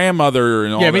with my grandmother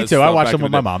and all that. Yeah, me too. I watched them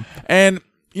with my mom. And,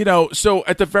 you know, so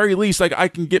at the very least, like, I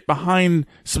can get behind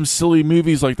some silly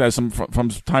movies like that from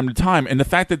time to time. And the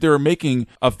fact that they were making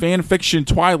a fan fiction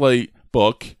Twilight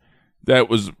book that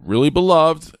was really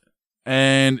beloved,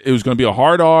 and it was going to be a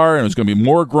hard R, and it was going to be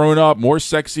more grown up, more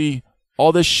sexy,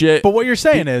 all this shit. But what you're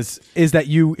saying is that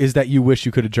you wish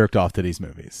you could have jerked off to these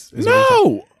movies.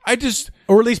 No! I just,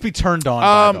 or at least be turned on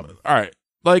by them. All right,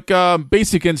 like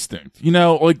Basic Instinct. You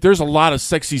know, like there's a lot of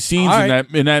sexy scenes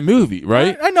in that movie,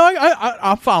 right? I know.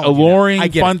 I'm following.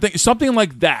 Alluring, fun thing, something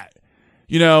like that.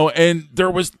 You know, and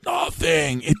there was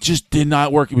nothing. It just did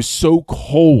not work. It was so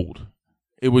cold.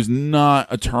 It was not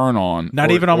a turn on.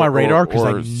 Not even on my radar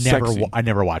because I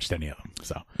never watched any of them.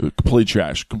 So complete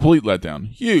trash, complete letdown,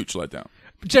 huge letdown.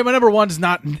 Jay, my number one is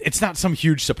not some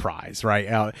huge surprise,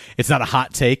 right? It's not a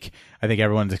hot take. I think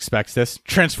everyone expects this.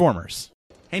 Transformers.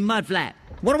 Hey, Mudflat,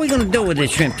 what are we going to do with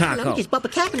this shrimp taco? Let me just bump a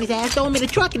cap in his ass, throw him in the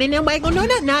truck, and then nobody going to know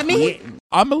nothing, not me. Yeah.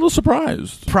 I'm a little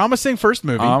surprised. Promising first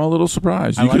movie. I'm a little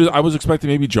surprised. I was expecting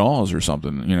maybe Jaws or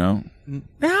something, you know?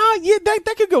 Yeah,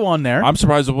 that could go on there. I'm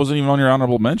surprised it wasn't even on your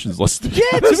honorable mentions list. To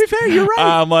be fair, you're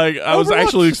right. I was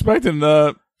actually expecting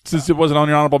since it wasn't on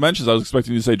your honorable mentions, I was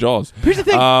expecting you to say Jaws. Here's the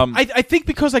thing. I think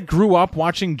because I grew up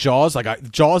watching Jaws,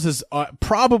 Jaws is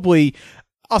probably,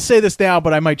 I'll say this now,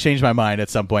 but I might change my mind at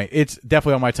some point. It's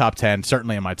definitely on my top 10,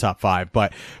 certainly in my top 5,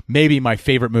 but maybe my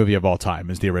favorite movie of all time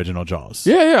is the original Jaws.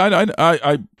 Yeah,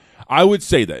 I would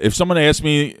say that. If someone asked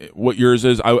me what yours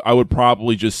is, I would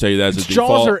probably just say that as a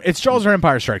default. It's Jaws or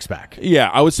Empire Strikes Back. Yeah,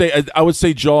 I would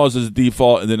say Jaws as a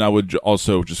default, and then I would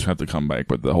also just have to come back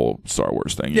with the whole Star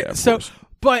Wars thing. Yeah, of course.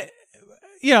 But,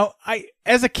 you know,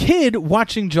 as a kid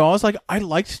watching Jaws, like, I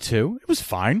liked 2. It was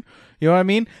fine. You know what I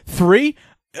mean? 3,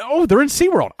 they're in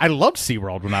SeaWorld. I loved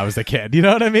SeaWorld when I was a kid. You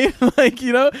know what I mean? Like,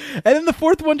 you know, and then the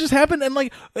 4th one just happened. And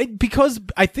like, because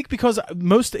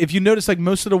if you notice, like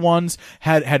most of the ones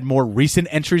had more recent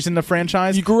entries in the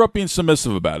franchise. You grew up being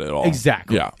submissive about it all.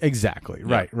 Exactly. Yeah. Exactly.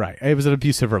 Yeah. Right. It was an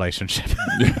abusive relationship.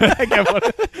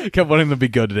 I kept wanting them to be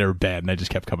good and they were bad, and they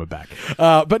just kept coming back.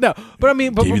 But I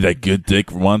mean, gave you that good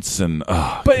dick once, and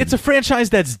but it's a franchise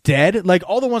that's dead. Like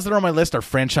all the ones that are on my list are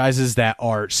franchises that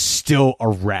are still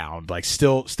around, like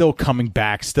still coming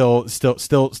back, still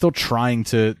trying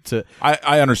to.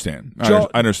 I understand. I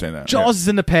understand that. Jaws is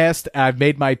in the past. I've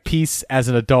made my peace as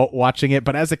an adult watching it,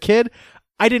 but as a kid,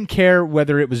 I didn't care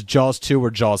whether it was Jaws 2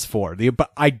 or Jaws 4.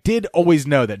 But I did always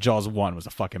know that Jaws 1 was a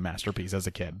fucking masterpiece as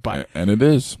a kid. But and it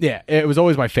is. Yeah, it was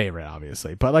always my favorite,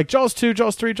 obviously. But like Jaws 2,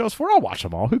 Jaws 3, Jaws 4, I'll watch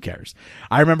them all. Who cares?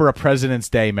 I remember a President's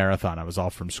Day marathon. I was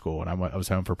off from school, and I was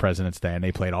home for President's Day, and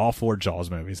they played all 4 Jaws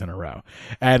movies in a row.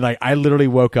 And like I literally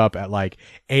woke up at like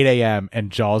 8 a.m. and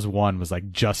Jaws 1 was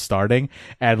like just starting.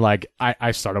 And like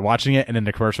I started watching it, and then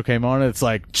the commercial came on, and it's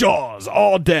like Jaws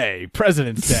all day,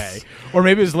 President's Day. Or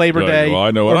maybe it was Labor Day.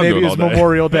 Well, I know what or I'm maybe doing it was all day.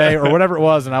 Memorial Day or whatever it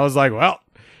was, and I was like, well,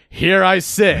 here I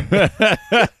sit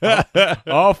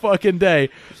all fucking day.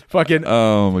 Fucking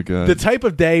oh my god. The type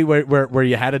of day where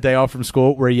you had a day off from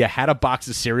school, where you had a box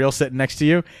of cereal sitting next to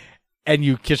you, and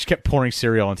you just kept pouring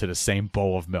cereal into the same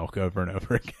bowl of milk over and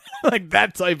over again. Like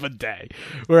that type of day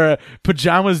where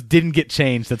pajamas didn't get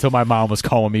changed until my mom was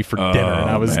calling me for dinner, and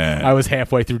I was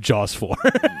halfway through Jaws 4.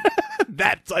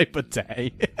 That type of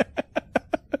day.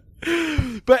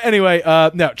 But anyway,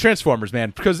 no, Transformers,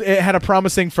 man, because it had a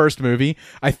promising first movie.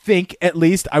 I think, at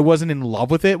least, I wasn't in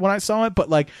love with it when I saw it, but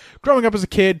like growing up as a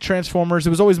kid, Transformers, it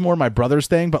was always more my brother's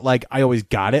thing, but like I always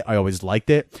got it. I always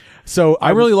liked it. So I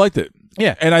really liked it.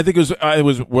 Yeah, and I think it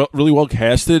was really well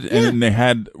casted, and they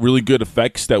had really good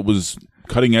effects that was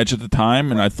cutting edge at the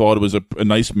time, and I thought it was a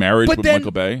nice marriage with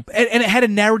Michael Bay. And it had a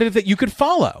narrative that you could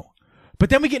follow. But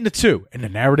then we get into 2, and the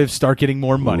narratives start getting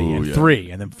more money, and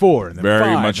 3, and then 4, and then 5.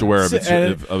 Very much aware of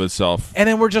itself. And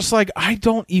then we're just like, I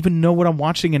don't even know what I'm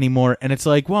watching anymore, and it's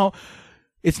like, well,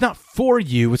 it's not for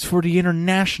you, it's for the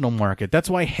international market. That's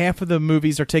why half of the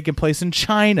movies are taking place in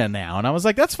China now. And I was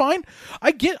like, that's fine.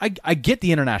 I get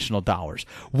the international dollars.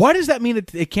 Why does that mean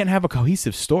it can't have a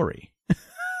cohesive story?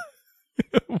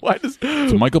 Why does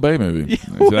it's a Michael Bay movie? It's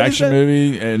an action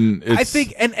movie, and it's... I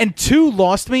think and 2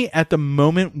 lost me at the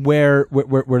moment where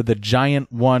the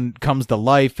giant one comes to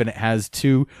life, and it has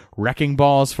 2 wrecking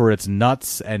balls for its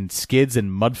nuts, and Skids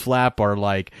and Mudflap are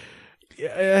like,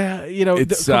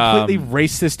 it's completely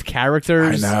racist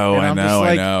characters. I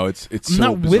know. It's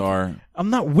so bizarre. I'm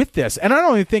not with this, and I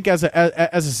don't even think as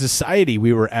a society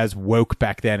we were as woke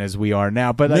back then as we are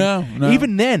now. But no.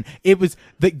 Even then, it was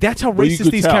that's how racist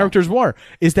these characters were.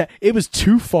 Is that it was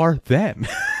too far then.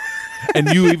 And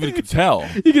you even could tell.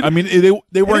 I mean,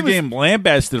 they weren't getting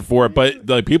lambasted for it, but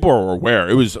like people were aware.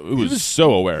 It was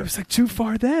so aware. It was like too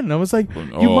far then. I was like,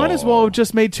 you might as well have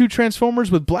just made 2 Transformers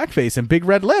with blackface and big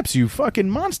red lips. You fucking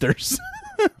monsters.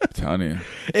 I'm telling you.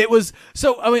 It was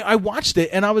so. I mean, I watched it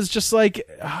and I was just like,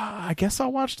 I guess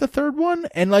I'll watch the 3rd one,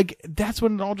 and like that's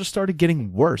when it all just started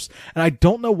getting worse. And I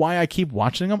don't know why I keep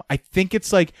watching them. I think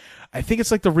it's like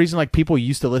the reason like people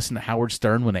used to listen to Howard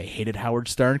Stern when they hated Howard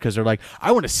Stern, because they're like,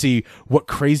 I want to see what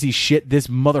crazy shit this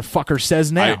motherfucker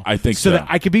says now. I think so. That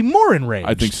I could be more enraged.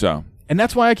 I think so. And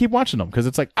that's why I keep watching them, because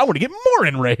it's like I want to get more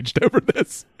enraged over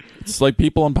this. It's like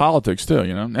people in politics too,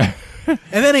 you know. And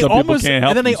then they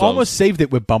almost saved it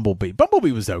with Bumblebee.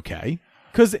 Bumblebee was okay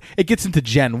because it gets into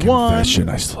Gen 1. Confession,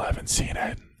 I still haven't seen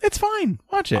it. It's fine.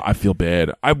 Watch it. I feel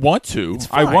bad. I want to.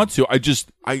 I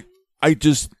just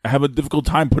have a difficult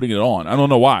time putting it on. I don't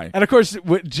know why. And of course,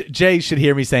 Jay should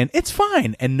hear me saying it's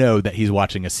fine and know that he's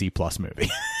watching a C+ movie.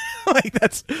 Like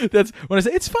that's when I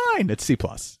say it's fine. It's C+.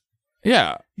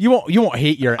 Yeah, you won't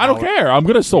hate your. I don't care. I'm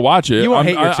gonna still watch it. You won't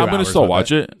hate your 2 hours. I'm gonna still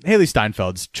watch it. Haley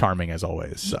Steinfeld's charming as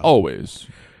always. So. Always.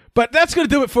 But that's going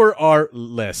to do it for our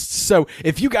list. So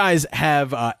if you guys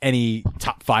have any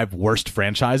top 5 worst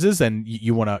franchises and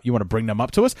you want to bring them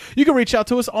up to us, you can reach out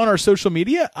to us on our social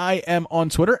media. I am on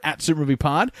Twitter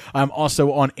 @SuperMoviePod. I'm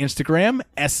also on Instagram,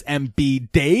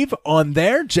 SMBDave on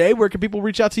there. Jay, where can people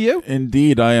reach out to you?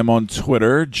 Indeed, I am on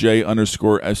Twitter,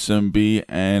 J_SMB,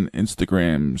 and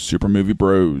Instagram,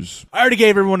 SuperMovieBros. I already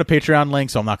gave everyone a Patreon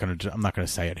link, so I'm not gonna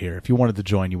say it here. If you wanted to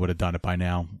join, you would have done it by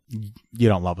now. You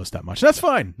don't love us that much. That's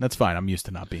fine. That's fine. I'm used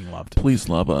to not being loved. Please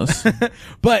love us.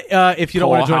 But if you don't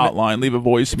want to join hotline, leave a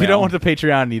voicemail. If you don't want the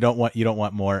Patreon, and you don't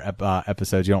want more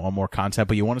episodes, you don't want more content,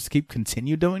 but you want us to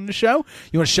continue doing the show,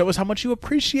 you want to show us how much you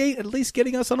appreciate at least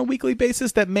getting us on a weekly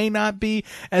basis that may not be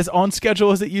as on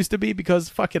schedule as it used to be, because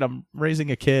fuck it, I'm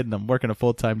raising a kid and I'm working a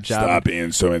full-time job. Stop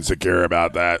being so insecure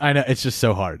about that. I know, it's just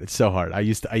so hard. It's so hard. I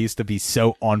used to be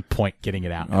so on point getting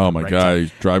it out. Oh my God, you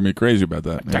drive me crazy about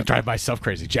that. I drive myself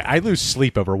crazy. I lose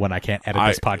sleep over when I can't edit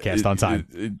this podcast on time.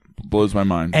 It blows my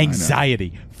mind.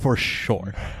 Anxiety for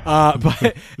sure.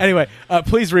 But anyway,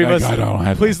 please leave us.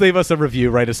 Please leave us a review.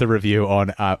 Write us a review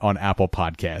on Apple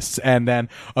Podcasts, and then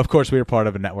of course we are part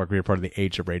of a network. We are part of the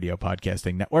Age of Radio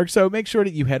podcasting network. So make sure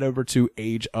that you head over to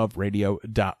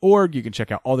ageofradio.org. You can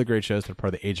check out all the great shows that are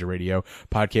part of the Age of Radio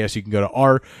podcast. You can go to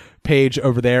our page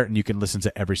over there and you can listen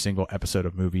to every single episode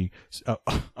of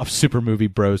Super Movie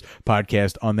Bros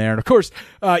podcast on there. And of course,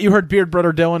 you heard Beard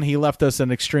Brother Dylan. He left us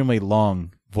an extremely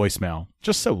long voicemail,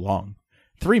 just so long.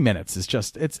 3 minutes is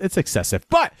just it's excessive,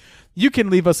 but you can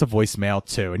leave us a voicemail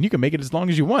too, and you can make it as long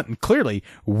as you want, and clearly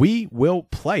we will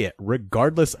play it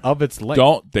regardless of its length.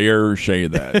 Don't dare say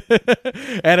that.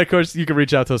 And of course you can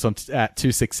reach out to us at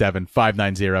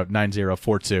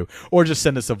 267-590-9042, or just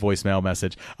send us a voicemail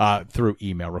message through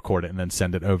email, record it, and then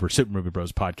send it over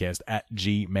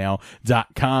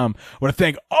supermoviebrospodcast@gmail.com. I want to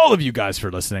thank all of you guys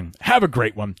for listening. Have a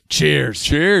great one. Cheers.